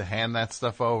ready to hand that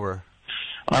stuff over.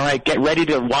 All right, get ready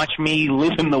to watch me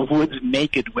live in the woods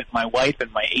naked with my wife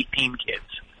and my 18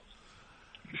 kids.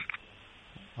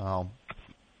 Well,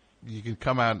 you can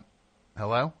come out.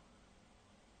 Hello?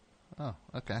 Oh,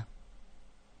 okay.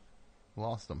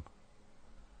 Lost him.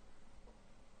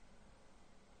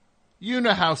 You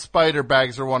know how Spider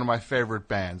Bags are one of my favorite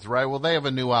bands, right? Well, they have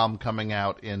a new album coming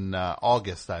out in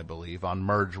August, I believe, on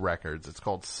Merge Records. It's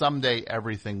called Someday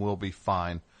Everything Will Be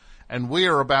Fine. And we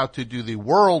are about to do the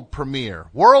world premiere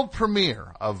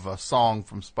of a song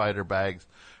from Spider Bags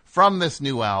from this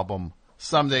new album,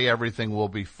 Someday Everything Will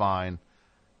Be Fine.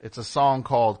 It's a song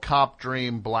called Cop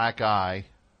Dream Black Eye,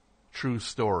 True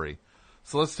Story.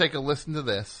 So let's take a listen to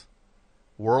this.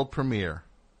 World premiere,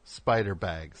 Spider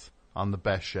Bags on The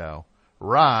Best Show.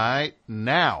 Right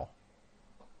now.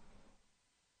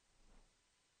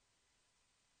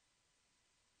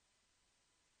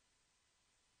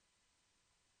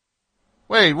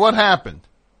 Wait, what happened?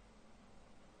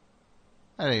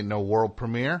 That ain't no world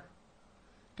premiere.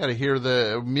 Got to hear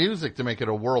the music to make it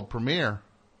a world premiere.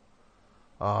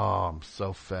 Oh, I'm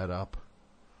so fed up.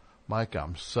 Mike,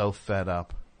 I'm so fed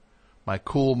up. My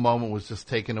cool moment was just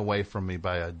taken away from me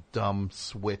by a dumb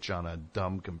switch on a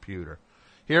dumb computer.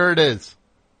 Here it is.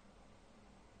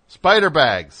 Spider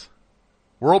Bags.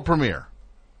 World premiere.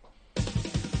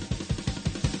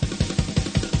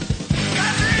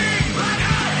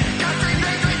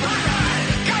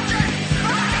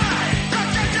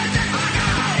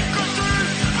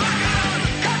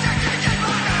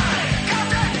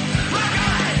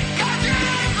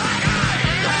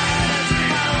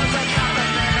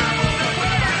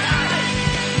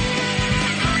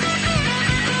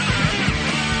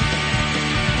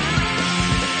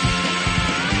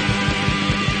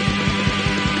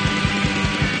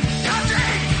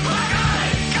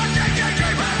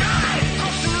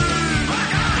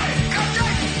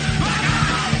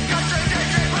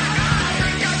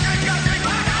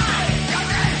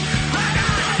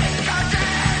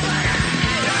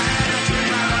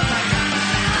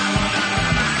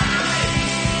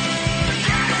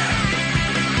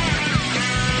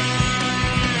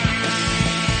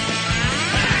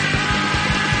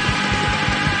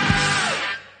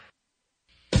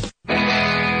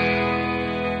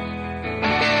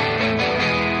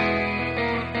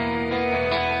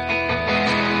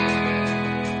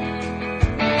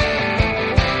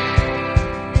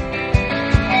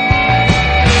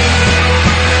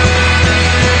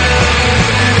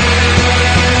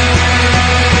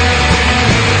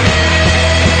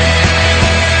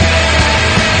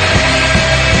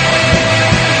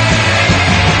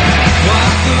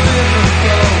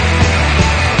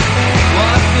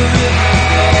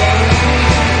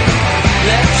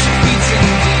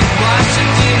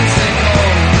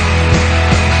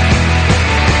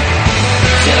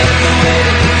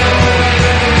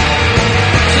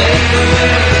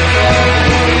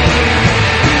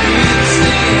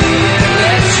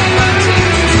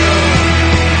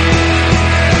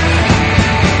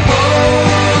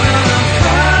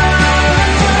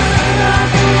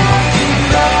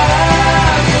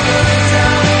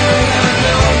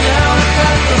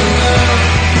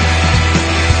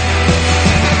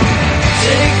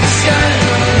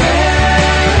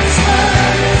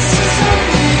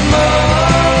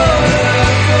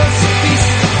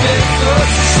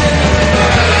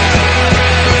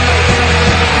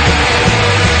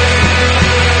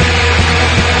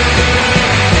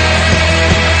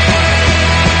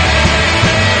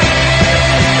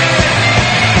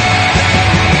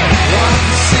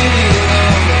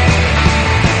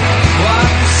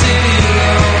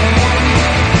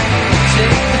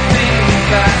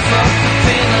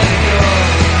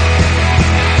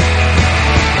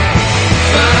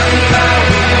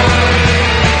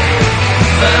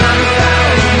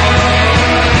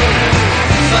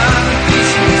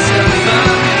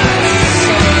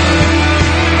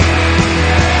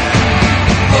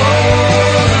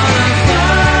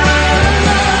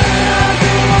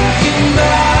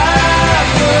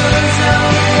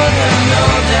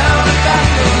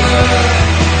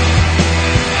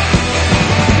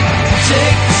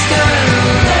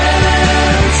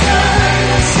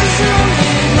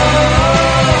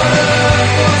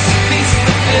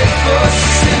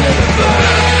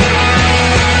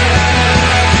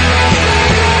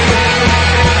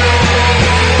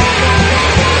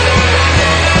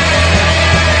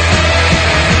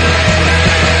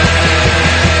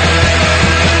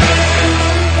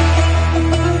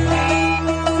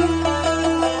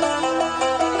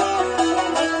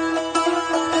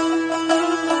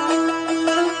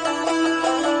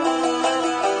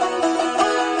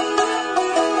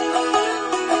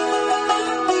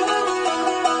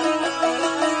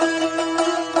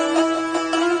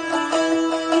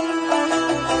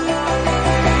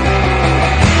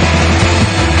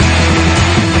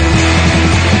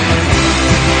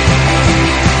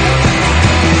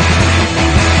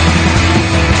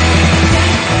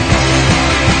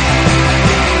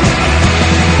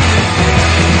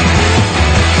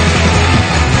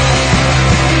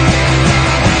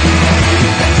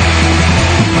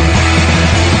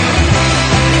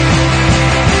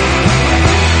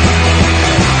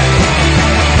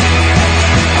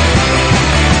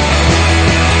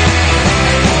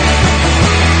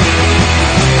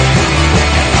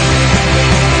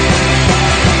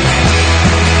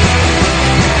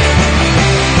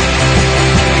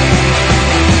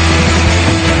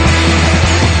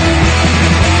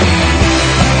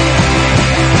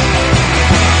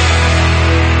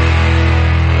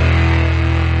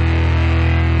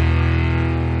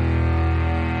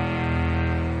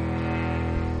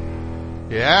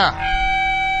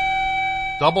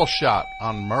 Double shot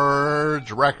on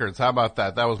Merge Records. How about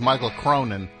that? That was Michael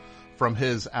Cronin from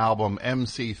his album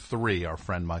MC3, our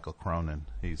friend Michael Cronin.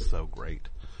 He's so great.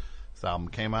 This album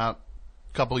came out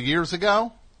a couple of years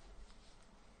ago.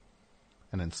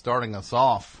 And then starting us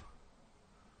off,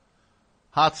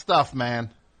 hot stuff,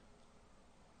 man.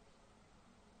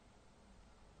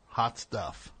 Hot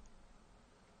stuff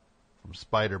from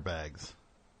Spider Bags.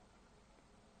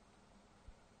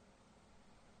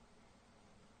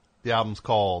 The album's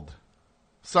called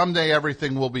Someday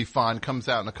Everything Will Be Fine. Comes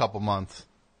out in a couple months.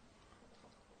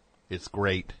 It's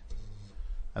great.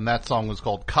 And that song was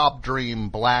called Cop Dream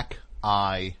Black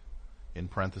Eye, in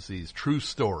parentheses, True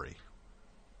Story.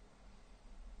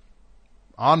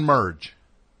 On Merge.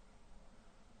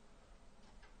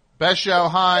 Best show,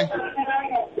 hi.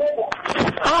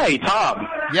 Hi, Tom.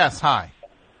 Yes, hi.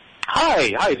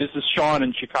 Hi, this is Sean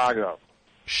in Chicago.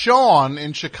 Sean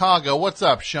in Chicago. What's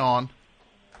up, Sean?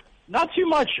 Not too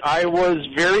much. I was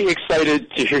very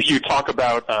excited to hear you talk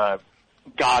about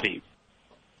Gotti.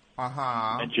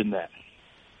 Mention that.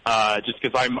 Just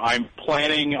because I'm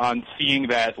planning on seeing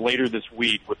that later this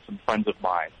week with some friends of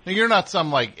mine. Now, you're not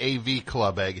some like AV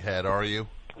Club egghead, are you?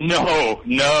 No.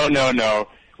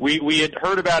 We had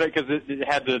heard about it because it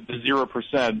had the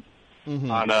 0%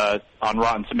 on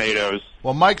Rotten Tomatoes.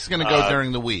 Well, Mike's going to go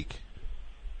during the week.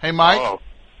 Hey, Mike.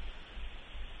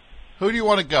 Who do you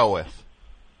want to go with?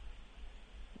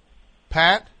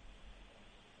 Pat?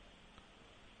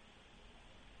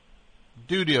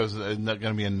 Dudio's going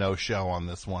to be a no-show on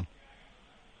this one.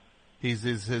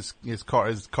 His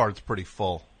card's pretty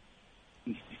full.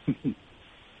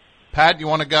 Pat, you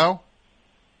want to go?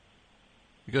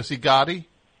 You go see Gotti?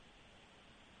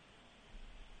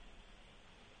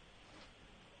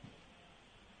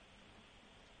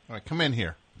 All right, come in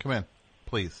here. Come in,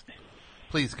 please.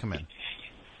 Please come in.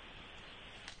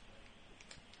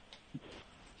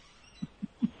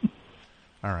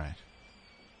 All right.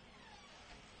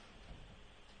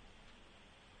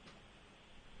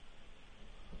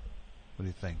 What do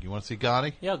you think? You want to see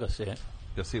Gotti? Yeah, I'll go see it.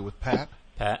 Go see it with Pat?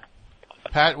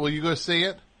 Pat, will you go see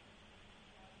it?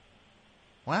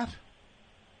 What?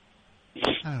 I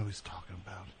don't know what he's talking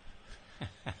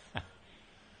about.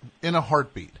 In a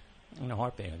heartbeat. In a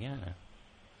heartbeat, yeah.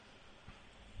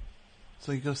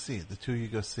 So you go see it. The two of you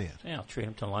go see it. Yeah, I'll treat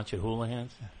him to lunch at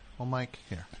Houlihan's. Yeah. Well, Mike,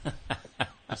 here.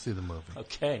 I'll see the movie.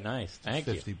 Okay, nice. Thank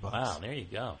you. $50. Wow, there you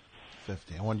go.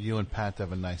 50. I want you and Pat to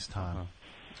have a nice time.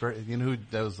 It's very, you know who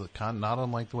that was not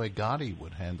unlike the way Gotti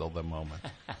would handle the moment.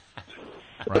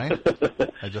 Right?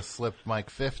 I just slipped Mike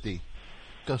 50.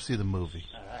 Go see the movie.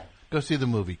 All right. Go see the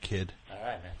movie, kid. All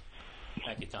right, man.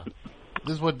 Thank you, Tom.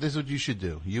 This is what you should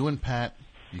do. You and Pat,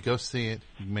 you go see it.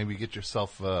 You maybe get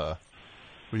yourself, what are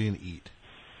you going to eat?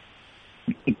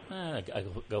 I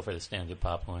go for the standard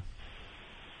popcorn.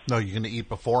 No, you're going to eat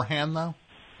beforehand, though?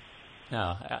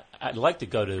 No, I'd like to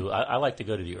go to. I like to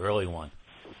go to the early one.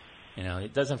 You know,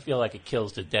 it doesn't feel like it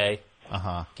kills the day.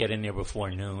 Get in there before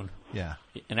noon. Yeah.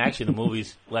 And actually, the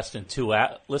movie's less than 2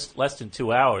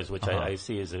 hours, which I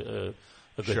see as a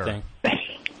good thing.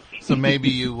 So maybe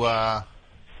you're not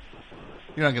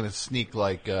going to sneak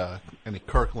like any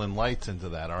Kirkland Lights into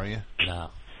that, are you? No.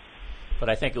 But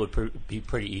I think it would be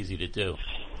pretty easy to do.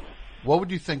 What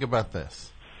would you think about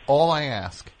this? All I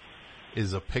ask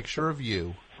is a picture of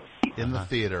you in the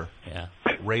theater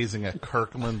raising a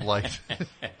Kirkland Light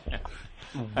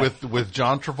with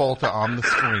John Travolta on the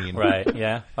screen. Right,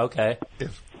 yeah, okay.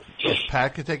 If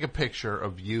Pat could take a picture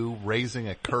of you raising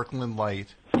a Kirkland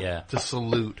Light to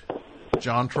salute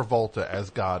John Travolta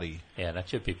as Gotti. Yeah, that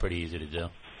should be pretty easy to do.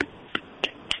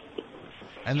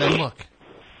 And then look.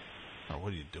 Oh,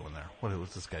 what are you doing there?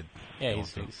 What's this guy? Yeah,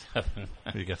 he's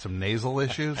you got some nasal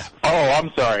issues? Oh,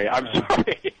 I'm sorry. I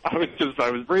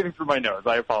was breathing through my nose.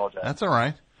 I apologize. That's all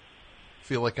right. I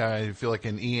feel like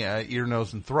an ear,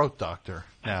 nose, and throat doctor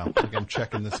now. Like I'm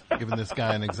giving this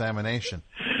guy an examination.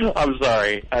 I'm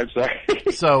sorry.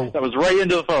 So that was right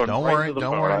into the phone. Don't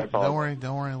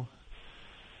worry.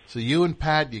 So you and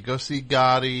Pat, you go see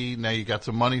Gotti. Now you got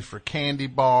some money for candy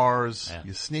bars. Yeah.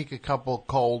 You sneak a couple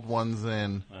cold ones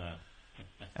in.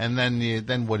 And then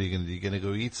what are you going to do? You going to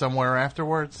go eat somewhere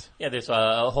afterwards? Yeah, there's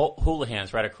a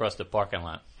Houlihan's right across the parking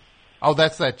lot. Oh,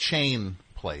 that's that chain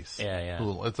place. Yeah.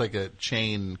 It's like a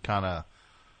chain kind of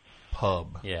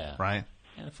pub. Yeah. Right?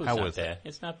 And the food's not bad.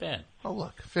 It's not bad. Oh,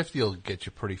 look, 50 will get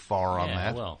you pretty far on that. Yeah,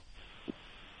 it will.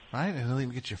 Right? And it'll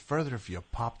even get you further if you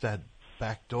pop that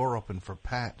back door open for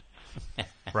Pat.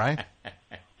 Right?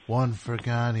 One for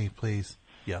Gotti, please.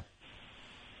 Yep.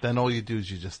 Then all you do is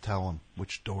you just tell him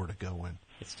which door to go in.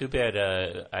 It's too bad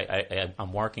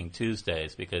I'm working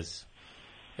Tuesdays because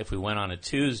if we went on a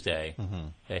Tuesday, Mm-hmm.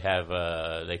 they have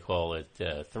they call it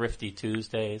Thrifty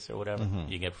Tuesdays or whatever. Mhm.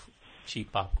 You get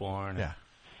cheap popcorn. Yeah.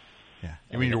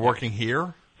 You mean you're working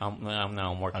here?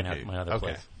 I'm working at my other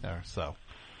place. There, so,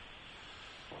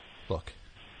 look,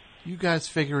 you guys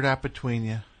figure it out between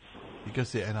you. You go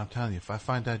see, and I'm telling you, if I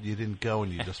find out you didn't go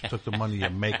and you just took the money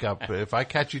and makeup, if I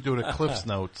catch you doing a Cliff's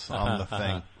Notes on the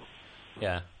thing,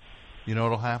 yeah, you know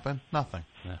what'll happen? Nothing.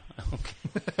 No.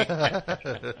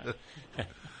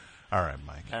 All right,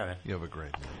 Mike. All right. You have a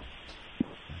great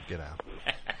night. Get out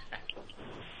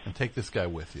and take this guy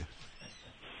with you.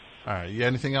 All right. You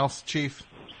anything else, Chief?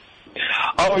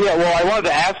 Oh yeah, well, I wanted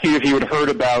to ask you if you had heard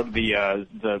about the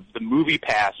Movie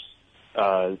Pass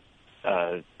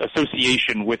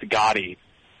association with Gotti.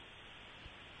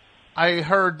 I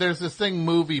heard there's this thing,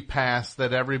 Movie Pass,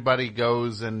 that everybody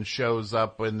goes and shows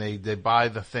up and they buy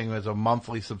the thing as a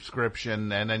monthly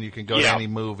subscription, and then you can go to any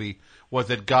movie. Was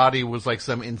it Gotti was like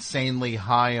some insanely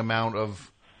high amount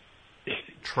of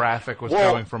traffic was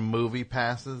going from Movie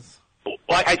Passes? Well,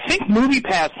 I think Movie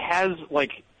Pass has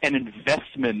like an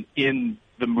investment in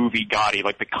the movie Gotti.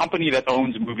 Like the company that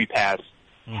owns Movie Pass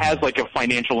has like a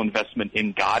financial investment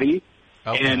in Gotti,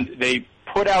 and they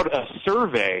put out a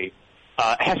survey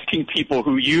asking people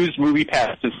who use Movie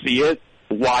Pass to see it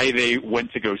why they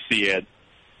went to go see it,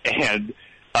 and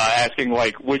asking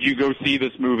like, would you go see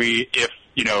this movie if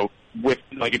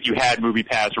if you had Movie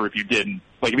Pass or if you didn't?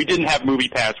 Like if you didn't have Movie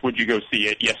Pass, would you go see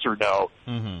it? Yes or no?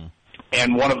 Mm-hmm.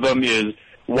 And one of them is,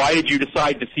 why did you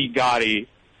decide to see Gotti?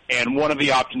 And one of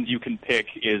the options you can pick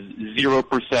is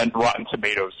 0% Rotten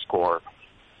Tomatoes score.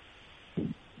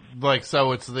 Like,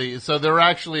 so they're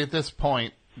actually at this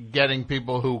point getting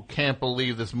people who can't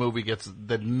believe this movie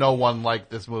that no one liked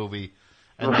this movie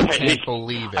and they can't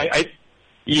believe it.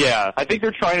 I think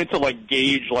they're trying to like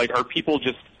gauge, like, are people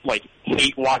just like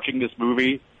hate watching this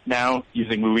movie now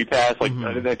using Movie Pass? Like,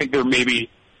 I think they're maybe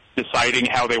deciding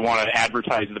how they want to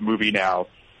advertise the movie now.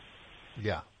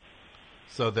 Yeah.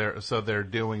 So they're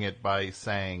doing it by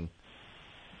saying,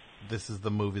 this is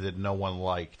the movie that no one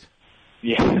liked.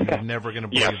 Yeah. You're never going to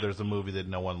believe there's a movie that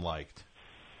no one liked.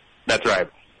 That's right.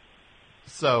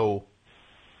 So,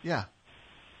 yeah.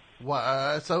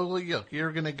 So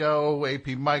you're going to go, AP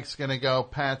Mike's going to go,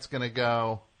 Pat's going to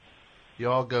go.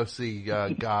 You all go see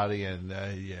Gotti and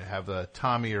you have the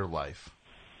time of your life.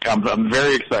 I'm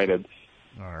very excited.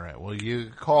 All right. Well, you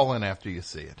call in after you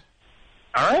see it.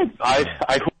 All right. All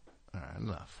right,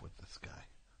 enough with this guy.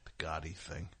 The Gotti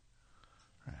thing.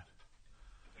 All right.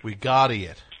 We Gotti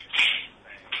it.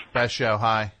 Best Show,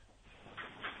 hi.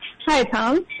 Hi,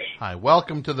 Tom. Hi.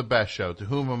 Welcome to the Best Show. To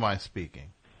whom am I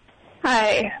speaking?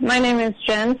 Hi, my name is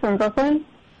Jen from Brooklyn.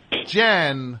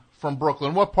 Jen from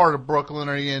Brooklyn. What part of Brooklyn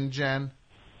are you in, Jen?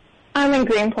 I'm in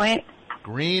Greenpoint.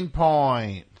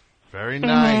 Greenpoint. Very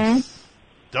nice.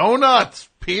 Donuts.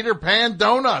 Peter Pan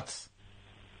donuts.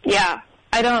 Yeah,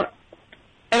 I don't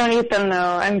eat them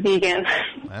though. I'm vegan.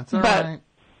 That's all right.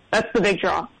 That's the big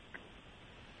draw.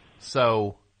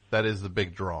 So that is the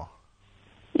big draw.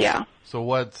 Yeah. So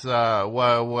what's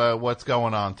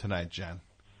going on tonight, Jen?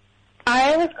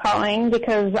 I was calling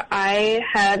because I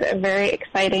had a very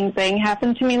exciting thing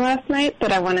happen to me last night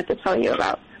that I wanted to tell you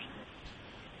about.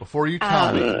 Before you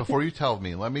tell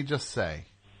me, let me just say,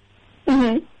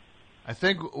 I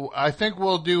think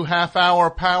we'll do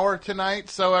half-hour power tonight.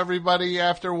 So everybody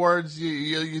afterwards,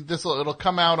 it'll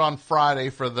come out on Friday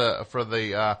for the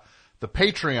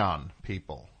Patreon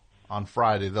people. On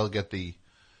Friday, they'll get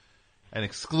an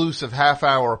exclusive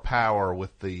half-hour power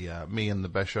with me and the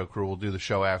Best Show crew. We'll do the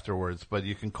show afterwards, but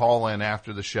you can call in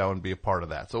after the show and be a part of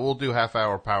that. So we'll do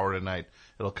half-hour power tonight.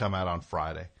 It'll come out on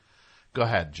Friday. Go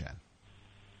ahead, Jen.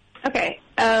 Okay.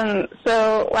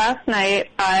 So last night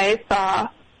I saw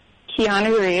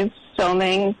Keanu Reeves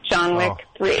filming John Wick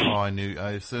 3. Oh, I knew.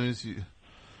 As soon as you...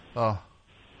 Oh.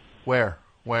 Where?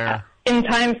 In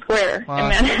Times Square in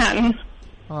Manhattan.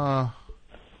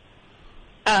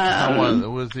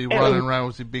 Was he running around?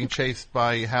 Was he being chased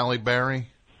by Halle Berry?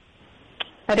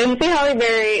 I didn't see Halle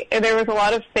Berry. There was a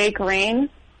lot of fake rain.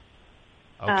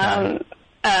 Okay.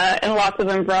 And lots of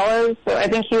umbrellas. So I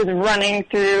think he was running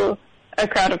through a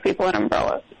crowd of people in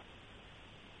umbrellas.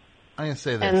 I'm going to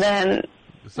say this. And then...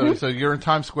 So you're in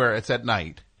Times Square. It's at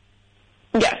night.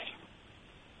 Yes.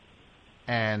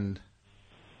 And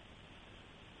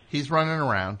he's running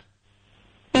around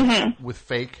with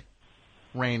fake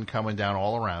rain coming down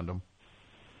all around him.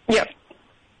 Yep.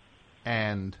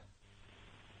 And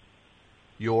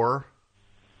you're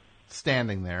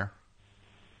standing there.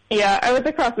 Yeah, I was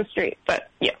across the street, but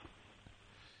yeah.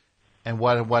 And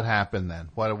what happened then?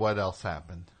 What else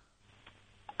happened?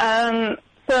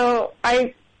 So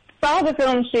I saw the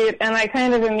film shoot, and I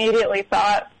kind of immediately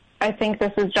thought, I think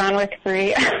this is John Wick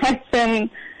 3.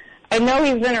 I know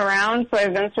he's been around, so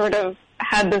I've been sort of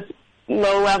had this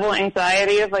low-level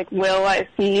anxiety of, like, will I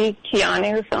see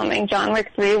Keanu filming John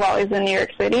Wick 3 while he's in New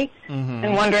York City? Mm-hmm.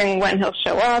 And wondering when he'll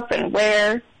show up and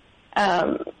where.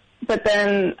 But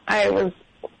then I was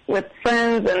with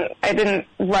friends, and I didn't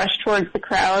rush towards the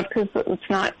crowd because it's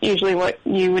not usually what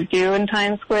you would do in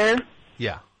Times Square.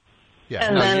 Yeah. Yeah.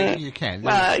 And no, then, you can.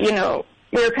 you know,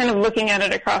 we were kind of looking at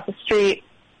it across the street,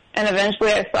 and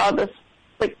eventually I saw this,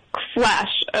 like, flash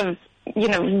of, you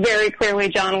know, very clearly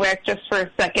John Wick just for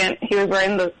a second. He was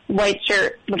wearing the white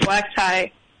shirt, the black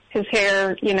tie, his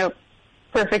hair, you know,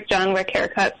 perfect John Wick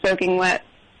haircut, soaking wet.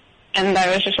 And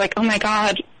I was just like, oh my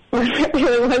God, it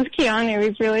really was Keanu.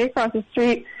 He's really across the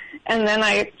street. And then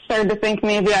I started to think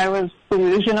maybe I was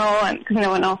delusional and because no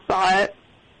one else saw it.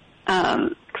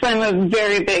 Because I'm a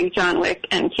very big John Wick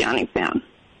and Keanu fan.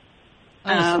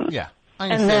 I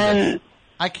and then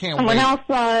I can't someone wait. else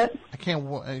saw it. I can't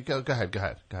wait. Go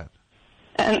ahead.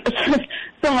 And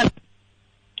someone...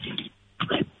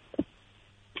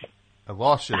 I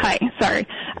lost you there. Hi, sorry.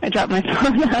 I dropped my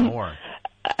phone. More.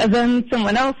 Then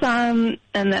someone else on,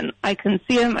 and then I couldn't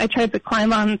see him. I tried to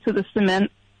climb onto the cement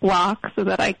block so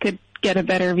that I could get a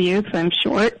better view because I'm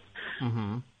short.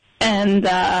 Mm-hmm. And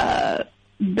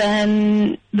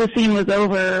then the scene was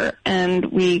over, and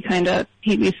we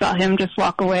saw him just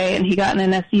walk away, and he got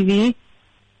in an SUV,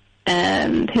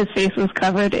 and his face was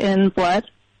covered in blood,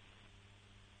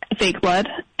 fake blood,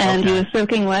 and he was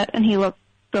soaking wet, and he looked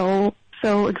so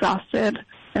exhausted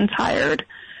and tired.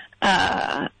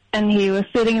 And he was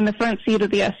sitting in the front seat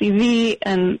of the SUV,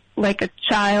 and like a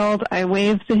child, I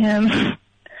waved to him,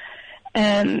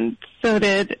 and so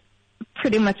did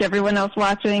pretty much everyone else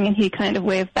watching, and he kind of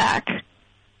waved back,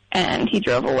 and he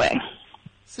drove away.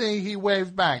 See, he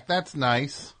waved back. That's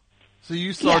nice. So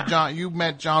you saw you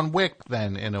met John Wick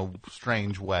then in a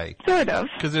strange way. Sort of.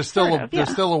 Because there's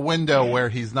still a window where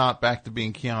he's not back to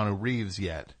being Keanu Reeves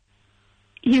yet.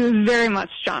 He was very much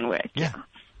John Wick. Yeah.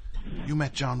 You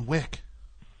met John Wick.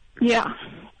 Yeah.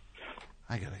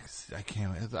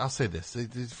 I'll say this.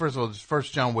 First of all, this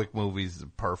first John Wick movie is a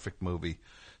perfect movie.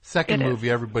 Second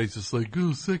movie, everybody's just like,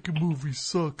 oh, second movie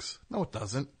sucks. No, it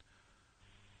doesn't.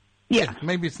 Yeah.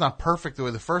 Maybe it's not perfect the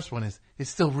way the first one is. It's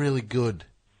still really good.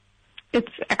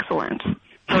 It's excellent.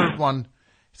 Third one,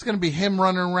 it's going to be him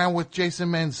running around with Jason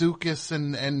Mantzoukas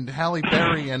and Halle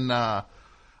Berry and,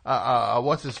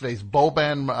 what's his face,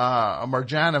 Boban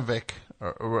Marjanovic,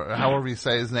 or however you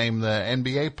say his name, the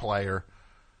NBA player.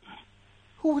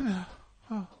 Who would,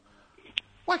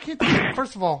 why can't you,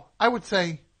 first of all, I would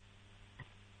say,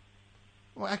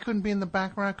 well, I couldn't be in the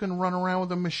background, I couldn't run around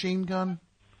with a machine gun.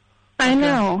 I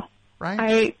know.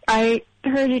 Right? I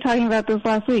heard you talking about this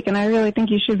last week, and I really think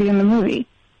you should be in the movie.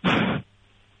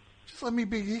 Just let me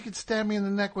be, he could stab me in the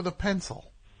neck with a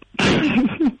pencil.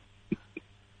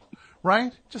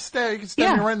 Right? Just he could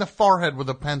stab me right in the forehead with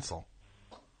a pencil.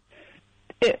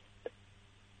 The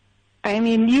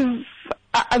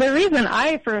reason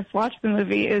I first watched the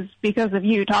movie is because of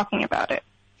you talking about it.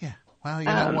 Yeah. Well,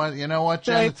 you know what,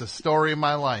 Jen? It's a story of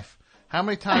my life. How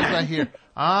many times I hear,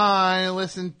 I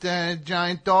listen to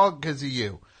Giant Dog because of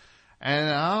you. And,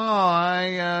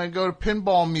 I go to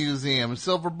Pinball Museum,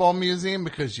 Silver Ball Museum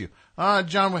because you.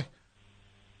 John Wick.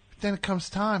 But then it comes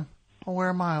time. Oh, where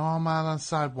am I? Oh, I'm out on the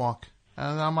sidewalk.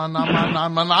 And I'm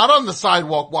not on the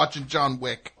sidewalk watching John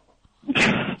Wick.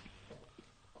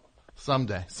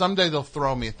 Someday they'll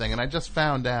throw me a thing. And I just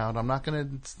found out, I'm not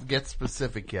going to get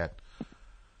specific yet.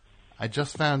 I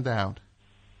just found out,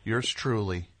 yours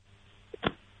truly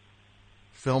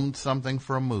filmed something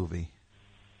for a movie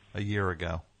a year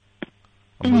ago.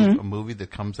 A movie that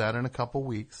comes out in a couple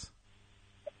weeks.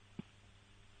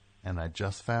 And I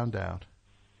just found out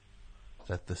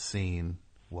that the scene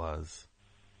was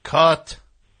cut.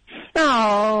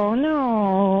 Oh,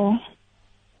 no.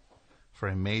 For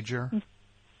a major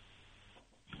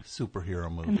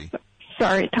superhero movie.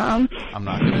 Sorry, Tom. I'm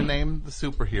not going to name the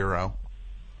superhero,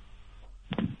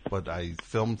 but I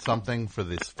filmed something for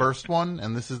this first one,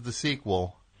 and this is the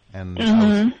sequel. And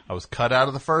I was cut out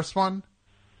of the first one,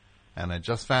 and I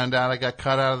just found out I got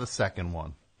cut out of the second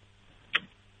one.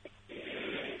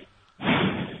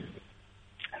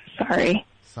 Sorry.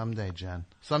 Someday, Jen.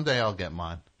 Someday I'll get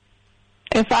mine.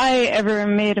 If I ever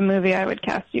made a movie, I would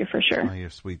cast you for sure. Oh, you're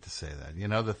sweet to say that. You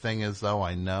know, the thing is, though,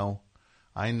 I know,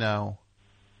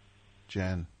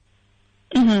 Jen.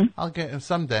 I'll get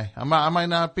someday. I might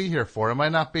not be here for it. It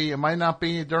might not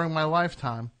be during my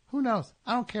lifetime. Who knows?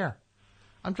 I don't care.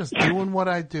 I'm just doing what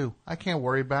I do. I can't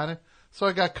worry about it. So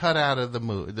I got cut out of the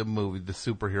movie, the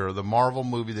superhero, the Marvel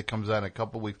movie that comes out in a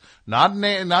couple weeks. Not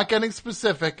getting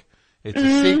specific. It's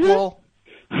a sequel.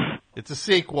 It's a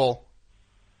sequel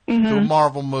to a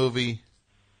Marvel movie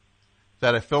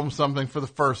that I filmed something for the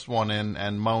first one in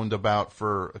and moaned about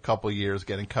for a couple of years,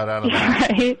 getting cut out of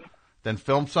that. Right. Then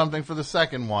filmed something for the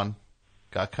second one,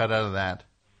 got cut out of that.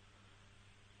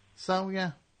 So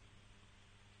yeah,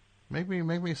 make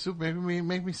me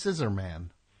Scissor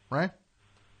Man, right?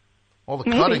 All the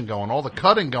cutting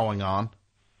going on.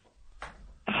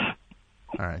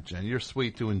 All right, Jen, you're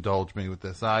sweet to indulge me with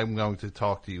this. I'm going to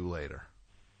talk to you later.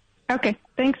 Okay.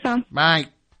 Thanks, Tom. Mike.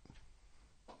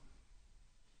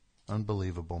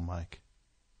 Unbelievable, Mike.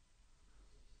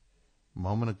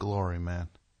 Moment of glory, man.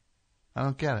 I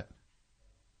don't get it.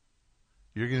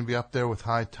 You're going to be up there with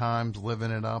High Times,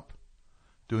 living it up,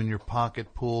 doing your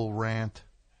pocket pool rant,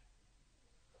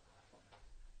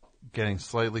 getting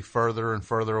slightly further and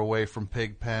further away from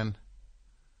Pigpen,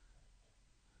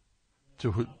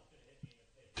 to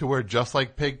where, just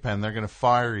like Pigpen, they're going to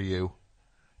fire you.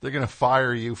 They're going to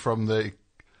fire you from the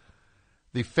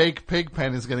fake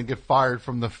Pigpen is going to get fired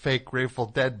from the fake Grateful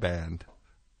Dead band.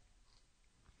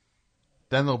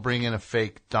 Then they'll bring in a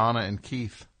fake Donna and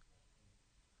Keith.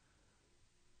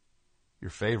 Your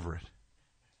favorite,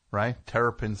 right?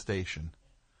 Terrapin Station.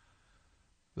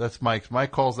 That's Mike's.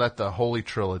 Mike calls that the Holy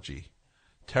Trilogy.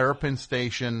 Terrapin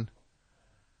Station,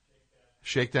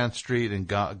 Shakedown Street, and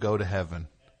Go to Heaven.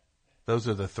 Those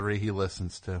are the three he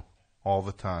listens to all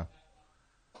the time.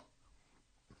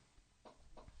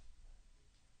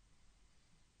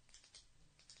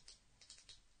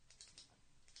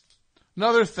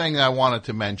 Another thing I wanted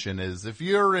to mention is if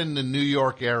you're in the New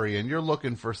York area and you're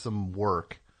looking for some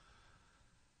work,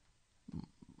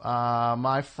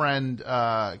 my friend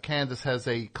Candace has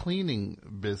a cleaning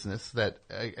business that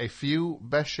a few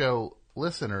Best Show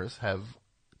listeners have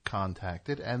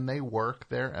contacted, and they work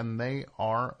there, and they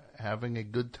are having a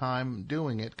good time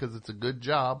doing it because it's a good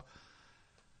job.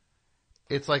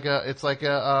 It's like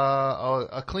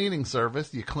a cleaning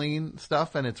service. You clean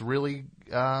stuff, and it's really,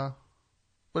 but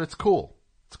it's cool.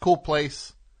 It's a cool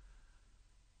place.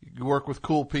 You work with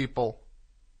cool people.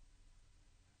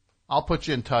 I'll put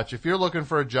you in touch. If you're looking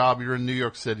for a job, you're in New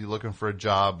York City looking for a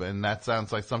job, and that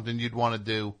sounds like something you'd want to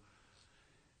do.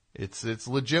 It's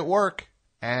legit work,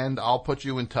 and I'll put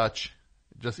you in touch.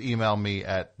 Just email me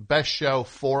at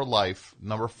bestshow4life,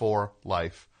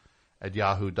 4life,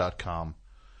 @yahoo.com.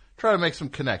 Try to make some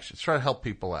connections. Try to help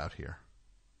people out here.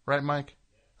 Right, Mike?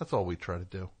 That's all we try to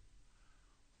do.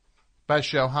 Best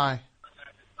Show, hi.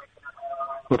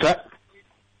 What's that?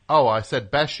 Oh, I said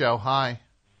Best Show, hi.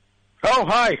 Oh,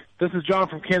 hi. This is John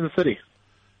from Kansas City.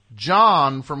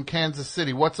 John from Kansas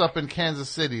City. What's up in Kansas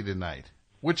City tonight?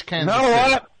 Which Kansas City?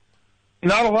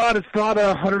 Not a lot. It's not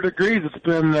 100 degrees. It's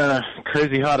been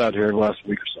crazy hot out here the last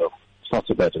week or so. It's not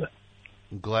so bad today.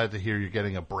 I'm glad to hear you're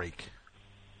getting a break.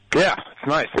 Yeah, it's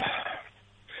nice.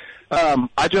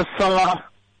 I just saw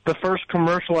the first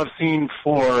commercial I've seen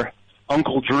for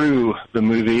Uncle Drew, the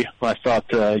movie. I thought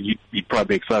you'd probably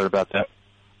be excited about that.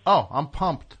 Oh, I'm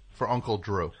pumped for Uncle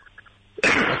Drew.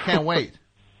 I can't wait.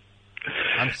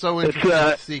 I'm so interested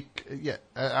to see. Yeah,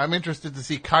 I'm interested to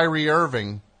see Kyrie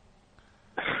Irving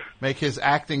make his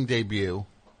acting debut.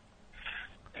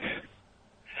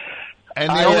 And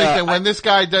the only thing, when this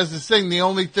guy does this thing, the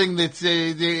only thing that's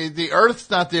the Earth's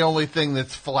not the only thing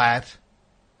that's flat.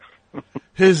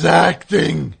 His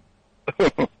acting.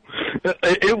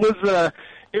 It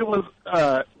was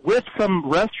with some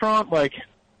restaurant like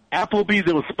Applebee's.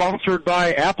 It was sponsored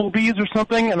by Applebee's or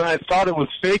something, and I thought it was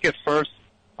fake at first.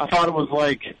 I thought it was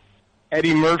like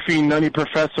Eddie Murphy, Nutty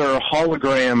Professor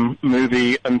hologram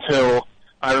movie until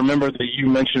I remember that you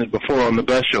mentioned it before on the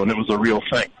Best Show, and it was a real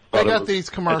thing. They got these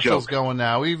commercials going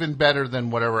now, even better than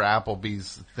whatever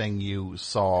Applebee's thing you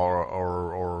saw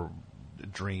or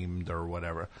dreamed or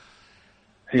whatever.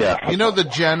 Yeah. You know the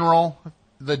General,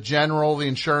 the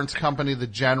insurance company, the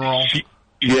General?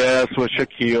 Yes, with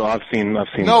Shaquille. I've seen.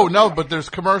 No, but there's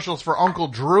commercials for Uncle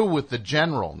Drew with the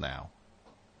General now.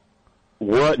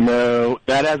 What? No,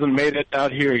 that hasn't made it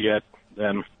out here yet.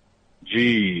 Then,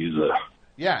 jeez.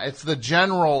 Yeah, it's the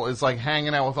General is like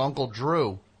hanging out with Uncle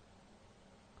Drew.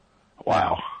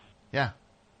 Wow. Yeah.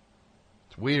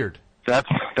 It's weird. That's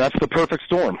the perfect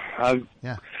storm.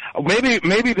 Yeah.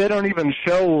 Maybe they don't even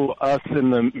show us in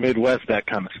the Midwest that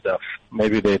kind of stuff.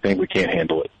 Maybe they think we can't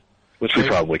handle it, which we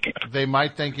probably can't. They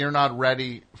might think you're not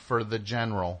ready for the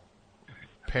General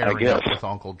pairing up with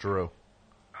Uncle Drew.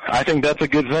 I think that's a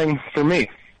good thing for me.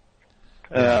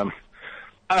 Yeah.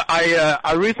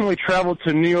 I recently traveled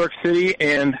to New York City,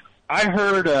 and I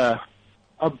heard a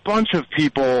bunch of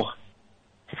people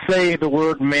say the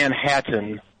word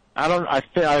Manhattan. I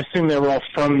assume they were all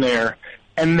from there,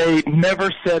 and they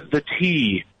never said the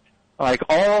T.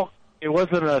 It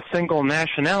wasn't a single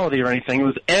nationality or anything. It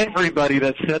was everybody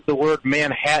that said the word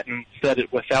Manhattan said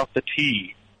it without the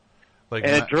T. And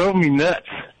it drove me nuts.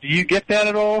 Do you get that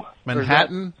at all?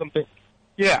 Manhattan? Something?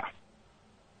 Yeah.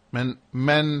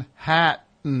 Manhattan.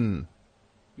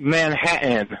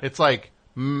 Manhattan. It's like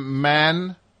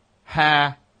Manhattan.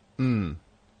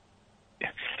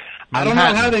 I don't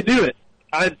know how they do it.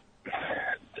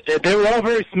 They were all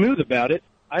very smooth about it.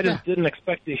 I just didn't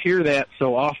expect to hear that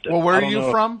so often. Well, where are you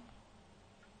from?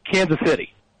 Kansas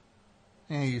City.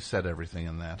 Yeah, you said everything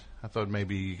in that. I thought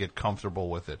maybe you get comfortable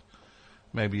with it.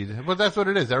 But that's what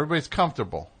it is. Everybody's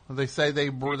comfortable. They say they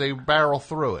barrel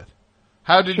through it.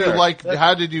 How did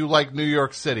you like New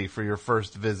York City for your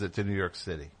first visit to New York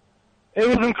City? It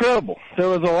was incredible. There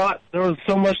was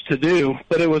so much to do,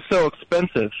 but it was so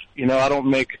expensive.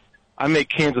 I make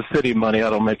Kansas City money. I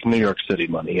don't make New York City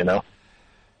money,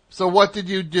 So what did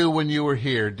you do when you were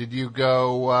here? Did you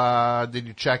go, did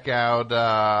you check out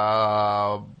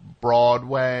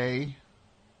Broadway?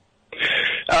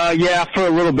 Yeah, for a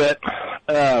little bit.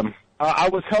 I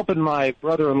was helping my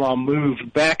brother-in-law move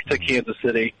back to Kansas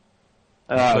City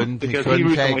because he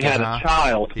recently had a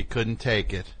child. He couldn't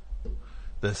take it.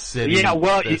 The city,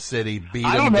 city beat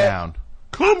him down.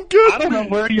 Come get me. I don't know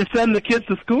where you send the kids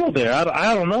to school there.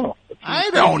 I don't know. I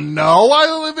don't know. I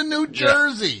live in New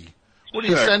Jersey. What do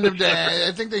you send them to?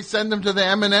 I think they send them to the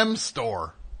M&M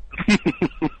store.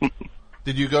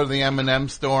 Did you go to the M&M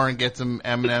store and get some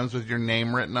M&Ms with your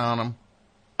name written on them?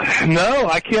 No,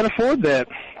 I can't afford that.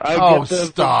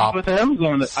 Stop with M's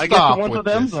on it. I get the ones with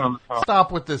M's on it.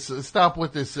 Stop with this. Stop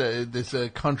with this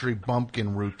country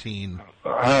bumpkin routine.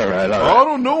 All right. I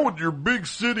don't know what your big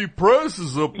city press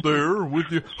is up there with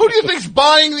you. Who do you think's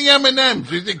buying the M&Ms?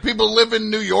 Do you think people live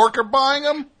in New York are buying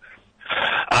them?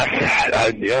 I guess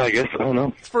I don't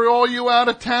know. It's for all you out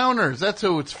of towners. That's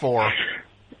who it's for.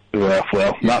 Well,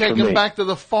 you not take for them me. back to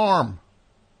the farm.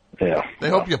 Yeah. They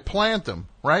hope you plant them,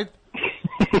 right?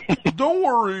 Don't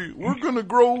worry, we'll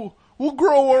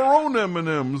grow our own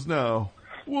M&Ms now.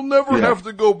 We'll never have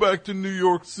to go back to New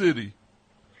York City.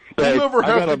 We'll never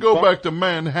have to go back to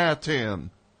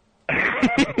Manhattan.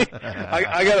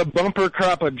 I got a bumper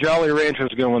crop of Jolly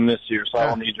Ranchers going this year, so I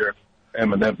don't need your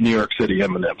M&M, New York City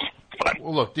M&Ms.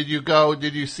 Well, look, did you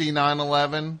see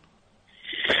 9/11?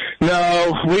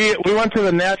 No, we went to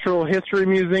the Natural History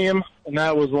Museum, and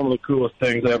that was one of the coolest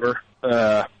things ever.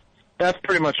 That's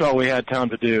pretty much all we had time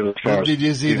to do. Did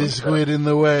you see the squid and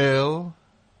the whale?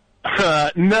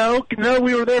 No,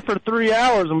 we were there for 3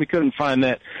 hours and we couldn't find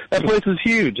that. That place is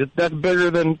huge. That's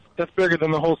bigger than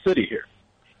the whole city here.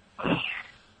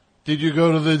 Did you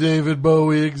go to the David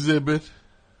Bowie exhibit?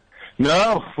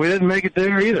 No, we didn't make it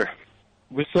there either.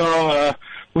 We saw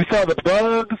the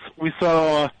bugs. We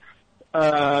saw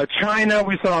China.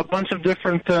 We saw a bunch of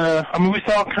different. We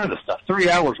saw all kinds of stuff. 3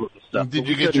 hours worth of stuff. Did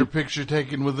you get your picture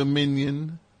taken with a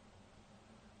minion?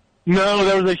 No,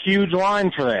 there was a huge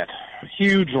line for that.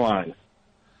 Huge line.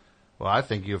 Well, I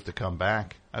think you have to come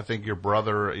back. I think your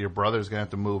brother's going to have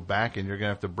to move back, and you're going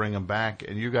to have to bring him back,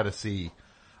 and you got to see.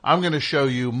 I'm going to show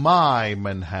you my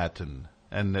Manhattan,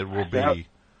 and it will be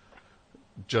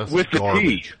just with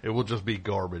garbage. It will just be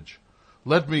garbage.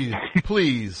 Let me,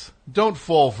 please, don't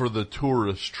fall for the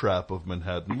tourist trap of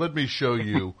Manhattan. Let me show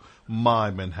you my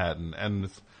Manhattan.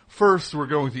 And first, we're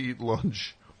going to eat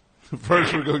lunch.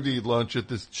 First, we're going to eat lunch at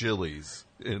this Chili's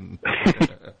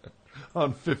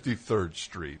on 53rd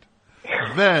Street.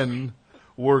 Then,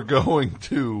 we're going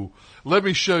to, let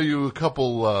me show you a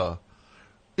couple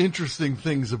interesting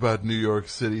things about New York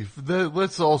City.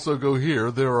 Let's also go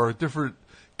here. There are different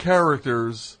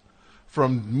characters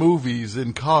from movies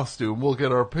in costume. We'll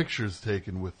get our pictures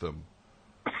taken with them.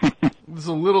 It's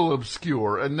a little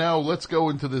obscure. And now let's go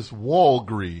into this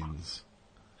Walgreens.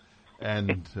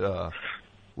 And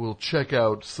we'll check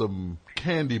out some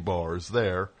candy bars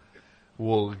there.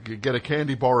 We'll get a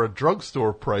candy bar at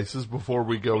drugstore prices before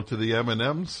we go to the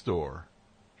M&M store.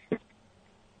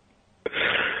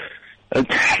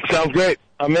 Sounds great.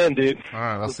 I'm in, dude. All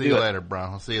right, I'll see you later, bro.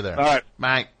 I'll see you there. All right.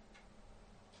 Bye.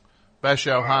 Best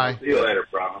show, hi. See you later,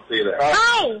 bro. I'll see you there.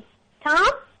 Hi, Tom?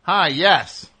 Hi,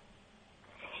 yes.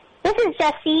 This is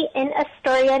Jessie in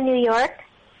Astoria, New York.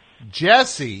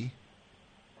 Jessie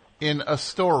in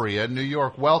Astoria, New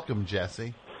York. Welcome,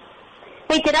 Jessie.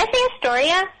 Wait, did I say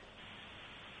Astoria?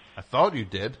 I thought you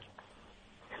did.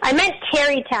 I meant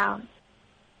Tarrytown.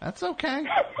 That's okay.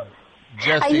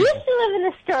 Jessie. I used to live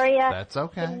in Astoria. That's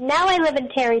okay. Now I live in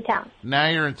Tarrytown. Now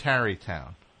you're in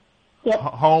Tarrytown. Yep.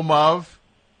 Home of?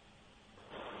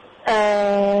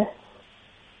 The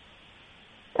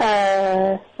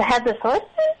Headless Horseman?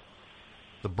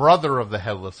 The brother of the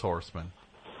Headless Horseman.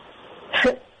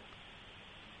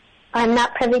 I'm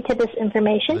not privy to this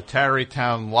information. The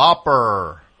Tarrytown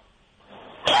Lopper.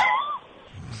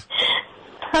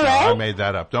 All No, right. I made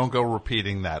that up. Don't go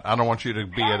repeating that. I don't want you to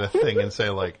be at a thing and say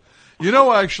like, you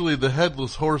know, actually the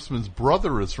Headless Horseman's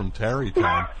brother is from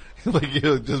Tarrytown. Like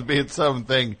you'll just be at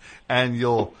something and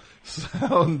you'll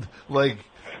sound like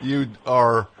you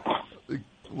are,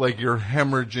 like you're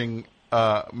hemorrhaging,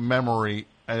 memory,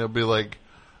 and they'll be like,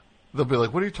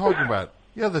 what are you talking about?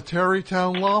 Yeah, the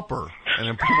Tarrytown Lopper. And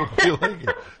then people will be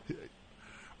like,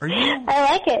 are you? I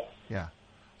like it. Yeah.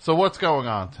 So what's going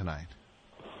on tonight?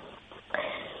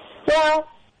 Well,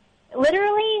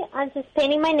 literally, I'm just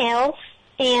painting my nails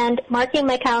and marking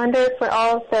my calendar for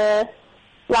all of the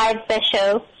live best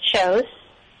shows,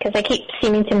 because I keep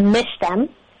seeming to miss them.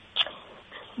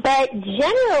 But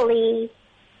generally,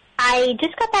 I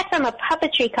just got back from a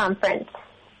puppetry conference,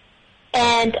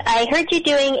 and I heard you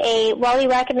doing a Wally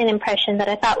Wackerman impression that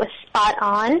I thought was spot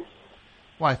on.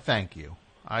 Why, thank you.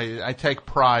 I take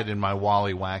pride in my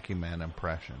Wally Wacky Man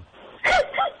impression.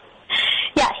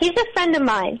 Yeah, he's a friend of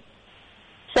mine.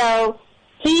 So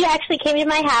he actually came to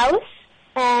my house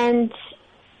and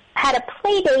had a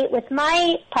play date with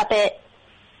my puppet,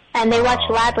 and they watched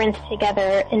Labyrinth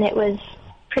together, and it was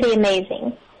pretty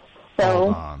amazing.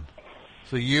 Hold on.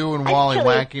 So you and Wally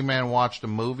Wacky Man watched a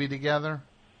movie together?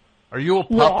 Are you a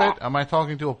puppet? Yeah. Am I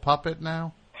talking to a puppet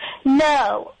now?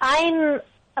 No, I'm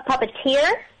a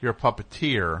puppeteer. You're a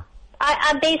puppeteer.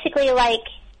 I'm basically like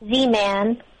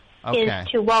Z-Man Okay. is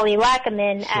to Wally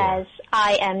Wackerman as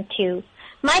I am to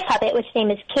my puppet, which name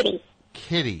is Kitty.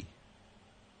 Kitty.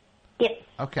 Yep.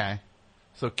 Okay.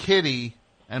 So Kitty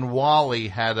and Wally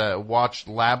had watched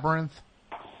Labyrinth?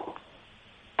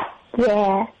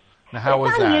 Yeah. Now, how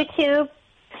was It's on that? YouTube.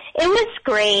 It was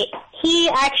great. He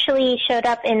actually showed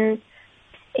up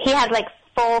he had like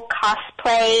full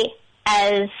cosplay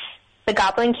as the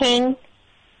Goblin King.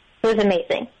 It was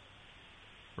amazing.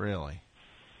 Really?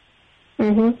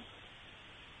 Mm-hmm.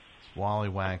 It's Wally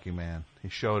Wacky Man. He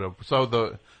showed up.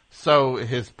 So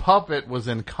his puppet was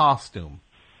in costume.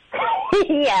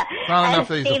 Yeah. Not enough as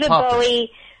that he's a David puppet.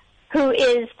 Bowie, who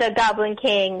is the Goblin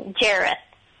King, Jareth.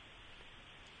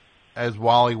 As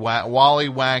Wally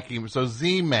Wacky. So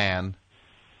Z-Man.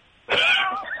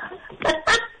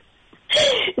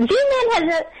 Z-Man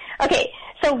has okay,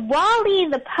 so Wally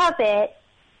the puppet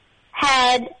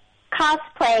had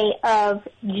cosplay of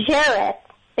Jareth,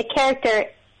 the character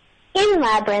in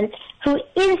Labyrinth, who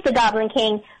is the Goblin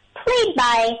King, played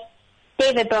by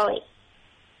David Bowie.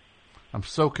 I'm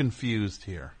so confused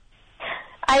here.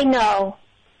 I know.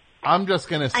 I'm just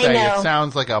going to I say know. it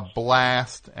sounds like a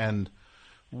blast, and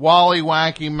Wally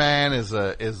Wacky Man is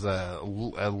a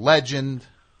legend.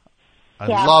 I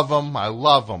Yeah. love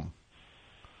him.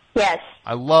 Yes.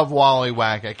 I love Wally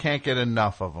Wack. I can't get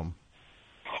enough of him.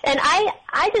 And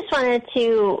I just wanted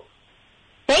to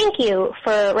thank you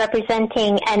for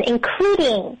representing and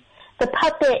including the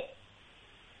puppet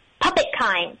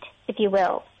kind, if you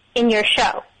will, in your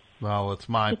show. Well, it's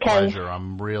my Because- pleasure.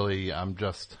 I'm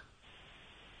just,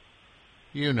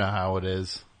 you know how it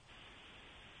is.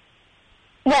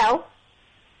 Well,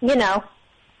 you know,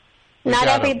 You not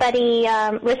gotta- everybody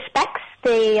respects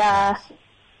the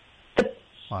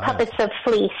Well, puppets of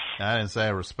Fleece. I didn't say I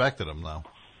respected him, though.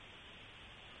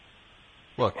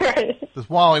 Look, this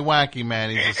Wally Wacky Man,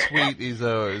 he's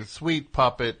a sweet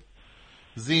puppet.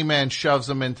 Z-Man shoves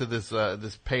him into this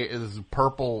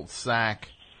purple sack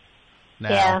now.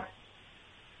 Yeah.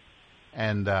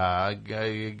 And,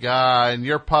 and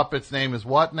your puppet's name is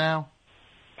what now?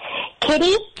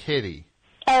 Kitty Kitty.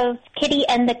 of Kitty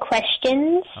and the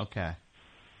Questions. Okay.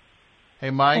 Hey,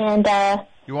 Mike. And,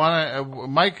 you want to,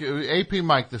 Mike, AP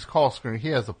Mike, this call screen, he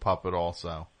has a puppet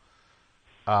also.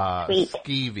 Sweet.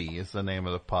 Skeevy is the name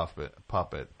of the puppet.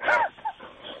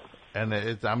 And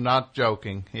I'm not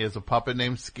joking. He has a puppet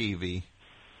named Skeevy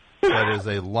that is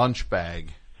a lunch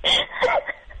bag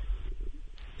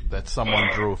that someone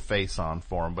drew a face on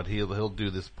for him, but he'll do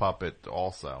this puppet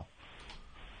also.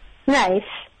 Nice.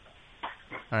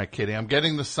 All right, Kitty, I'm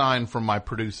getting the sign from my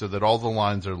producer that all the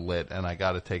lines are lit, and I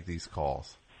got to take these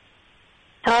calls.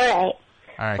 All right.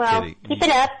 All right, Well, Kitty. keep it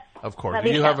up. Of course. Love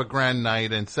your You show. have a grand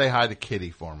night, and say hi to Kitty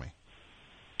for me.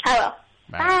 I will.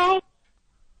 Bye.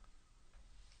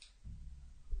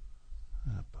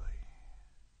 Oh, boy.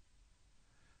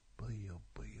 Boy, oh,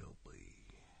 boy, oh, boy.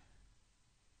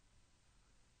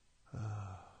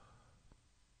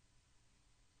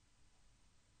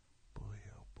 Boy,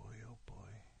 oh, boy, oh, boy.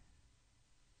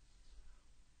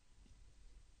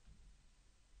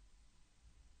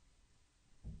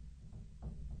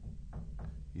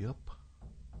 Yep.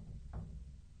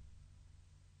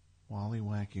 Wally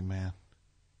Wacky Man.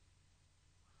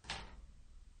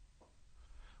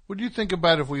 What do you think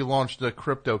about if we launched a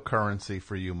cryptocurrency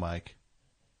for you, Mike?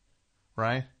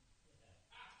 Right?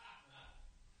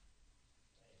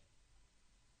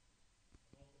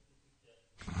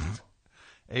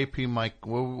 AP Mike,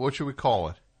 what should we call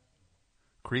it?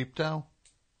 Creepto?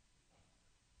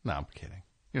 No, I'm kidding.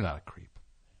 You're not a creep.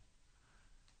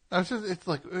 No,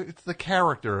 it's the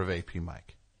character of AP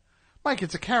Mike. Mike,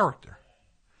 it's a character.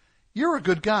 You're a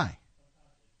good guy.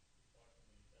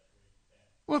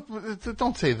 Well,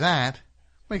 don't say that.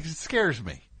 Mike, it scares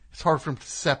me. It's hard for him to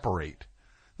separate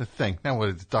the thing. Now what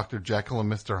is it, Dr. Jekyll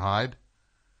and Mr. Hyde?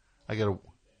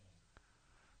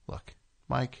 Look,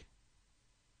 Mike,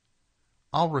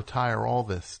 I'll retire all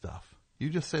this stuff. You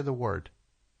just say the word.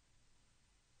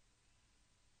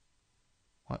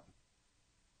 What?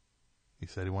 He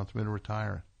said he wants me to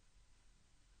retire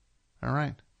it. All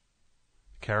right.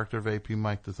 The character of AP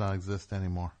Mike does not exist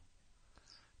anymore.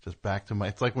 Just back to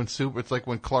it's like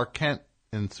when Clark Kent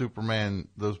in Superman,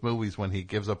 those movies, when he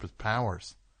gives up his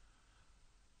powers.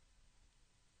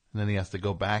 And then he has to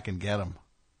go back and get them.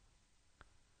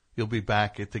 You'll be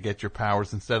back to get your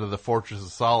powers. Instead of the Fortress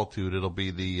of Solitude, it'll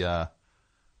be the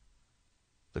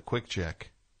quick check.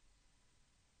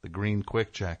 The green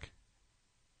quick check.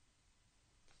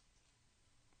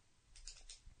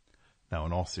 No,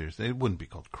 in all seriousness, it wouldn't be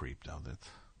called creep, though.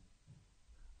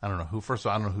 I don't know who. First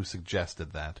of all, I don't know who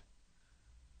suggested that.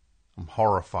 I'm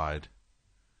horrified.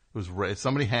 It was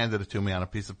somebody handed it to me on a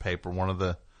piece of paper. One of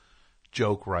the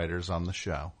joke writers on the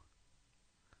show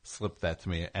slipped that to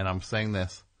me, and I'm saying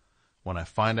this: when I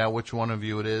find out which one of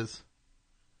you it is,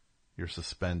 you're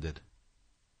suspended.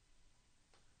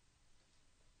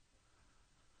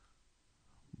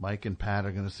 Mike and Pat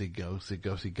are going to go see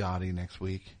Gotti next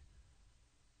week.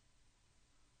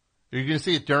 Are you going to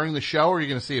see it during the show, or are you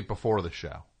going to see it before the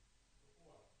show?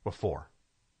 Before.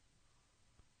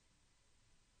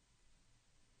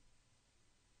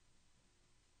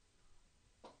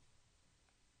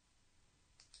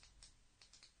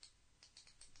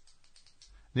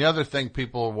 The other thing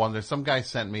people are wondering, some guy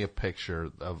sent me a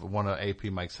picture of one of AP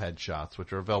Mike's headshots,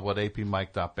 which are available at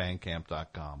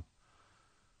apmike.bandcamp.com.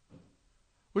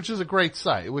 Which is a great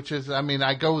site,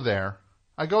 I go there.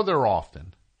 I go there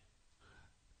often.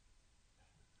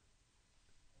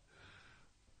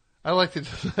 I like to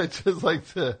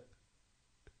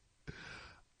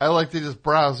just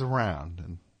browse around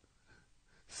and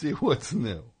see what's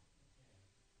new.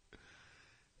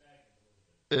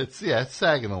 It's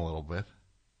sagging a little bit.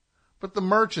 But the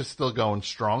merch is still going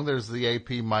strong. There's the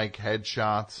AP Mike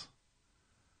headshots.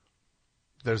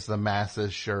 There's the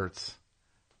Masses shirts.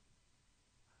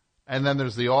 And then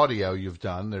there's the audio you've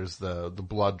done. There's the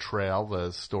Blood Trail,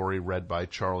 the story read by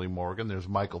Charlie Morgan. There's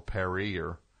Michael Perry,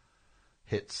 your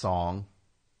hit song.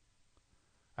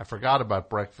 I forgot about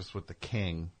Breakfast with the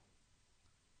King.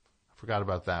 I forgot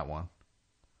about that one.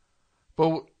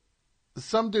 But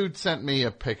some dude sent me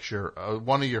a picture of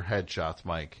one of your headshots,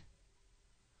 Mike.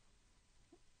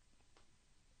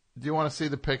 Do you want to see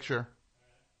the picture?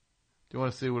 Do you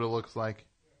want to see what it looks like?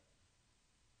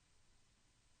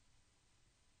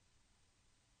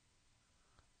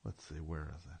 Let's see,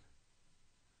 where is it?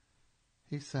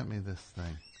 He sent me this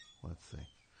thing. Let's see.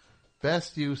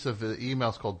 Best use of the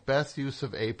email's called Best Use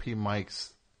of AP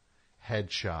Mike's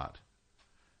Headshot.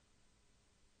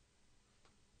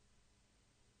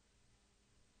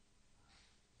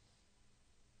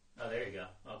 Oh, there you go.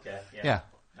 Okay. Yeah.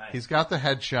 Nice. He's got the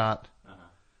headshot,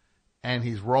 and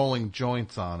he's rolling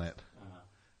joints on it.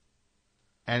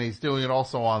 And he's doing it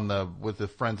also with the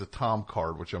Friends of Tom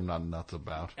card, which I'm not nuts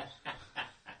about.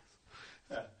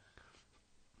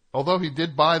 Although he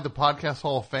did buy the Podcast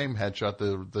Hall of Fame headshot,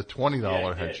 the $20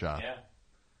 headshot. Yeah.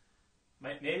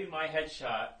 Maybe my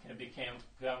headshot can become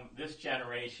this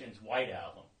generation's White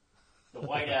Album. The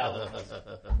White Album was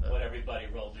what everybody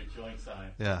rolled their joints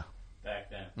on back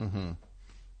then. Mm-hmm.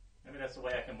 Maybe that's the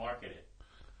way I can market it.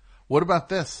 What about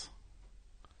this?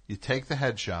 You take the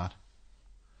headshot,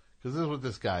 because this is what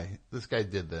this guy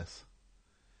did this.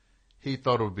 He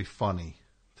thought it would be funny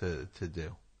to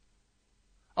do.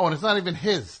 Oh, and it's not even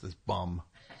his, this bum.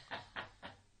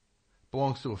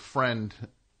 Belongs to a friend.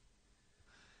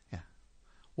 Yeah.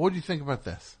 What do you think about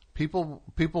this? People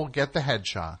get the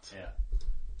headshots. Yeah.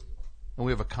 And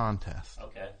we have a contest.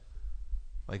 Okay.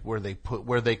 Like where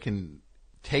they can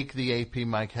take the AP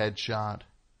Mike headshot,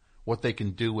 what they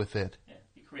can do with it. Yeah.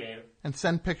 Be creative. And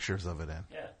send pictures of it in.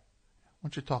 Yeah. Why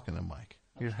don't you talking to Mike?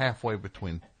 You're halfway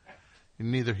between. You're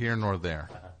neither here nor there.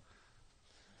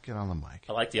 Get on the mic.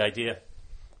 I like the idea.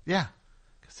 Yeah.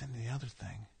 Because then the other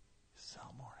thing,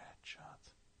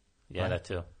 Yeah, right? that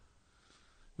too.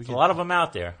 We There's a lot of them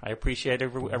out there. I appreciate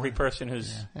every person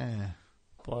who's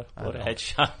bought a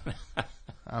headshot.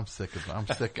 I'm sick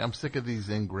of these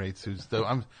ingrates who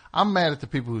still. I'm mad at the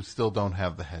people who still don't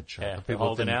have the headshot. Yeah, the people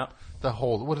holding out.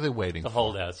 What are they waiting for? The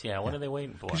holdouts. Yeah, what are they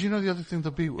waiting for? Because the other thing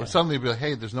they'll be suddenly be like,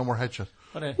 hey, there's no more headshots.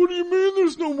 What do you mean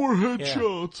there's no more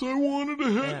headshots? I wanted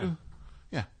a head.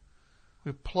 Yeah.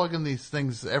 We're plugging these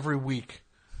things every week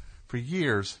for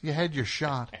years. You had your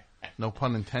shot. No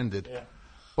pun intended. Yeah.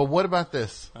 But what about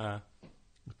this?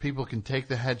 People can take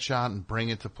the headshot and bring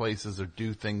it to places or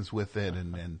do things with it.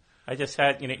 And I just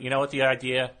had, you know what the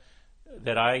idea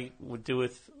that I would do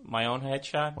with my own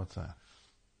headshot? What's that?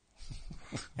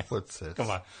 What's this? Come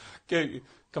on. You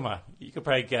could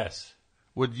probably guess.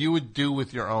 What you would do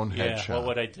with your own headshot? What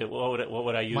would I do? What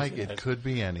would I use? Mike, it could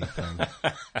be anything.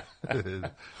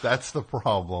 That's the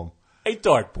problem. A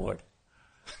dartboard.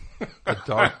 A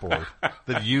dartboard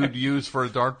that you'd use for a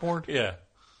dartboard? Yeah.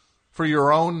 For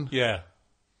your own? Yeah.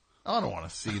 I don't want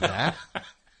to see that.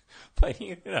 But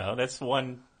that's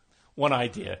one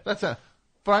idea. But I'm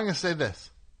going to say this: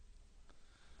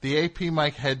 the AP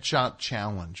Mike Headshot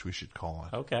Challenge, we should call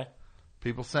it. Okay.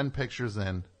 People send pictures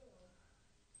in,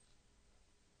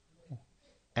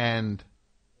 and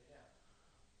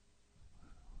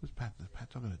who's Pat? Is Pat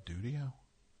talking to Dudio?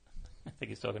 I think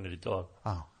he's talking to the dog.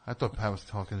 Oh, I thought Pat was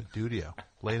talking to Dudio.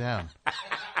 Lay down.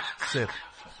 Sit.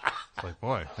 It's like,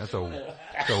 boy, that's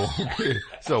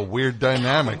a weird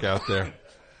dynamic out there.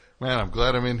 Man, I'm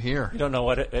glad I'm in here. You don't know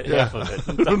half of it.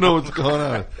 I don't know what's going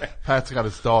on. Pat's got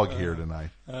his dog here tonight.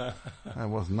 I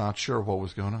was not sure what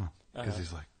was going on. Because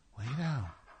he's like, lay down.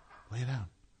 All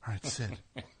right, sit.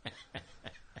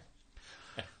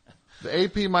 The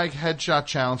AP Mike Headshot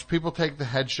Challenge. People take the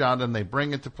headshot and they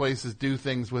bring it to places, do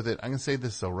things with it. I'm going to say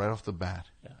this, though, right off the bat.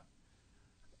 Yeah.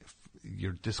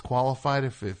 You're disqualified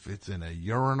if it's in a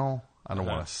urinal. I don't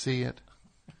want to see it.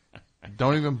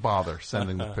 Don't even bother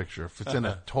sending the picture. If it's in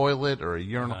a toilet or a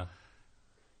urinal,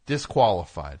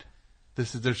 disqualified.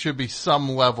 There should be some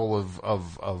level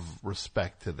of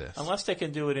respect to this. Unless they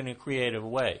can do it in a creative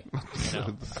way.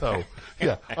 So,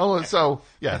 yeah. Oh, so,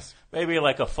 yes. Maybe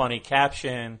like a funny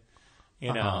caption,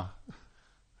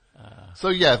 So,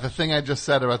 yeah, the thing I just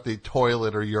said about the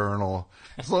toilet or urinal,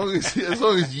 as long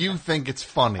as you think it's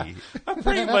funny.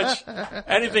 Pretty much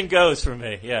anything goes for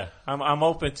me, yeah. I'm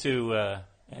open to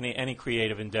any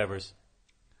creative endeavors.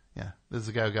 Yeah. This is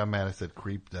a guy who got mad. I said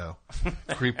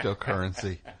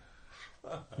cryptocurrency.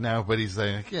 Now, but he's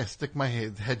saying, yeah, stick my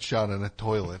headshot in a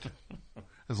toilet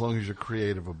as long as you're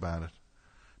creative about it.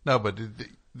 No, but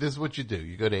this is what you do.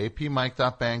 You go to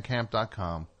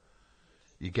apmike.bandcamp.com.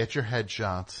 You get your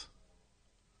headshots.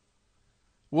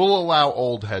 We'll allow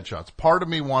old headshots. Part of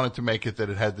me wanted to make it that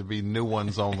it had to be new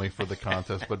ones only for the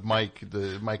contest, but Mike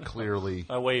clearly...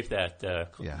 I waived that.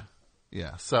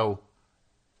 Yeah. So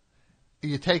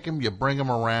you take them, you bring them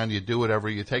around, you do whatever,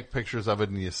 you take pictures of it,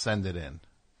 and you send it in.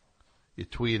 You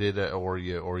tweet it or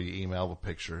you email the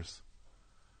pictures,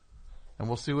 and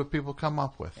we'll see what people come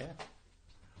up with.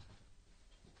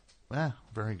 Yeah,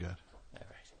 very good.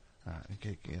 All right,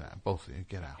 get out. Both of you,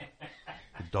 get out.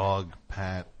 The dog,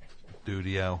 Pat,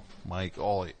 Dudio, Mike,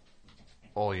 all you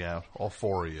out, all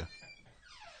four of you.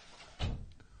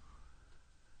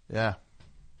 Yeah.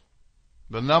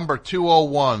 The number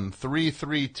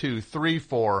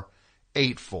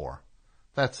 201-332-3484.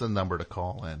 That's the number to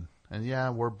call in. And yeah,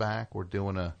 we're back. We're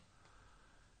doing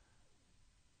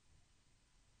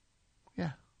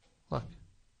look.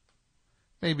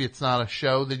 Maybe it's not a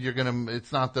show that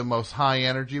it's not the most high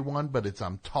energy one, but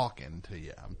I'm talking to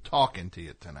you. I'm talking to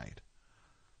you tonight.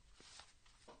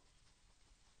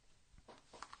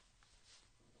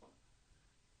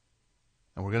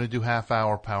 And we're going to do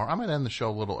half-hour power. I'm going to end the show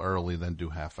a little early, then do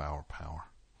half-hour power.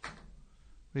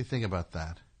 What do you think about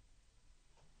that?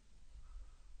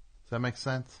 Does that make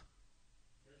sense?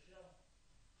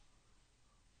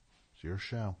 It's your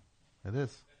show. It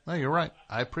is. No, you're right.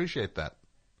 I appreciate that.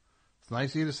 It's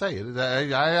nice of you to say it.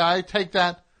 I take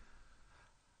that.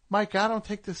 Mike, I don't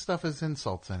take this stuff as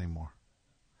insults anymore.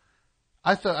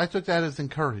 I took that as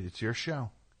encouragement. It's your show.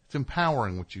 It's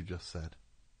empowering what you just said.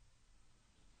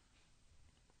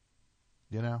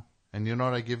 And you know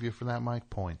what I give you for that, Mike?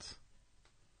 Points.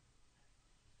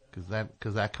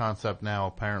 Because that concept now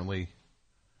apparently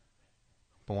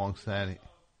belongs to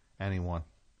anyone.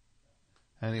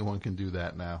 Anyone can do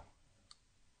that now.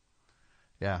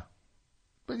 Yeah.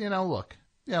 But look.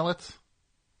 Yeah, let's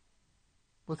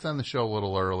end the show a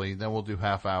little early. Then we'll do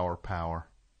half-hour power,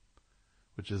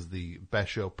 which is the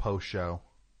best show post-show.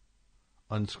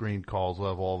 Unscreened calls. We'll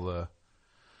have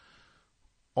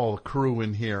all the crew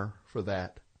in here for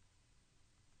that.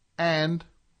 And,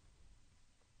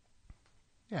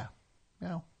 yeah, you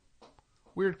know,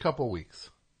 weird couple weeks.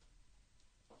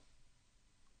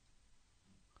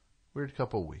 Weird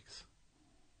couple weeks.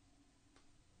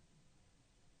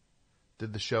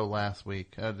 Did the show last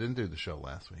week. I didn't do the show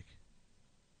last week.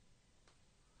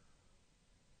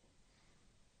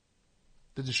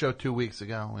 Did the show 2 weeks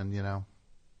ago, and, you know,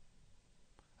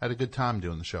 I had a good time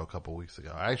doing the show a couple weeks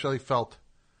ago. I actually felt,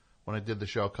 when I did the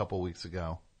show a couple weeks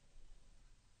ago,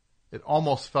 it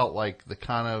almost felt like the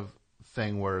kind of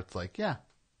thing where it's like, yeah,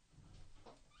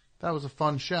 that was a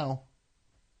fun show.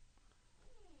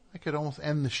 I could almost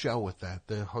end the show with that,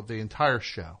 the entire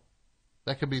show.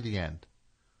 That could be the end.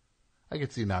 I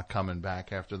could see not coming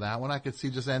back after that one. I could see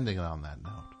just ending it on that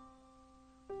note.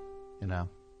 You know?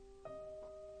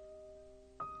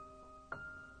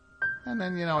 And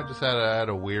then, you know, I just had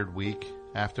a weird week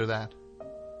after that.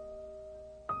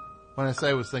 When I say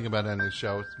I was thinking about ending the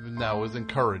show, it was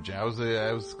encouraging. I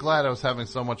was glad I was having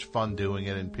so much fun doing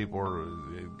it and people were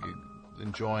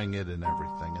enjoying it and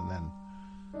everything. And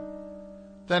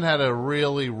then had a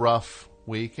really rough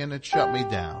week and it shut me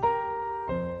down.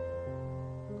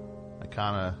 I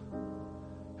kind of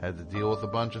had to deal with a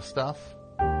bunch of stuff.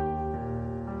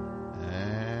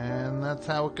 And that's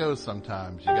how it goes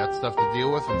sometimes. You got stuff to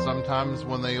deal with, and sometimes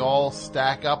when they all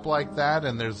stack up like that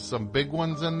and there's some big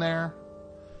ones in there,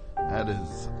 that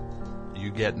is, you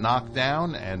get knocked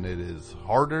down and it is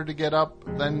harder to get up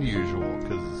than usual,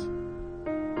 because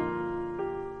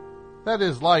that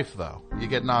is life though. You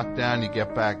get knocked down, you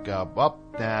get back up,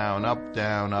 up, down, up,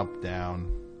 down, up,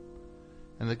 down.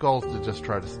 And the goal is to just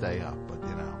try to stay up, but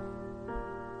you know.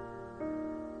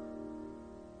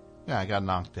 Yeah, I got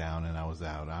knocked down and I was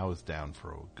out. I was down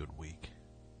for a good week.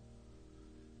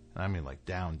 And I mean like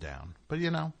down. But you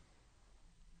know,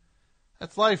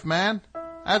 that's life, man.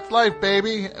 That's life,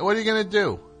 baby. What are you going to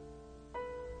do?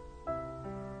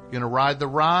 You're going to ride the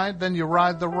ride? Then you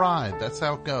ride the ride. That's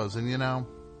how it goes. And you know,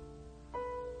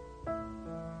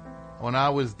 when I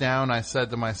was down, I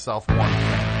said to myself one thing.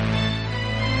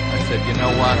 I said, you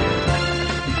know what?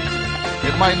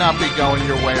 It might not be going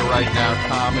your way right now,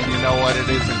 Tom, and you know what? It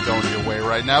isn't going your way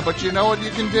right now, but you know what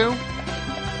you can do?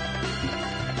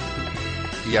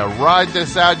 You ride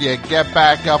this out, you get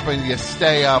back up, and you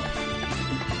stay up,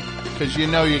 because you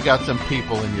know you got some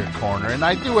people in your corner, and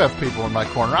I do have people in my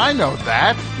corner. I know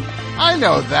that.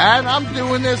 I'm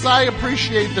doing this. I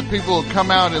appreciate the people who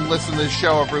come out and listen to this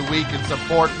show every week and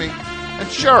support me. And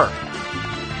sure,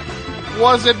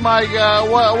 was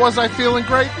I feeling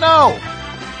great? No.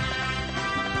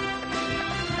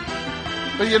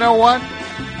 But you know what?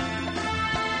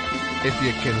 If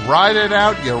you can ride it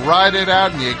out, you ride it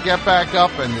out and you get back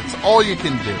up, and it's all you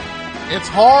can do. It's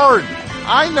hard.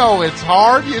 I know it's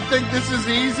hard. You think this is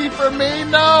easy for me?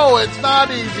 No, it's not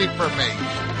easy for me.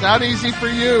 It's not easy for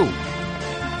you.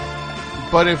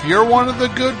 But if you're one of the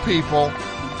good people,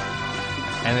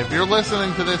 and if you're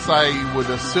listening to this, I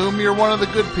would assume you're one of the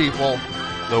good people.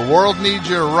 The world needs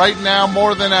you right now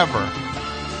more than ever.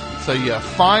 So you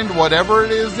find whatever it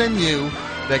is in you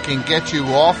that can get you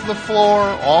off the floor,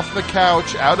 off the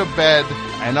couch, out of bed,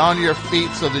 and on your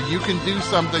feet so that you can do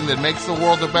something that makes the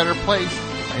world a better place,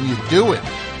 and you do it.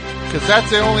 Because that's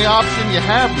the only option you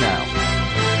have now,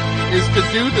 is to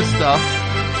do the stuff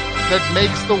that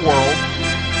makes the world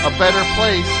a better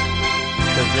place.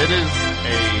 Because it is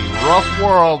a rough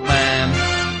world, man.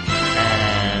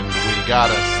 And we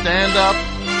gotta stand up,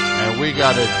 and we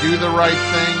gotta do the right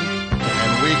thing,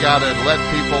 and we gotta let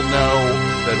people know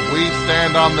that we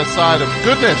stand on the side of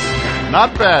goodness,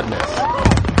 not badness.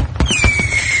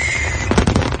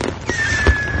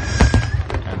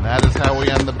 And that is how we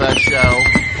end the best show,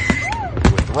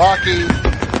 with Rocky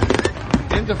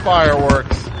into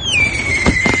fireworks,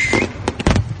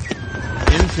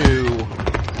 into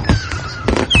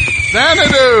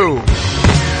Xanadu.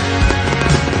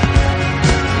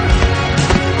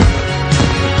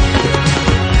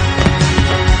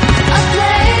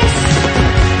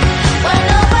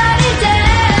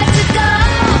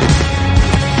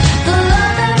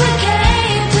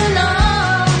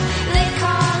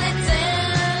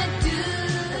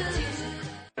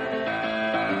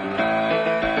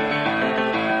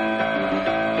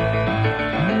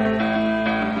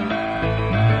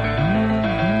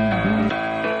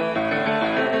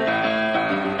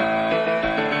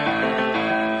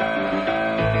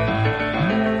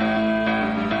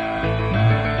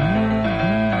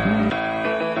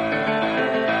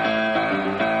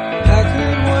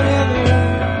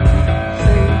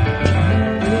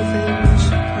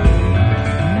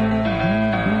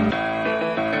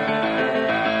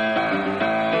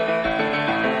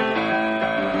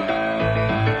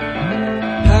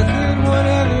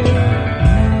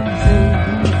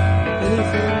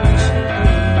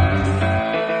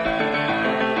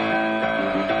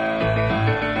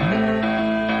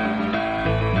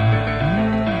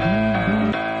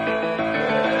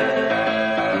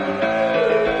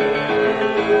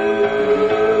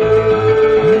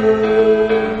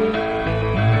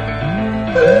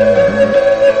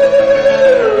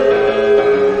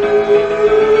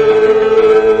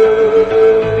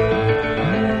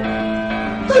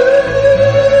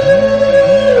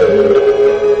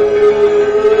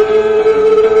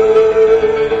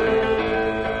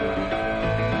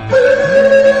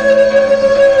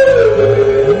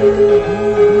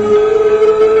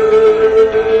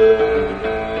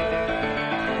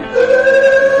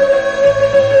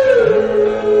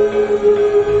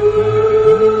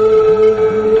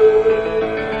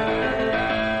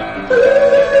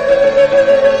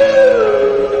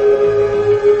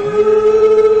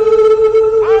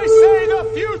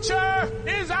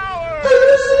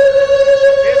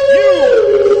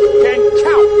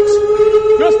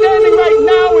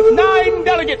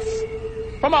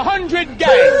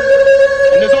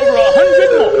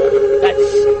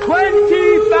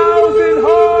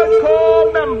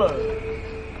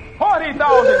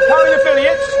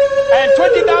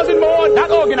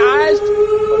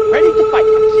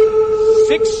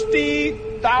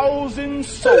 and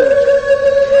soul.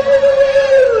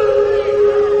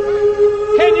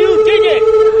 Can you dig it?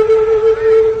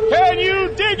 Can you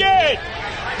dig it?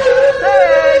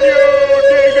 Can you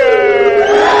dig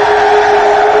it?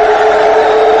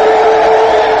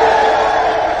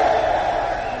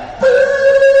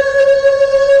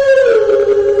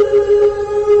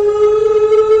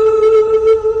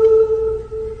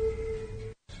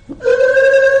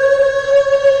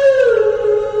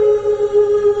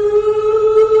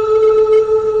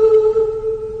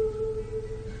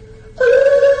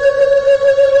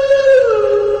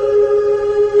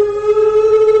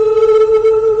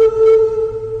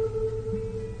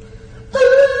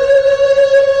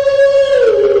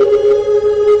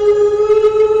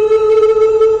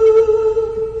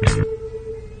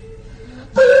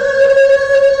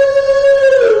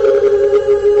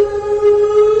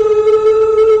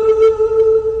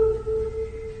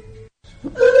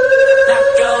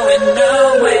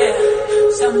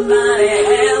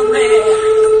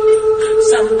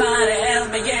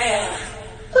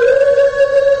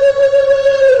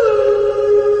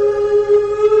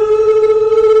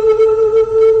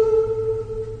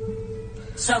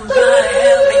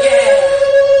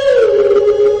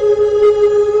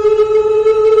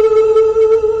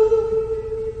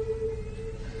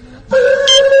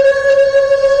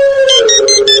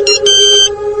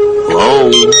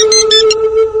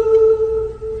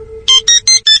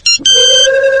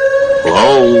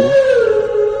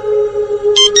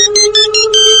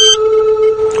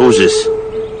 Who's this?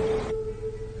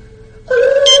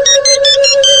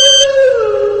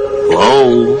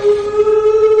 Hello?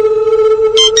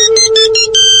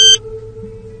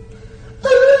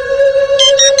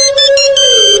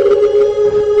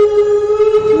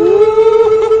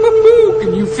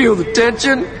 Can you feel the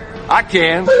tension? I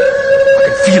can. I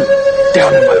can feel it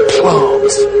down in my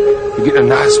plums. You're getting a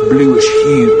nice bluish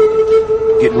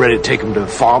hue. Getting ready to take them to the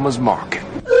farmer's market.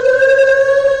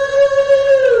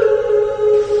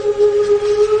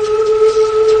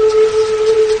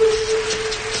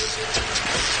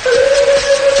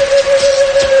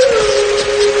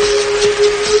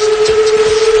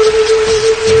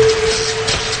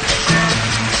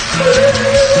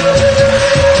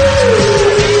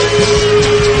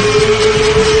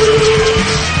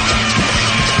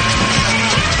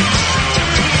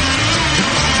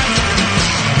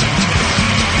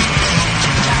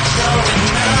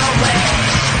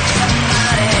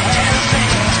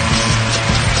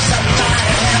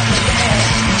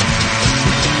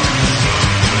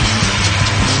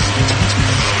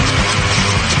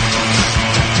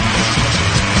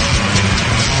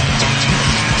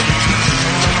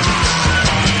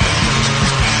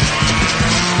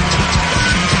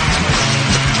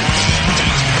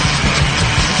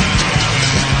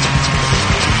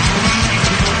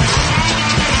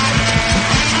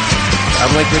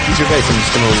 I'm like Ricky Gervais. I'm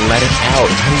just going to let it out.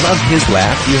 I love his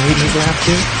laugh. Do you hate his laugh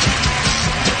too?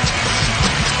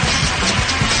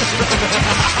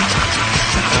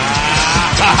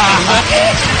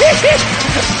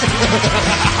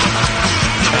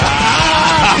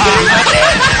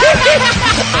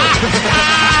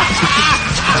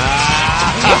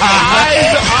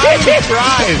 Eyes on the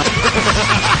prize.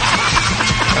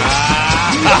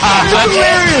 That's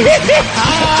hilarious.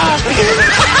 Eyes on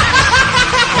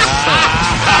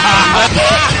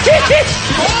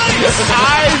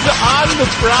the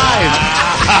prize.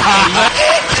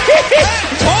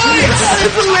 That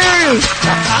is hilarious.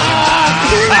 Eyes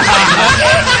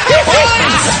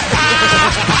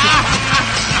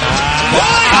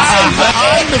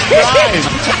on the prize.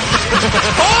 That is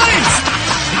hilarious.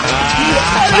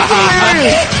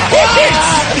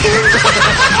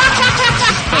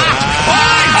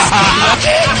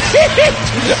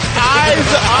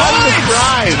 Eyes on the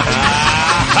prize.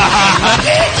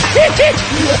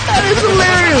 That is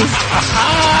hilarious.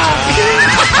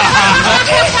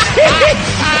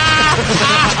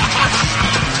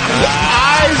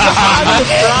 Eyes on the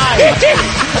prize.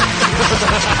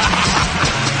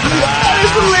 That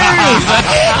is hilarious.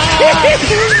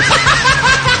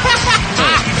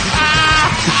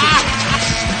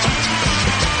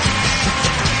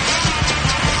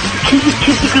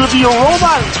 Kids are going to be a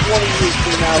robot in 20 years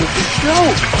from now. It's a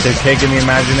joke. They're taking the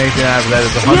imagination out of that.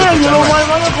 It's 100% Yeah, you know, right.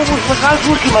 my uncle was like, I was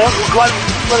looking, my uncle got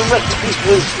rest in peace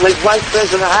with like white bread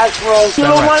and a hash roll. You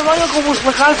know, my uncle was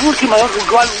like, I was looking, my uncle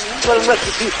got rest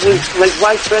in peace with like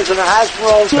white bread and a hash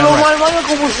roll. You know, my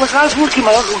uncle was like, I was looking,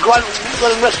 my uncle got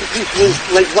rest in peace with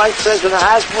like white bread and a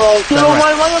hash roll. You know,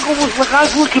 my uncle was like, I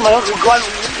was looking, my uncle got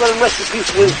rest in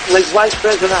peace with like white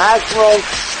bread and a hash roll.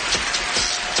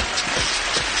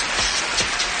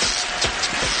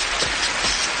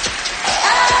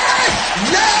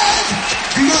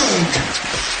 Alright,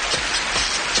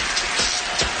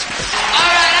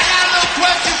 I got a little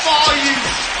question for all you.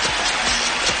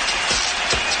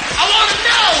 I want to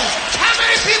know how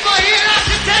many people here like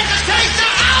to take a taste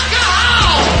of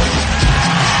alcohol?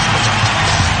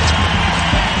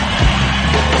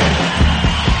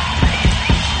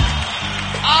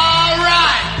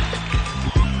 Alright.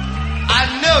 I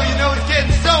know, it's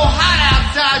getting so hot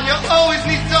outside, you always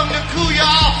need something to cool you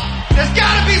off. There's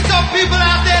gotta be some people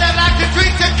out there that like to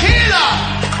drink tequila.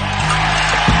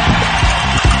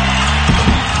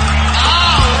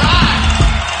 Alright.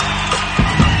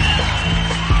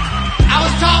 I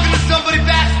was talking to somebody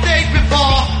backstage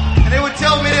before, and they were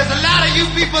telling me there's a lot of you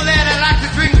people there that like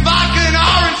to drink vodka and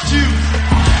orange juice.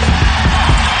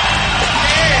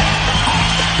 Yeah.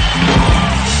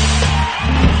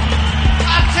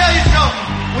 I'll tell you something.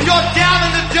 When you're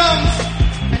down in the dumps,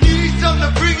 and you need something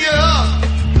to bring you up,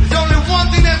 there's only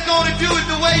one thing that's going to do it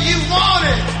the way you want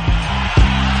it.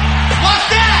 What's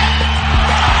that?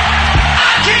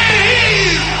 I can't hear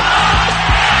you.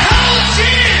 Cold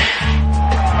shit.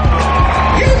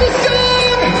 Here's a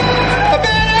song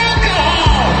about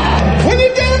alcohol. When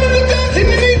you're down in the dumps and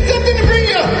you need something to bring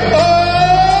you up.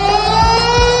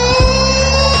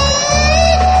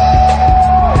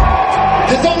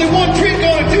 There's only one drink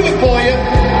going to do it for you.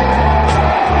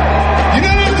 You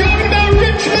know what I'm talking about,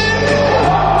 Richmond?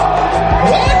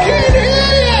 Well, I can't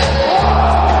hear you.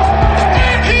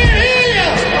 I can't hear you.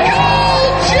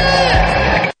 Cold shit.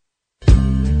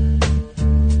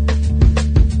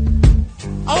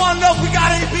 I want to know if we got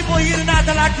any people here tonight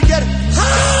that like to get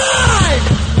high.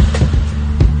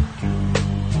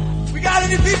 We got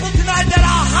any people tonight that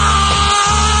are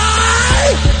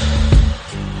high?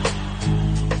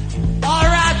 All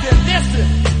right then, listen.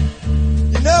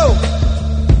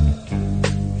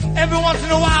 Every once in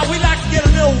a while we like to get a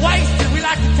little wasted. We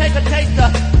like to take a taste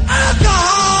of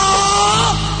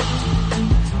alcohol.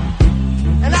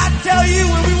 And I tell you,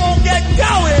 when we won't get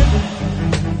going,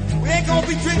 we ain't gonna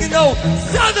be drinking no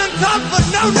Southern Comfort,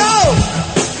 no.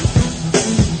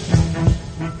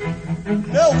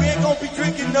 No, we ain't gonna be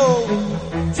drinking no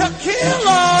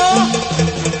tequila.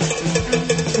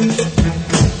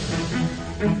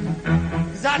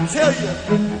 'Cause I tell you,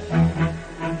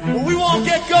 when we won't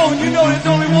get going, there's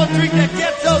only one drink that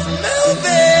gets us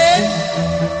moving.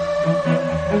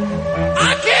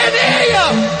 I can't hear you.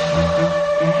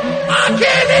 I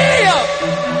can't hear you.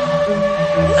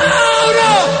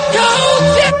 Louder, cold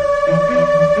shit.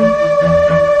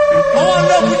 I want to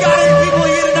know if we got any people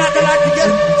here tonight that like to get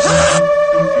high.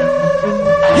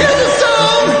 Here's a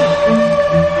song.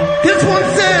 This one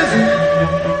says,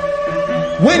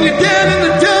 when you're down in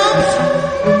the dumps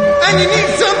and you need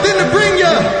something to bring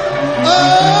you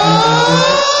up.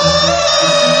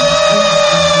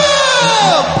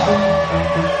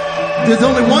 There's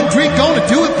only one drink gonna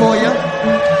do it for you.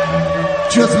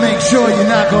 Just make sure you're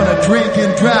not gonna drink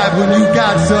and drive when you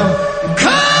got some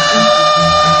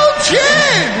cold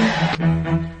gin.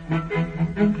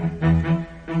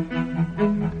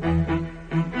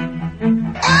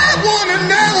 I wanna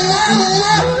know.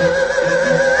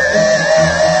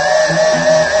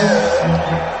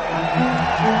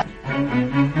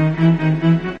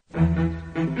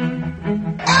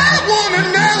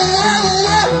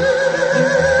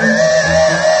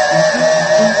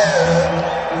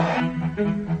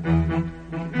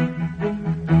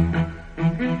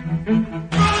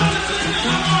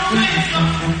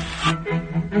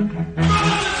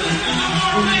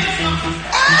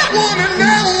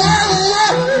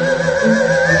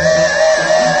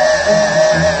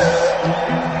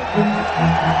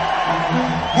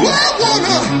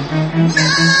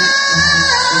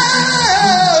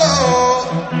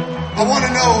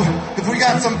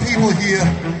 Some people here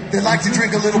that like to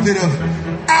drink a little bit of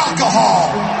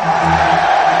alcohol.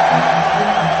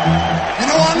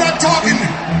 I'm not talking,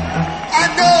 I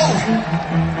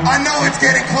know it's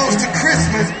getting close to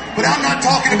Christmas, but I'm not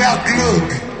talking about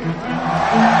glug.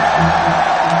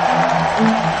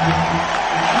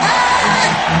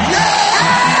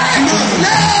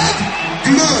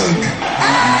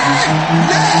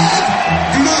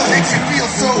 Glug makes you feel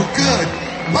so good.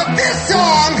 But this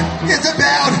song is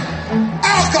about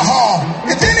alcohol.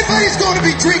 If anybody's going to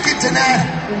be drinking tonight,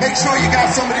 make sure you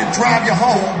got somebody to drive you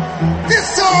home. This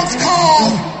song's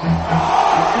called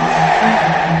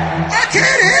I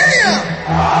Can't Hear You.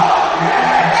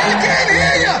 I can't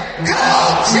hear you.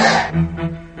 Cold shit.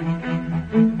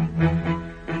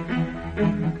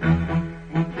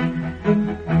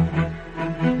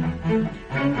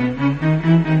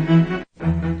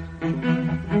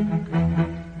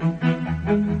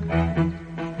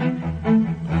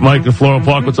 Mike in Floral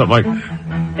Park. What's up, Mike?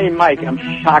 Hey, Mike, I'm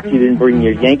shocked you didn't bring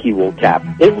your Yankee wool cap.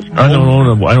 It was. I don't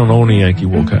own a Yankee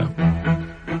wool cap.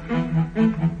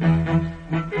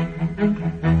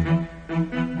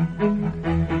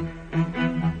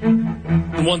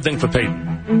 One thing for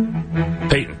Peyton.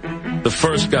 Peyton, the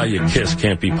first guy you kiss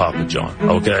can't be Papa John,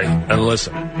 okay? And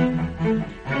listen,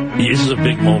 this is a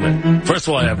big moment. First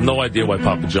of all, I have no idea why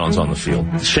Papa John's on the field.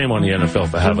 Shame on the NFL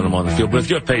for having him on the field. But if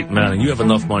you're Peyton Manning, you have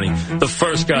enough money, the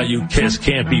first guy you kiss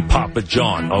can't be Papa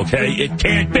John, okay? It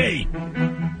can't be.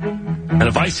 And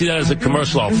if I see that as a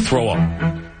commercial, I'll throw up.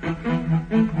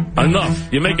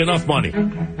 Enough. You make enough money.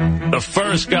 The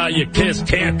first guy you kiss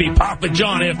can't be Papa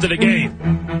John after the game.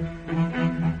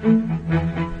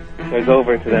 So I go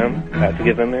over to them, about to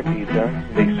give them their pizza.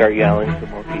 They start yelling for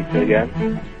more pizza again.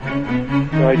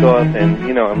 So I go up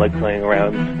and, I'm like playing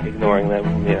around, ignoring them,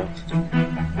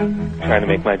 trying to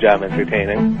make my job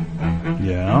entertaining.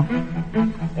 Yeah.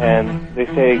 And they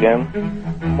say again,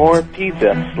 more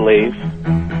pizza, slave.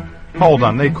 Hold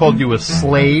on, they called you a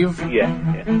slave? Yeah.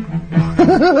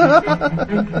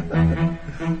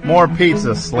 More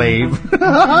pizza, slave. Are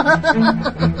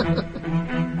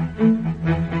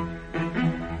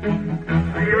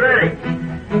you ready?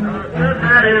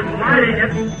 That is lighting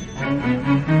it.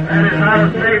 That is not a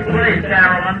safe place,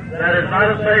 Carolyn. That is not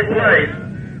a safe place.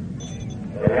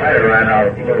 The lighter ran out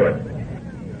of fluid.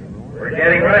 We're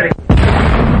getting ready.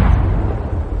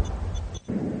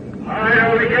 All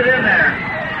right, we get in there.